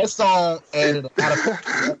that song added a lot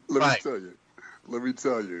of. Let me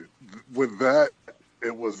tell you. With that,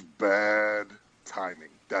 it was bad timing.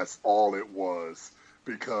 That's all it was,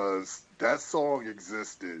 because that song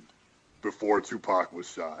existed before Tupac was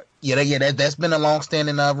shot. That's been a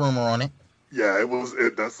long-standing rumor on it. Yeah,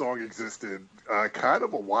 that song existed kind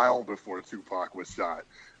of a while before Tupac was shot.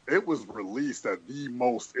 It was released at the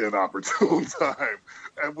most inopportune time.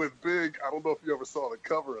 And with Big, I don't know if you ever saw the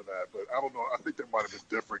cover of that, but I don't know. I think there might have been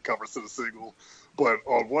different covers to the single. But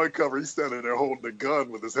on one cover, he's standing there holding a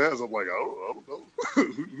gun with his hands. I'm like, I don't know.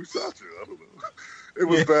 Who shot you? I don't know. It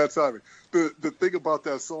was bad timing. The thing about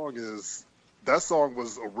that song is that song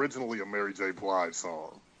was originally a Mary J. Blige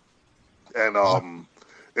song. And the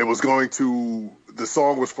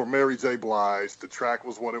song was for Mary J. Blige. The track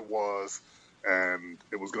was what it was. And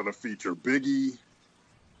it was going to feature Biggie,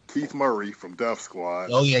 Keith Murray from Def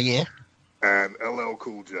Squad. Oh, yeah. And LL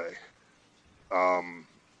Cool J.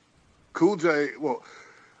 Cool J, well,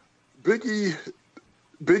 Biggie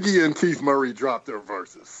and Keith Murray dropped their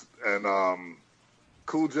verses. And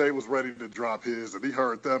Cool J was ready to drop his, and he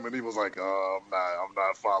heard them, and he was like, I'm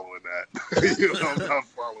not following that. I'm not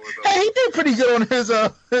following that. Hey, he did pretty good on his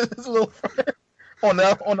little on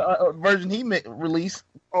the version he released.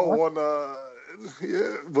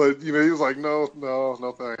 Yeah, but he was like, no,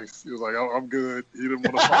 thanks. He was like, I'm good. He didn't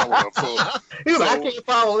want to follow him. So he was like, I can't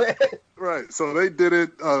follow that. Right. So they did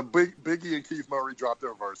it. Biggie and Keith Murray dropped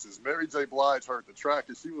their verses. Mary J. Blige heard the track,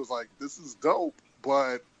 and she was like, this is dope,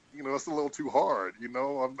 but it's a little too hard.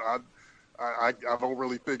 I don't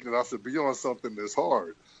really think that I should be on something this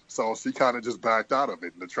hard. So she kind of just backed out of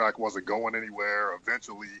it, and the track wasn't going anywhere.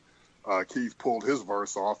 Eventually, Keith pulled his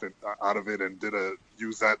verse off and out of it and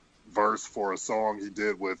use that verse for a song he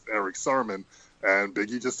did with Eric Sermon, and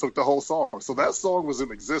Biggie just took the whole song. So that song was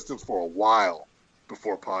in existence for a while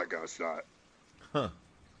before Pac got shot. Huh.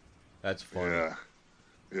 That's funny.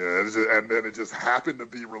 Yeah, and then it just happened to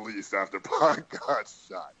be released after Pac got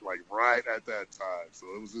shot, like right at that time. So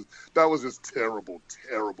that was just terrible,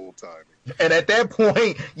 terrible timing. And at that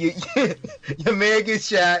point, your man gets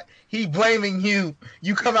shot. He blaming you.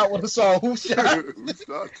 You come out with a song, "Who shot?" Who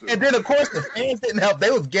shot you? And then of course the fans didn't help.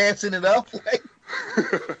 They was gassing it up.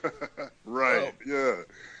 Right. Yeah.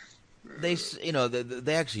 They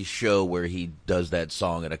actually show where he does that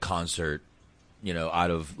song at a concert. Out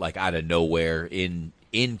of nowhere in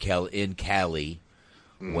Cali,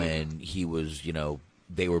 when he was,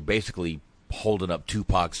 they were basically holding up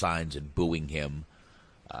Tupac signs and booing him.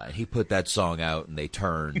 He put that song out, and they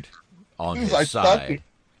turned on his side.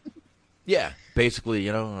 Yeah, basically,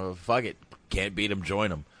 fuck it, can't beat him,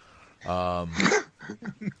 join him.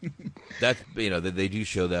 That's they do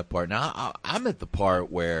show that part. Now I'm at the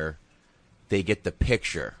part where they get the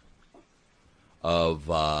picture of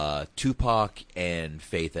Tupac and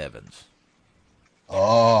Faith Evans.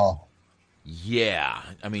 Oh. Yeah.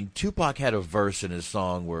 I mean, Tupac had a verse in his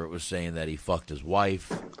song where it was saying that he fucked his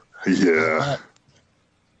wife. Yeah.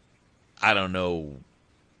 I don't know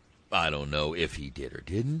I don't know if he did or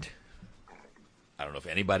didn't. I don't know if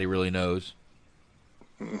anybody really knows.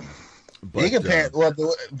 Big apparently, well,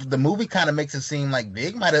 the movie kind of makes it seem like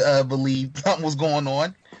Big might have believed something was going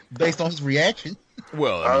on based on his reaction.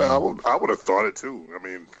 Well, I would have thought it too. I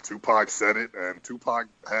mean, Tupac said it, and Tupac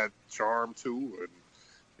had charm too,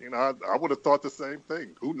 and I would have thought the same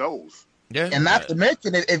thing. Who knows? Yeah, and not to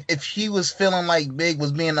mention if she was feeling like Big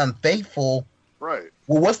was being unfaithful, right?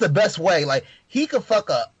 Well, what's the best way? Like, he could fuck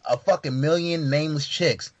a fucking million nameless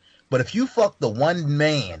chicks, but if you fuck the one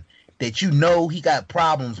man that you know he got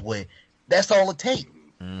problems with, that's all it takes.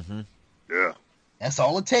 Mm-hmm. Yeah, that's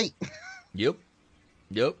all it takes. Yep,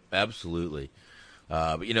 absolutely.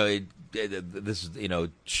 But this is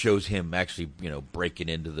shows him actually breaking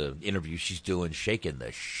into the interview she's doing, shaking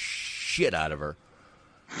the shit out of her.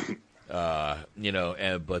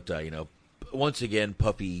 Once again,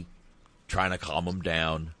 Puffy trying to calm him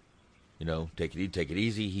down. Take it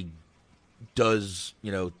easy. He does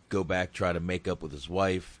go back, try to make up with his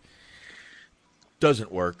wife.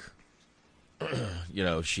 Doesn't work.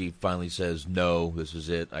 She finally says, "No, this is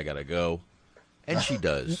it. I gotta go," and she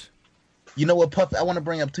does. You know what, Puffy? I want to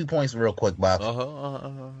bring up 2 points real quick, Bob.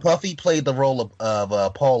 Puffy played the role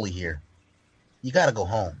of Paulie here. You got to go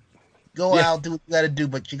home. Go out, do what you got to do,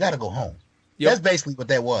 but you got to go home. Yep. That's basically what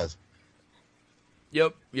that was.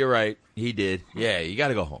 Yep, you're right. He did. Yeah, you got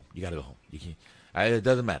to go home. You got to go home. You can't. It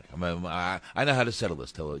doesn't matter. I know how to settle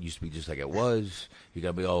this. Tell it used to be just like it was. You got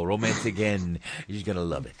to be all romantic again. You're just gonna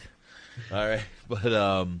love it. All right, but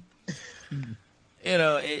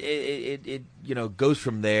it goes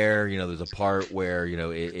from there. There's a part where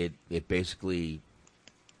it basically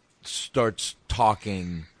starts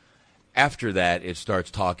talking. After that, it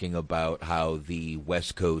starts talking about how the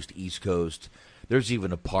West Coast, East Coast. There's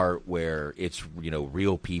even a part where it's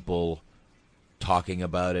real people talking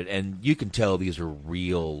about it, and you can tell these are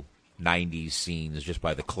real '90s scenes just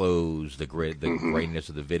by the clothes, the graininess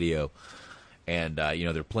of the video, and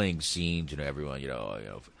they're playing scenes. Everyone,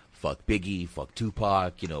 fuck Biggie, fuck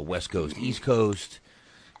Tupac, West Coast, East Coast,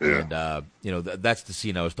 and that's the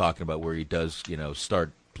scene I was talking about where he does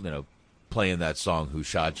start playing that song "Who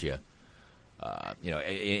Shot Ya,"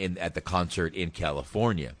 at the concert in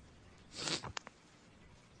California.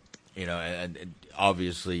 And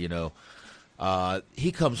obviously,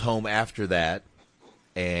 he comes home after that,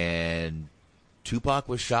 and Tupac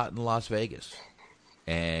was shot in Las Vegas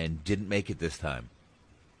and didn't make it this time.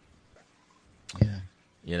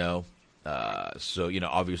 Yeah. So,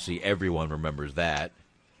 obviously everyone remembers that.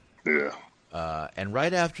 Yeah. And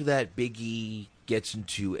right after that, Biggie gets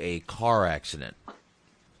into a car accident.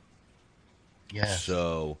 Yeah.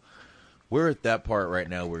 So we're at that part right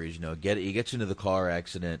now where he's, he gets into the car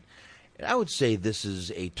accident. And I would say this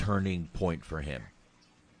is a turning point for him.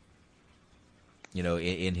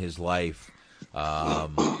 In his life. I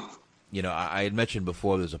had mentioned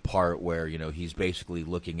before there's a part where, he's basically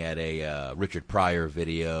looking at a Richard Pryor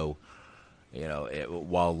video,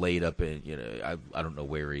 while laid up in, I don't know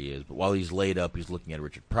where he is, but while he's laid up, he's looking at a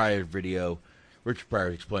Richard Pryor video. Richard Pryor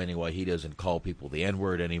explaining why he doesn't call people the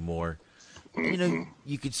N-word anymore.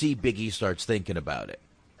 You could see Biggie starts thinking about it.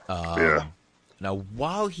 Yeah. Now,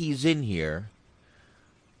 while he's in here,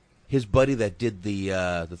 his buddy that did the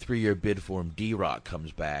 3-year bid for him, D-Rock,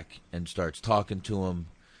 comes back and starts talking to him,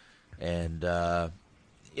 and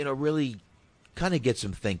really kind of gets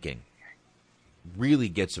him thinking. Really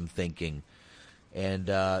gets him thinking, and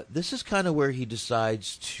this is kind of where he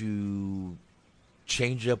decides to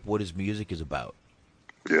change up what his music is about.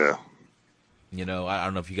 Yeah. I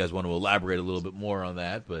don't know if you guys want to elaborate a little bit more on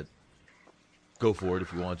that, but go for it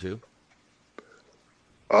if you want to.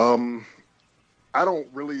 I don't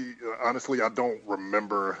really, honestly, I don't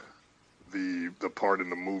remember the part in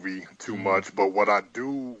the movie too much, but what I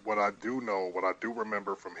do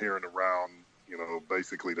remember from hearing around,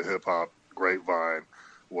 basically the hip hop grapevine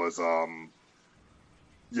was,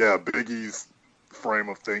 Biggie's frame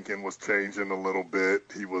of thinking was changing a little bit.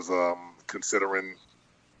 He was considering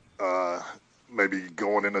maybe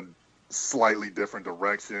going in a slightly different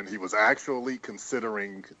direction. He was actually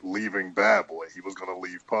considering leaving Bad Boy. He was going to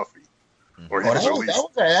leave Puffy. Or that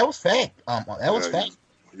was fact. That was fact.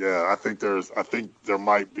 Yeah, I think there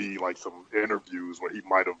might be like some interviews where he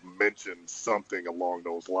might have mentioned something along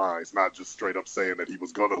those lines, not just straight up saying that he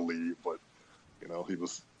was going to leave, but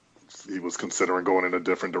he was considering going in a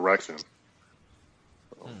different direction.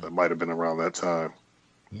 So that might have been around that time.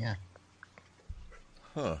 Yeah.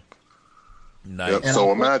 Huh. Nice. Yep,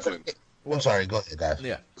 so imagine. I'm sorry. Go ahead, guys.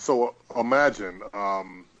 Yeah. So imagine.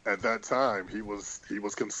 At that time, he was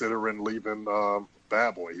considering leaving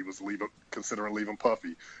Bad Boy. He was considering leaving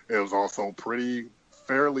Puffy. It was also pretty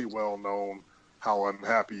fairly well known how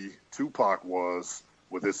unhappy Tupac was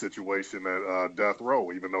with his situation at Death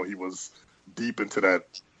Row, even though he was deep into that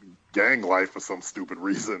gang life for some stupid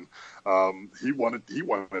reason. He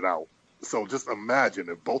wanted out. So just imagine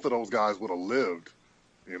if both of those guys would have lived,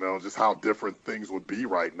 just how different things would be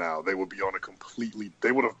right now. They would be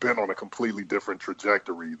they would have been on a completely different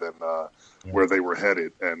trajectory than where they were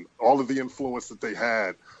headed. And all of the influence that they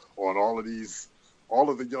had on all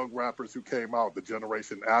of the young rappers who came out, the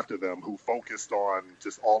generation after them, who focused on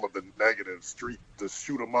just all of the negative street, the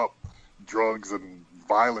shoot 'em up, drugs and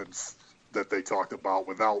violence that they talked about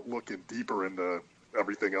without looking deeper into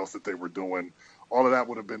everything else that they were doing. All of that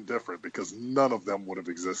would have been different because none of them would have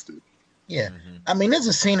existed. Yeah. I mean, there's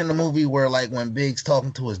a scene in the movie where, like, when Big's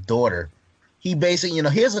talking to his daughter, he basically,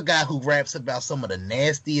 here's a guy who raps about some of the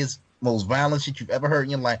nastiest, most violent shit you've ever heard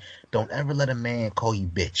in your life. Don't ever let a man call you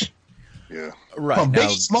bitch. Yeah. Right. From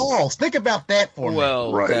Biggie Smalls. Think about that for me.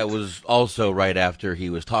 Well, that was also right after he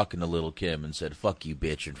was talking to Lil' Kim and said, "Fuck you,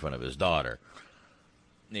 bitch," in front of his daughter.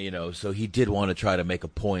 So he did want to try to make a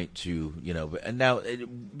point to, and now,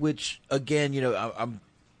 which again,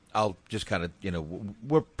 I'll just kind of,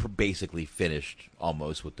 we're basically finished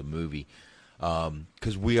almost with the movie,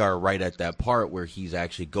 because we are right at that part where he's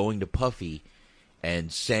actually going to Puffy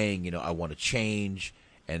and saying, I want to change,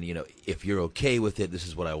 and if you're okay with it, this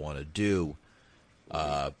is what I want to do.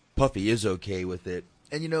 Puffy is okay with it,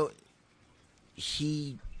 and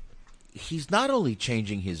he's not only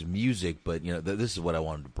changing his music, but this is what I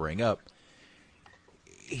wanted to bring up.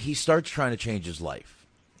 He starts trying to change his life.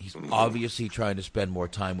 He's obviously trying to spend more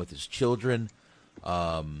time with his children.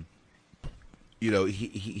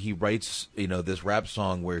 He writes this rap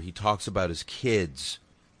song where he talks about his kids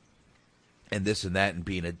and this and that and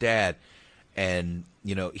being a dad, and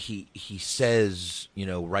he says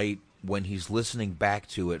right when he's listening back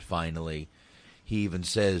to it finally, he even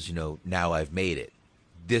says now I've made it.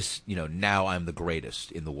 This, now I'm the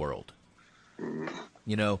greatest in the world.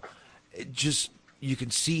 You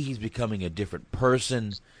can see he's becoming a different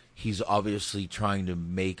person. He's obviously trying to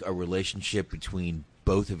make a relationship between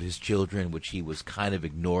both of his children, which he was kind of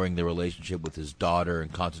ignoring the relationship with his daughter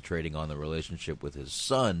and concentrating on the relationship with his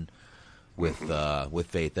son, with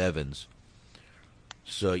Faith Evans.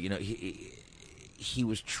 So, he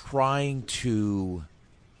was trying to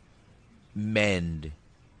mend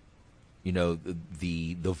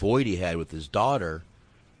the void he had with his daughter,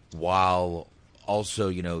 while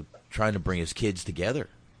also trying to bring his kids together.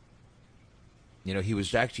 He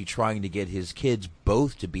was actually trying to get his kids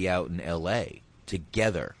both to be out in L.A.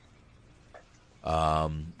 together.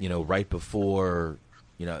 Right before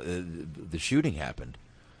the shooting happened.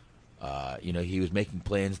 He was making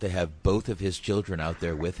plans to have both of his children out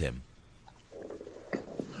there with him.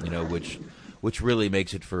 Which really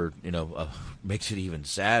makes it makes it even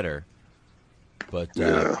sadder. But,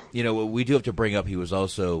 we do have to bring up, he was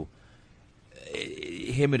also,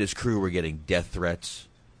 him and his crew were getting death threats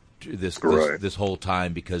this whole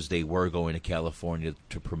time because they were going to California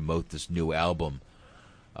to promote this new album.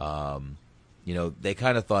 They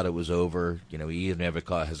kind of thought it was over. He even has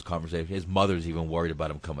a conversation. His mother's even worried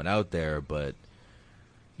about him coming out there, but,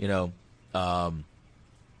 even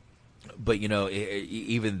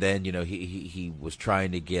then, he was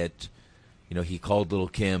trying to get, he called Lil'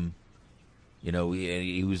 Kim.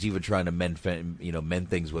 He was even trying to mend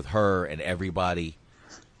things with her and everybody.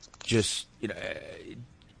 Just,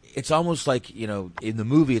 it's almost like, in the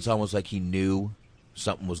movie, it's almost like he knew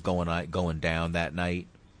something was going down that night.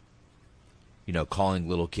 Calling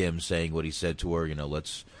Lil' Kim, saying what he said to her.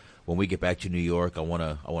 When we get back to New York, I want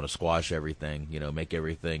to squash everything. Make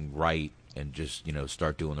everything right and just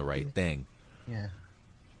start doing the right thing. Yeah.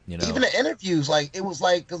 Even the interviews, it was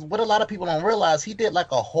because what a lot of people don't realize, he did a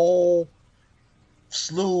whole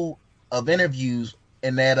slew of interviews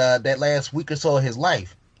in that last week or so of his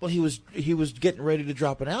life. Well, he was getting ready to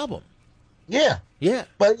drop an album. Yeah. Yeah.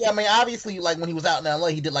 But obviously, when he was out in LA,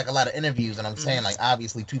 he did a lot of interviews, and I'm saying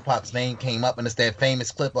obviously Tupac's name came up, and it's that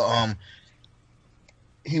famous clip of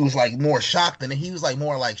he was more shocked than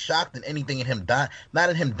more shocked than anything in him dying. Not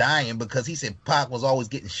in him dying, because he said Pac was always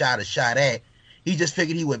getting shot at. He just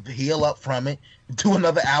figured he would heal up from it, do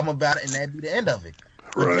another album about it, and that'd be the end of it.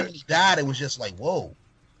 But when he died, it was just whoa.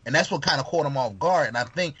 And that's what kind of caught him off guard. And I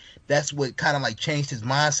think that's what kind of changed his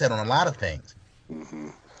mindset on a lot of things. Mm-hmm.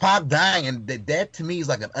 Pac dying, and that to me is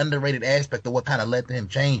an underrated aspect of what kind of led to him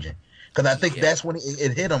changing. Because I think that's when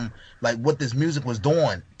it hit him, what this music was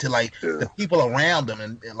doing to the people around him,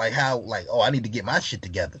 and how I need to get my shit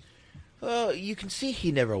together. Well, you can see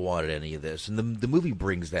he never wanted any of this, and the movie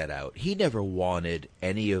brings that out. He never wanted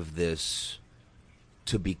any of this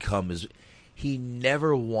to become he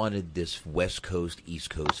never wanted this West Coast, East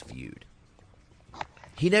Coast feud.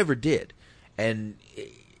 He never did. And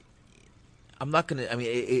I'm not going to, I mean,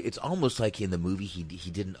 it's almost like in the movie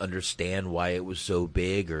he didn't understand why it was so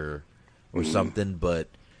big or something, but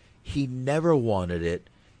he never wanted it.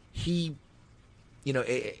 He,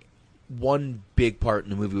 one big part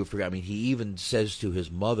in the movie we forgot, I mean, he even says to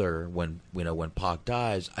his mother when Pac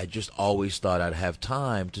dies, I just always thought I'd have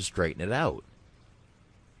time to straighten it out.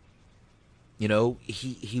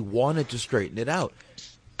 He wanted to straighten it out.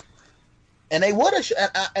 And they would have,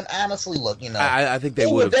 and honestly, look, I think they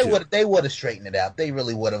would have. They would have straightened it out. They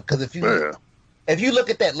really would have, because if you look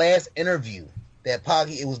at that last interview that Pac,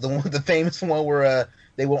 it was the famous one where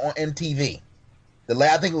they were on MTV.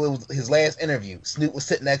 I think it was his last interview. Snoop was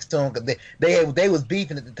sitting next to him because they was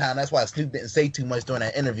beefing at the time. That's why Snoop didn't say too much during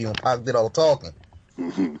that interview, and Pac did all the talking.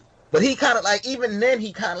 Mm-hmm. But he kind of even then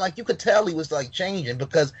he kind of you could tell he was changing,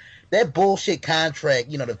 because that bullshit contract,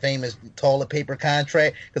 the famous toilet paper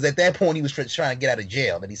contract, because at that point he was trying to get out of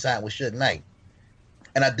jail that he signed with Suge Knight.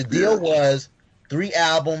 And the deal was 3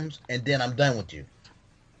 albums and then I'm done with you.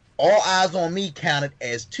 All Eyes on Me counted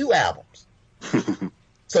as 2 albums.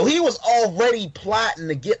 So he was already plotting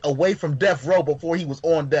to get away from Death Row before he was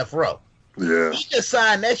on Death Row. Yeah. He just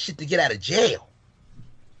signed that shit to get out of jail.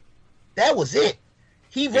 That was it.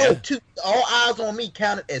 He wrote 2. All Eyes on Me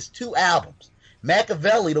counted as 2 albums.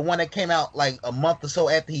 Machiavelli, the one that came out a month or so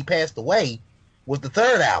after he passed away, was the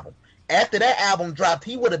 3rd album. After that album dropped,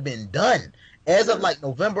 he would have been done. As of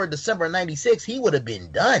November, December of 96, he would have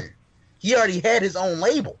been done. He already had his own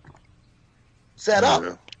label set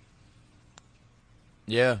up.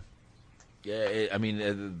 Yeah. Yeah, it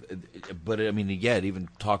even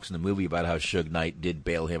talks in the movie about how Suge Knight did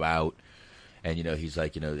bail him out. And, he's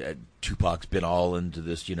like, Tupac's been all into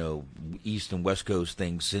this, East and West Coast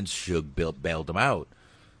thing since Suge bailed him out.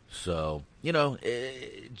 So,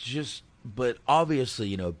 but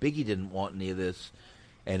obviously, Biggie didn't want any of this.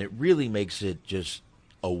 And it really makes it just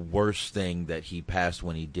a worse thing that he passed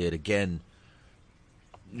when he did. Again,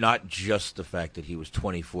 not just the fact that he was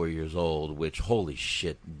 24 years old, which, holy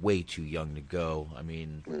shit, way too young to go. I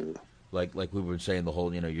mean, like we were saying, the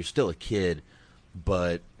whole, you're still a kid,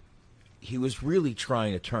 but he was really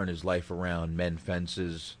trying to turn his life around, mend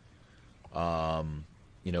fences,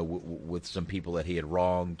 with some people that he had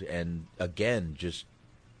wronged. And again, just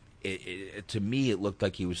to me, it looked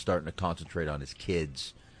like he was starting to concentrate on his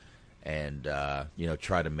kids and,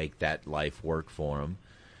 try to make that life work for him.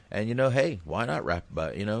 And, hey, why not rap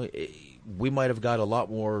about it? We might have got a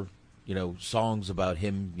lot more, songs about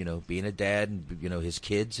him, being a dad and, his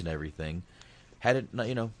kids and everything, had it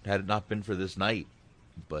not been for this night.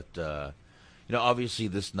 But, obviously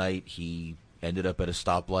this night he ended up at a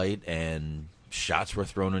stoplight and shots were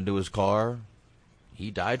thrown into his car.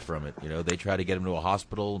 He died from it. They tried to get him to a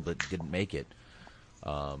hospital, but didn't make it.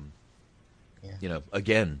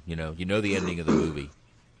 Again, you know the ending of the movie.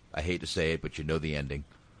 I hate to say it, but you know the ending.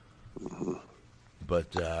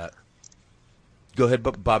 But go ahead,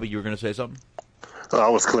 Bobby. You were going to say something? I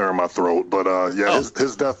was clearing my throat, but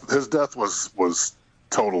his death was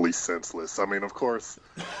totally senseless. I mean, of course,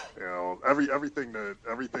 everything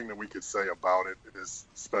that we could say about it is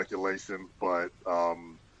speculation. But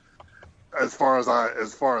as far as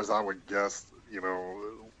I would guess, it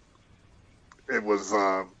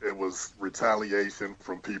was retaliation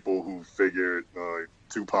from people who figured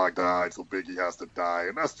Tupac died, so Biggie has to die,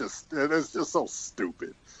 and it's just so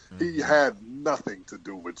stupid. Mm-hmm. He had nothing to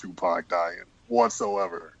do with Tupac dying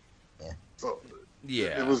whatsoever. Yeah. So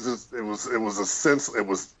yeah, it was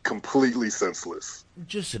completely senseless.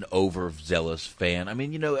 Just an overzealous fan. I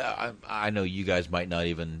mean, I know you guys might not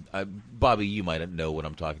even, Bobby, you might know what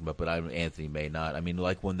I'm talking about, but Anthony may not. I mean,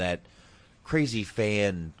 like when that crazy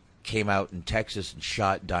fan came out in Texas and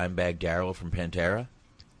shot Dimebag Darrell from Pantera.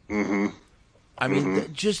 Mm-hmm. I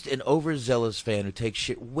mean, just an overzealous fan who takes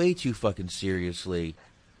shit way too fucking seriously.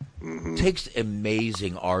 Mm-hmm. Takes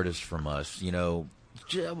amazing artists from us,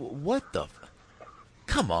 what the...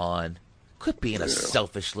 Come on. Quit being a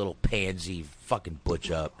selfish little pansy fucking butch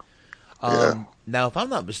up. Now, if I'm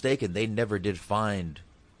not mistaken, they never did find...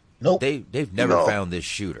 Nope. They've never found this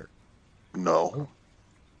shooter. No.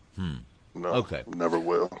 No. Okay. Never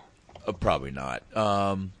will. Probably not.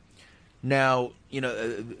 Now,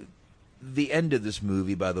 the end of this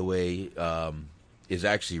movie, by the way, is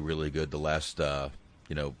actually really good. The last,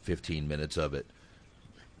 15 minutes of it.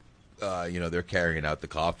 They're carrying out the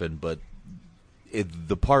coffin, but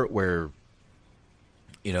the part where,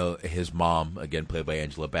 his mom, again played by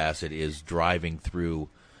Angela Bassett, is driving through,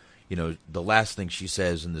 the last thing she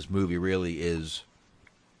says in this movie really is,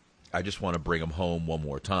 I just want to bring him home one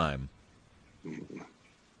more time.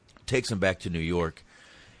 takes him back to New York,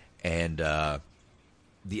 and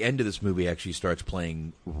the end of this movie actually starts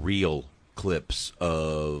playing real clips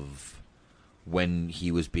of when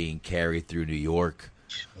he was being carried through New York.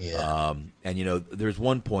 Yeah. And, you know, there's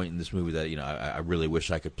one point in this movie that, you know, I really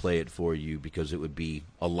wish I could play it for you because it would be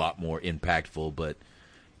a lot more impactful. But,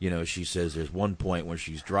 you know, she says there's one point when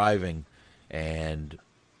she's driving and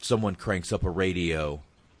someone cranks up a radio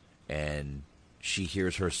and she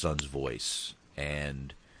hears her son's voice.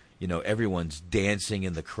 And, you know, everyone's dancing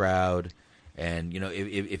in the crowd. And, you know,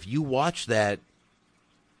 if you watch that,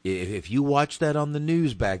 if you watch that on the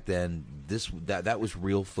news back then, that was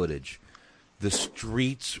real footage. The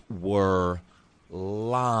streets were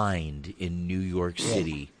lined in New York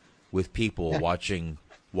City with people watching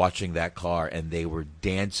that car, and they were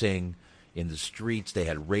dancing in the streets. They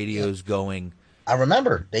had radios going. I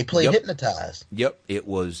remember they played Hypnotized. Yep, it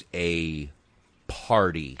was a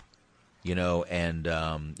party, you know, and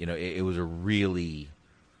you know, it was a really,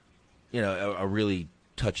 you know, a really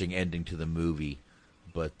touching ending to the movie.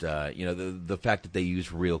 But you know, the fact that they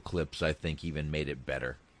used real clips, I think, even made it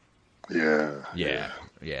better. Yeah,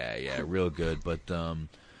 real good. But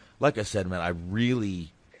like I said, man, I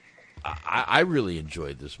really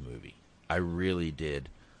enjoyed this movie. I really did.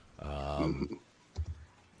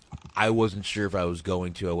 I wasn't sure if I was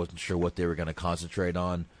going to. I wasn't sure what they were going to concentrate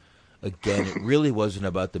on. Again, it really wasn't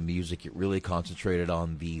about the music. It really concentrated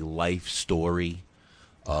on the life story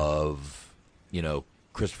of, you know,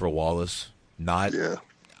 Christopher Wallace.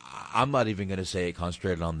 I'm not even going to say it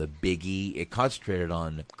concentrated on the Biggie. It concentrated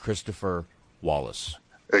on Christopher Wallace.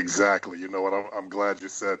 Exactly. You know what? I'm glad you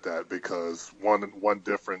said that, because one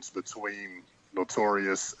difference between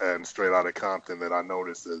Notorious and Straight Outta Compton that I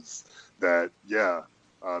noticed is that,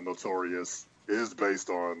 Notorious is based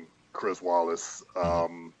on Chris Wallace,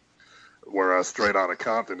 whereas Straight Outta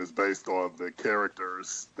Compton is based on the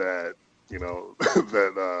characters that, you know,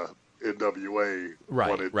 that NWA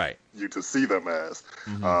wanted you to see them as.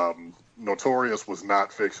 Notorious was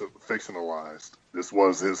not fictionalized. This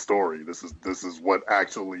was his story. This is what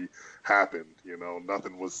actually happened. You know,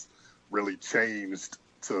 nothing was really changed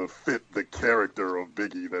to fit the character of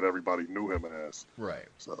Biggie that everybody knew him as. Right.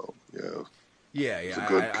 So it's a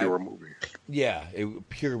good pure movie.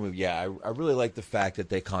 Pure movie. Yeah, I really like the fact that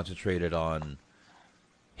they concentrated on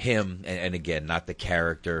him, and again, not the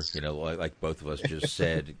character, you know, like both of us just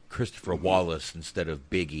said, Christopher Wallace instead of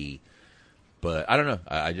Biggie. But I don't know.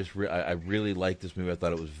 I really liked this movie. I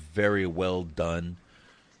thought it was very well done,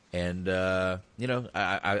 and you know,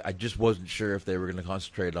 I just wasn't sure if they were going to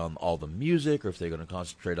concentrate on all the music or if they're going to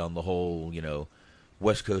concentrate on the whole, you know,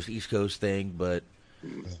 West Coast East Coast thing. But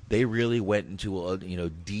they really went into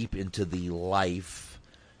deep into the life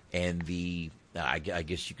and the, I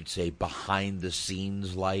guess you could say, behind the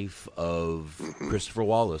scenes life of Christopher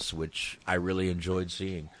Wallace, which I really enjoyed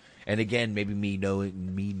seeing. And again, maybe me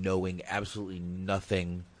knowing absolutely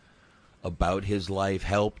nothing about his life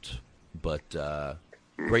helped, but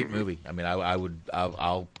great movie. I mean, I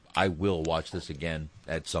will watch this again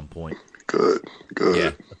at some point. Good.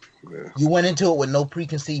 Yeah. You went into it with no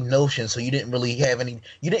preconceived notions, so you didn't really have any.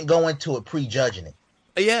 You didn't go into it prejudging it.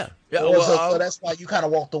 Yeah. So that's why you kind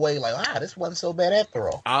of walked away like, this wasn't so bad after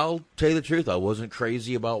all. I'll tell you the truth. I wasn't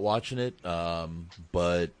crazy about watching it,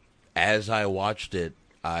 but as I watched it,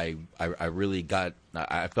 I really got.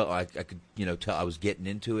 I felt like I could, you know, tell I was getting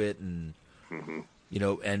into it, and you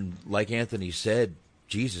know, and like Anthony said,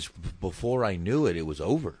 Jesus, before I knew it, it was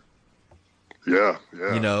over. Yeah.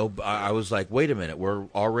 You know, I was like, wait a minute, we're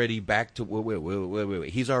already back to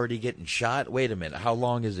wait. He's already getting shot. Wait a minute, how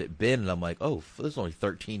long has it been? And I'm like, oh, there's only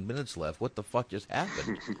 13 minutes left. What the fuck just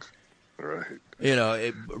happened? Right. You know,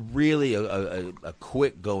 it really a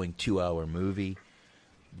quick going 2-hour movie,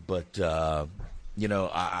 but you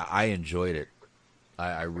know, I enjoyed it.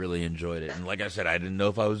 I really enjoyed it, and like I said, I didn't know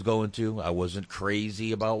if I was going to. I wasn't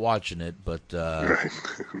crazy about watching it, but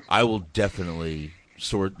I will definitely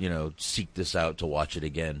seek this out to watch it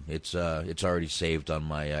again. It's already saved on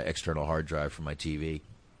my external hard drive for my TV.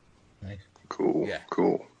 Nice. Cool. Yeah.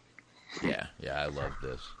 Cool. Yeah, I love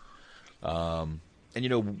this. And you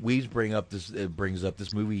know, Weez brings up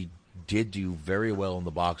this movie did do very well in the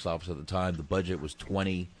box office at the time. The budget was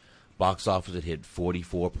 $20. Box office, it hit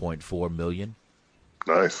 $44.4 million.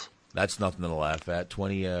 Nice. That's nothing to laugh at.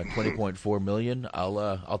 $20.4 million.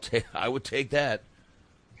 I would take that.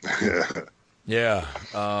 Yeah.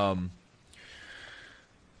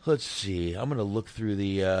 Let's see. I'm going to look through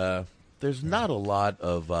the. There's not a lot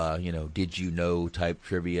of did you know type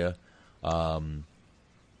trivia.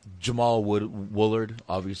 Jamal Woolard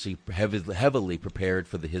obviously heavily prepared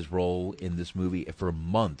for his role in this movie for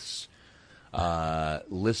months.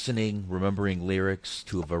 listening, remembering lyrics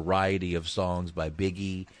to a variety of songs by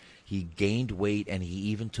Biggie. He gained weight, and he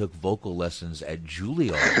even took vocal lessons at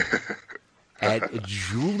Juilliard.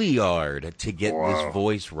 To get this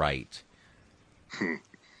voice right.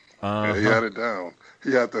 Yeah, he had it down.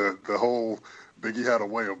 He had the whole... Biggie had a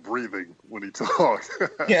way of breathing when he talked.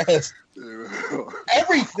 Yes.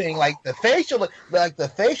 Everything, like the facial,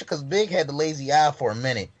 because Big had the lazy eye for a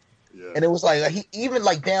minute. Yeah. And it was like he even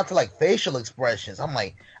like down to like facial expressions. I'm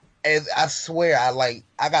like, I swear,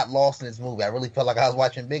 I got lost in this movie. I really felt like I was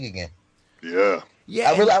watching Big again. Yeah.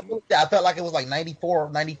 Yeah. I felt like it was like 94,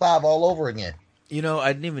 95 all over again. You know,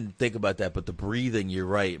 I didn't even think about that, but the breathing, you're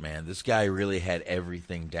right, man. This guy really had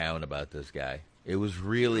everything down about this guy. It was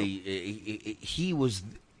really he was.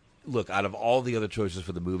 Look, out of all the other choices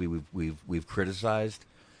for the movie we've criticized,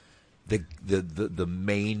 the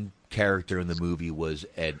main character in the movie was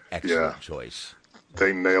an excellent choice.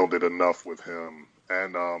 They nailed it enough with him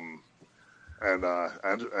and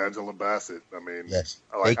Angela Bassett. I mean, yes,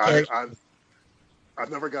 like I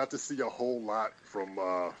never got to see a whole lot from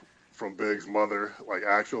Big's mother, like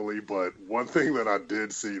actually, but one thing that I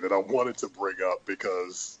did see that I wanted to bring up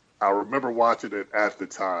because I remember watching it at the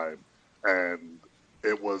time, and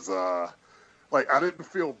it was like I didn't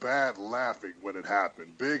feel bad laughing when it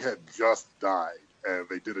happened. Big had just died, and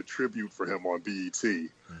they did a tribute for him on BET,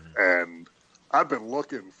 and I've been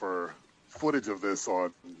looking for footage of this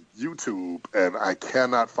on YouTube, and I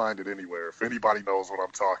cannot find it anywhere. If anybody knows what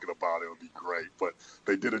I'm talking about, it would be great. But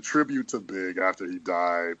they did a tribute to Big after he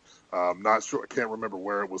died. I'm not sure, I can't remember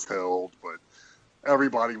where it was held, but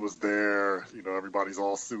everybody was there. You know, everybody's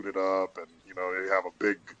all suited up, and you know they have a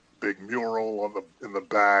big mural in the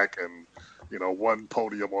back, and you know one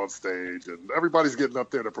podium on stage, and everybody's getting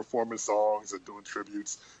up there to performing songs and doing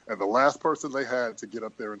tributes. And the last person they had to get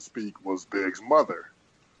up there and speak was Big's mother.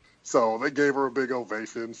 So they gave her a big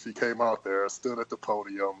ovation. She came out there, stood at the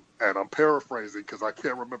podium, and I'm paraphrasing because I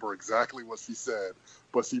can't remember exactly what she said,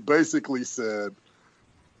 but she basically said,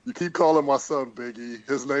 "You keep calling my son Biggie.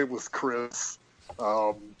 His name was Chris.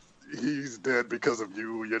 He's dead because of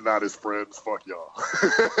you. You're not his friends. Fuck y'all."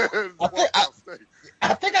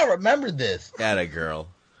 I think I remember this. Atta girl.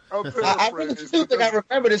 I really do think I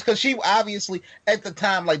remember this because she obviously at the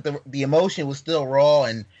time, like the emotion was still raw,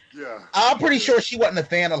 and I'm pretty sure she wasn't a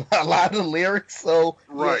fan of a lot of the lyrics. So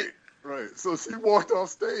right. So she walked off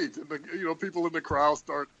stage, and people in the crowd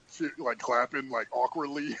start like clapping like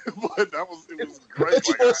awkwardly, but it was great.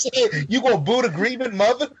 You gonna boo the grieving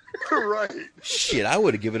mother? Right. Shit, I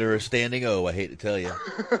would have given her a standing O. I hate to tell you.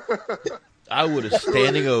 I would have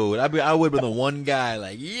standing O. I would have been the one guy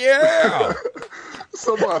like, yeah.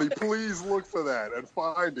 Somebody please look for that and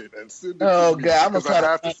find it and send it to me. God, I'm gonna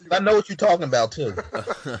try to see. I know what you're talking about too.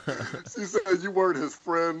 She said you weren't his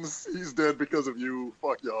friends. He's dead because of you.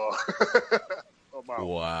 Fuck y'all.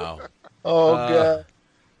 Wow. Oh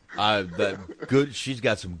God. Good. She's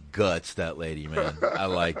got some guts, that lady, man. I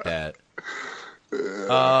like that.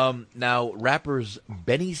 Now, rappers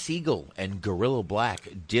Benny Siegel and Gorilla Black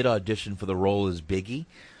did audition for the role as Biggie.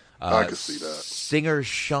 I can see that. Singer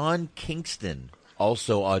Sean Kingston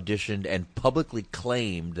also auditioned and publicly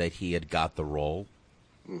claimed that he had got the role.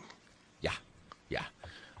 Yeah.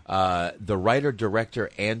 The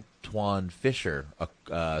writer-director Antoine Fisher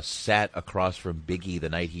sat across from Biggie the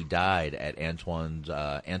night he died at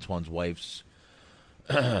Antoine's wife's...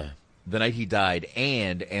 the night he died,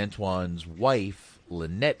 and Antoine's wife,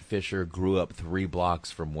 Lynette Fisher, grew up 3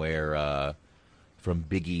 blocks from from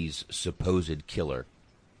Biggie's supposed killer.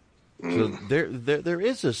 So there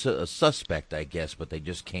is a suspect, I guess, but they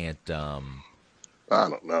just can't. I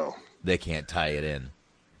don't know. They can't tie it in.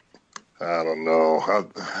 I don't know.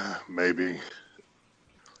 Maybe.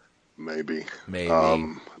 Maybe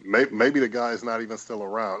the guy's not even still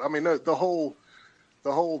around. I mean, the whole.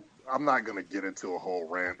 I'm not going to get into a whole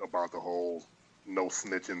rant about the whole no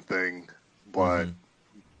snitching thing, but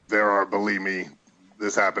there are, believe me,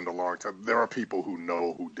 this happened a long time. There are people who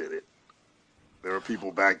know who did it. There are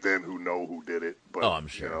people back then who know who did it, but I'm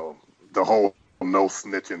sure. The whole no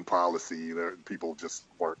snitching policy, people just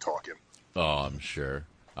weren't talking. Oh, I'm sure.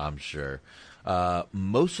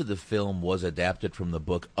 Most of the film was adapted from the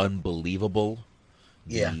book Unbelievable.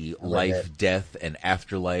 The Life, Death, and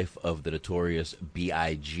Afterlife of the Notorious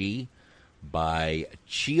B.I.G. by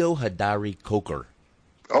Chio Hadari Coker.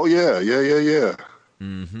 Oh, yeah.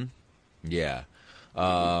 Mm-hmm. Yeah.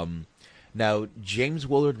 Now, James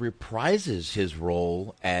Willard reprises his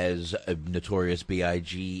role as a Notorious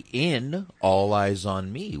B.I.G. in All Eyes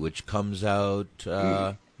on Me, which comes out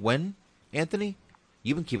when, Anthony?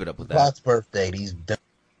 You've been keeping up with that. God's birthday. He's done.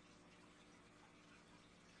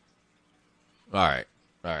 All right.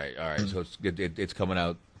 So it's coming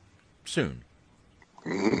out soon.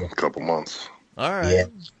 A couple months. All right. Yeah.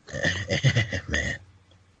 Man.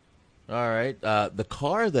 All right. The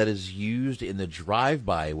car that is used in the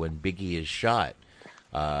drive-by when Biggie is shot,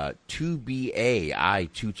 2BA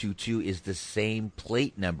I-222, is the same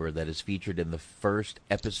plate number that is featured in the first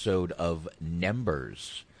episode of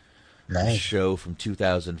Nembers. Nice. Show from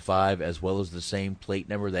 2005, as well as the same plate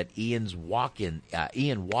number that Ian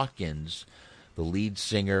Watkins, the lead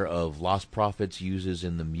singer of Lost Prophets, uses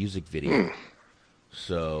in the music video.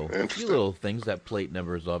 So, a few little things that plate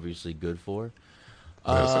number is obviously good for.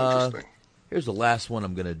 That's interesting. Here's the last one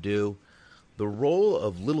I'm going to do. The role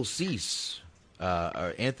of Little Cease.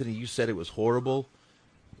 Anthony, you said it was horrible.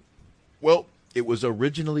 Well, it was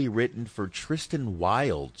originally written for Tristan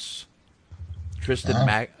Wilds. Tristan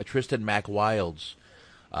Mac Wilds,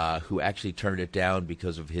 who actually turned it down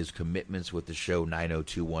because of his commitments with the show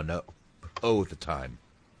 90210 at the time.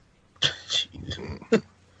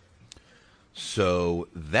 So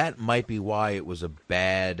that might be why it was a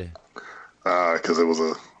bad. Because it was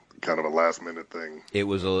a kind of a last minute thing. It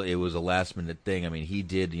was a last minute thing. I mean, he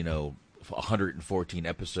did 114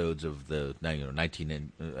 episodes of the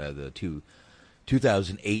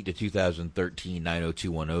 2008 to 2013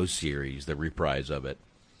 90210 series, the reprise of it.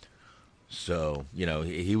 So,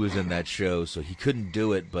 he was in that show, so he couldn't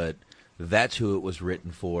do it, but that's who it was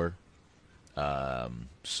written for.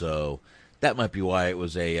 So that might be why it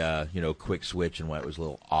was a, quick switch and why it was a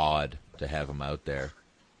little odd to have him out there.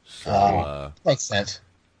 So, makes sense.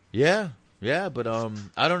 Yeah, but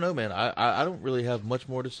I don't know, man. I don't really have much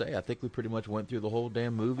more to say. I think we pretty much went through the whole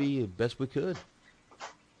damn movie best we could.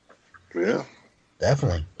 Yeah.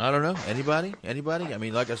 Definitely. I don't know. Anybody? I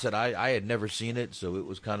mean, like I said, I had never seen it, so it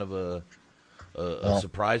was kind of a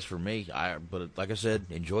surprise for me. But like I said,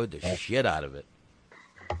 enjoyed the shit out of it.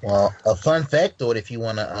 Well, a fun factoid, if you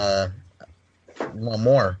want to, one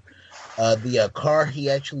more. The car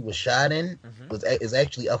he actually was shot in is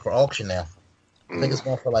actually up for auction now. I think it's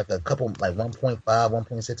going for like a couple, like 1.5,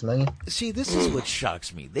 1.6 million. See, this is what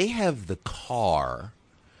shocks me. They have the car.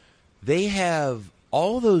 They have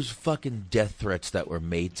all those fucking death threats that were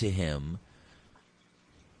made to him,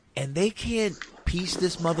 and they can't piece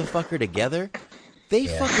this motherfucker together. They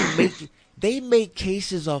fucking make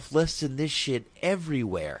cases off less than this shit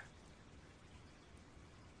everywhere.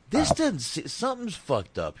 This something's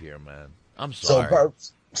fucked up here, man. I'm sorry.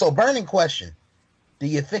 So burning question. Do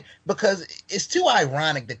you think, because it's too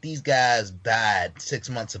ironic that these guys died 6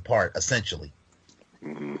 months apart, essentially.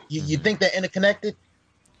 You think they're interconnected?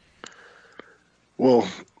 Well,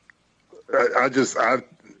 I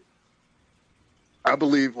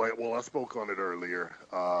believe, I spoke on it earlier.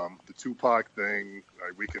 The Tupac thing,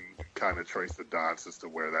 we can kind of trace the dots as to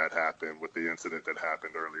where that happened with the incident that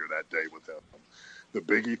happened earlier that day with him. The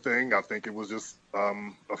Biggie thing, I think it was just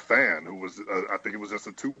a fan who was, I think it was just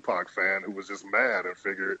a Tupac fan who was just mad and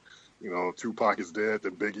figured, Tupac is dead,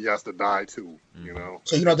 then Biggie has to die too,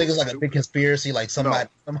 So you don't think it's like a big conspiracy, like somebody,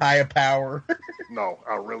 some higher power? No,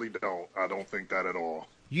 I really don't. I don't think that at all.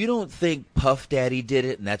 You don't think Puff Daddy did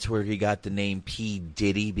it, and that's where he got the name P.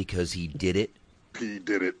 Diddy because he did it? P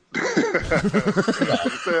did it.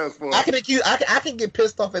 I can get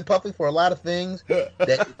pissed off at Puffy for a lot of things.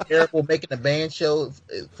 That terrible making a band show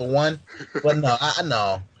for one, but no, I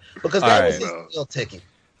know because that was his real ticket.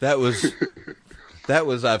 That was.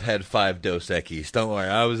 I've had 5 Dos Equis. Don't worry.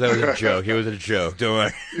 That was a joke. It was a joke. Don't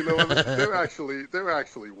worry. There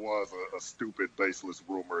actually was a stupid, baseless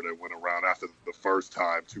rumor that went around after the first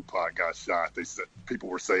time Tupac got shot. They said people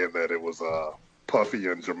were saying that it was Puffy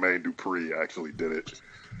and Jermaine Dupri actually did it,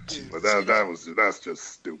 but that's just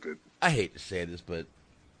stupid. I hate to say this, but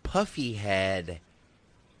Puffy had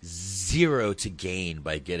 0 to gain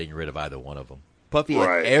by getting rid of either one of them. Puffy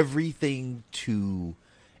had everything to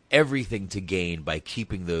gain by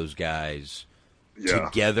keeping those guys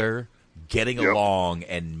together, getting along,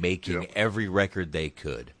 and making every record they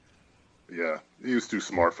could. Yeah, he was too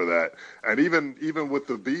smart for that. And even with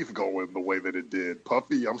the beef going the way that it did,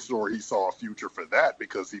 Puffy, I'm sure he saw a future for that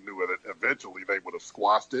because he knew that eventually they would have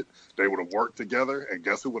squashed it. They would have worked together, and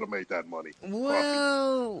guess who would have made that money?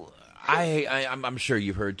 Well, I'm sure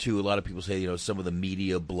you've heard, too, a lot of people say, some of the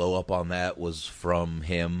media blow up on that was from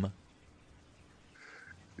him.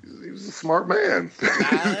 He was a smart man.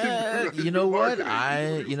 You know what?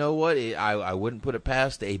 I wouldn't put it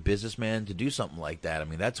past a businessman to do something like that. I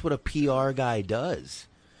mean, that's what a PR guy does.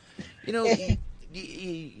 You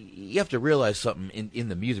have to realize something in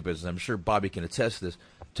the music business. I'm sure Bobby can attest to this.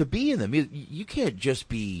 To be in the music, you can't just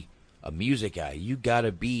be a music guy. You got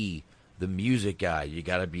to be the music guy. You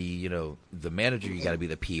got to be, the manager. You got to be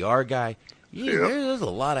the PR guy. Yeah, there's a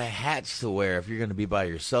lot of hats to wear if you're going to be by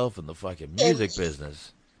yourself in the fucking music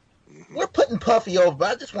business. We're putting Puffy over,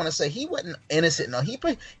 but I just want to say he wasn't innocent. No, he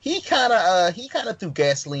kind of threw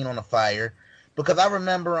gasoline on the fire, because I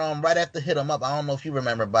remember right after Hit 'Em Up. I don't know if you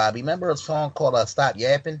remember, Bobby. Remember a song called "Stop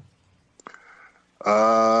Yapping"?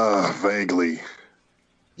 Vaguely.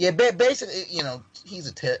 Yeah, basically,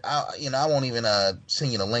 he's I won't even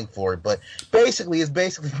send you the link for it, but basically,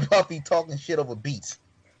 it's Puffy talking shit over beats.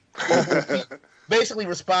 Basically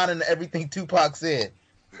responding to everything Tupac said.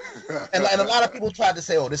 And a lot of people tried to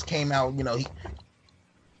say, oh, this came out,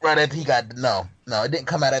 right after he got... No, it didn't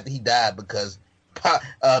come out after he died, because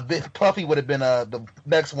Puffy would have been the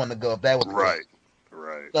next one to go if that was right.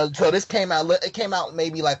 So this came out... It came out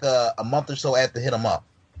maybe like a month or so after Hit 'Em Up.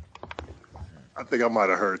 I think I might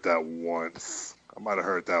have heard that once. I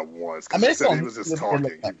mean, he said he was just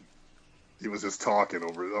talking. He was just talking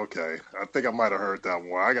over it. Okay. I think I might have heard that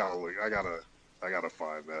one. I gotta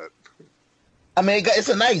find that. I mean, it's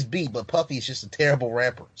a nice beat, but Puffy is just a terrible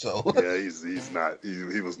rapper. So yeah, he's not.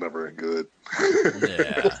 He was never good.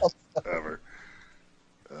 Yeah, ever.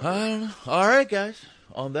 All right, guys.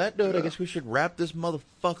 On that note, I guess we should wrap this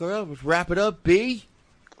motherfucker up. Let's wrap it up, B.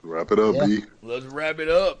 Wrap it up, B. Let's wrap it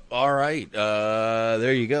up. All right.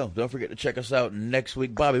 There you go. Don't forget to check us out next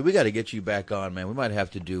week, Bobby. We got to get you back on, man. We might have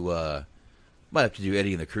to do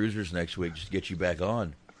Eddie and the Cruisers next week just to get you back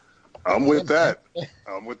on. I'm with that. I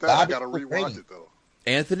got to rewatch it, though.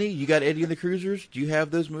 Anthony, you got Eddie and the Cruisers? Do you have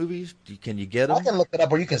those movies? Can you get them? I can look it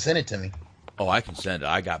up, or you can send it to me. Oh, I can send it.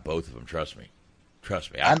 I got both of them. Trust me.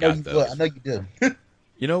 I know you do. I know you do.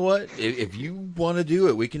 You know what? If you want to do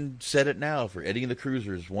it, we can set it now for Eddie and the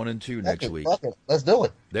Cruisers 1 and 2 next week. Let's do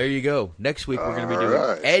it. There you go. Next week we're going to be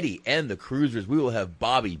doing Eddie and the Cruisers. We will have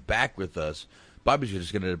Bobby back with us. Bobby's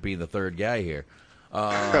just going to end up being the third guy here.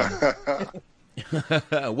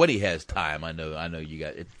 When he has time, I know you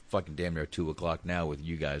got it's fucking damn near 2:00 now with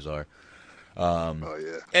you guys are.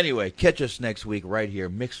 Anyway, catch us next week right here,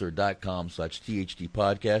 Mixer.com/THT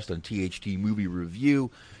podcast on THT Movie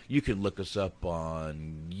Review. You can look us up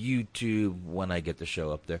on YouTube when I get the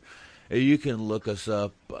show up there. You can look us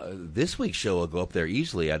up. This week's show will go up there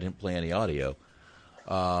easily. I didn't play any audio.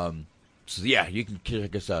 So, yeah, you can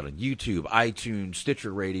check us out on YouTube, iTunes,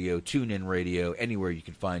 Stitcher Radio, TuneIn Radio, anywhere you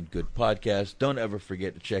can find good podcasts. Don't ever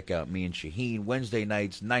forget to check out me and Shaheen Wednesday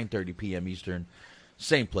nights, 9:30 p.m. Eastern.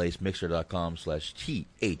 Same place,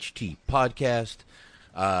 Mixer.com/THT podcast.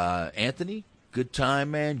 Anthony, good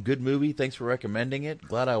time, man. Good movie. Thanks for recommending it.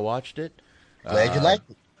 Glad I watched it. Glad you liked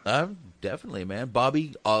it. Definitely, man.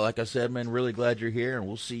 Bobby, like I said, man, really glad you're here, and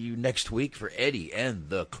we'll see you next week for Eddie and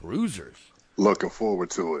the Cruisers. Looking forward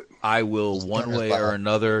to it. I will, one way or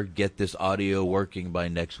another, get this audio working by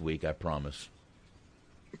next week, I promise.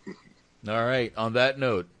 All right, on that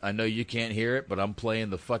note, I know you can't hear it, but I'm playing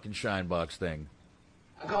the fucking Shinebox thing.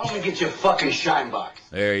 Go home and get your fucking shine box.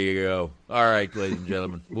 There you go. All right, ladies and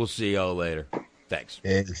gentlemen. We'll see y'all later. Thanks.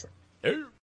 Yeah.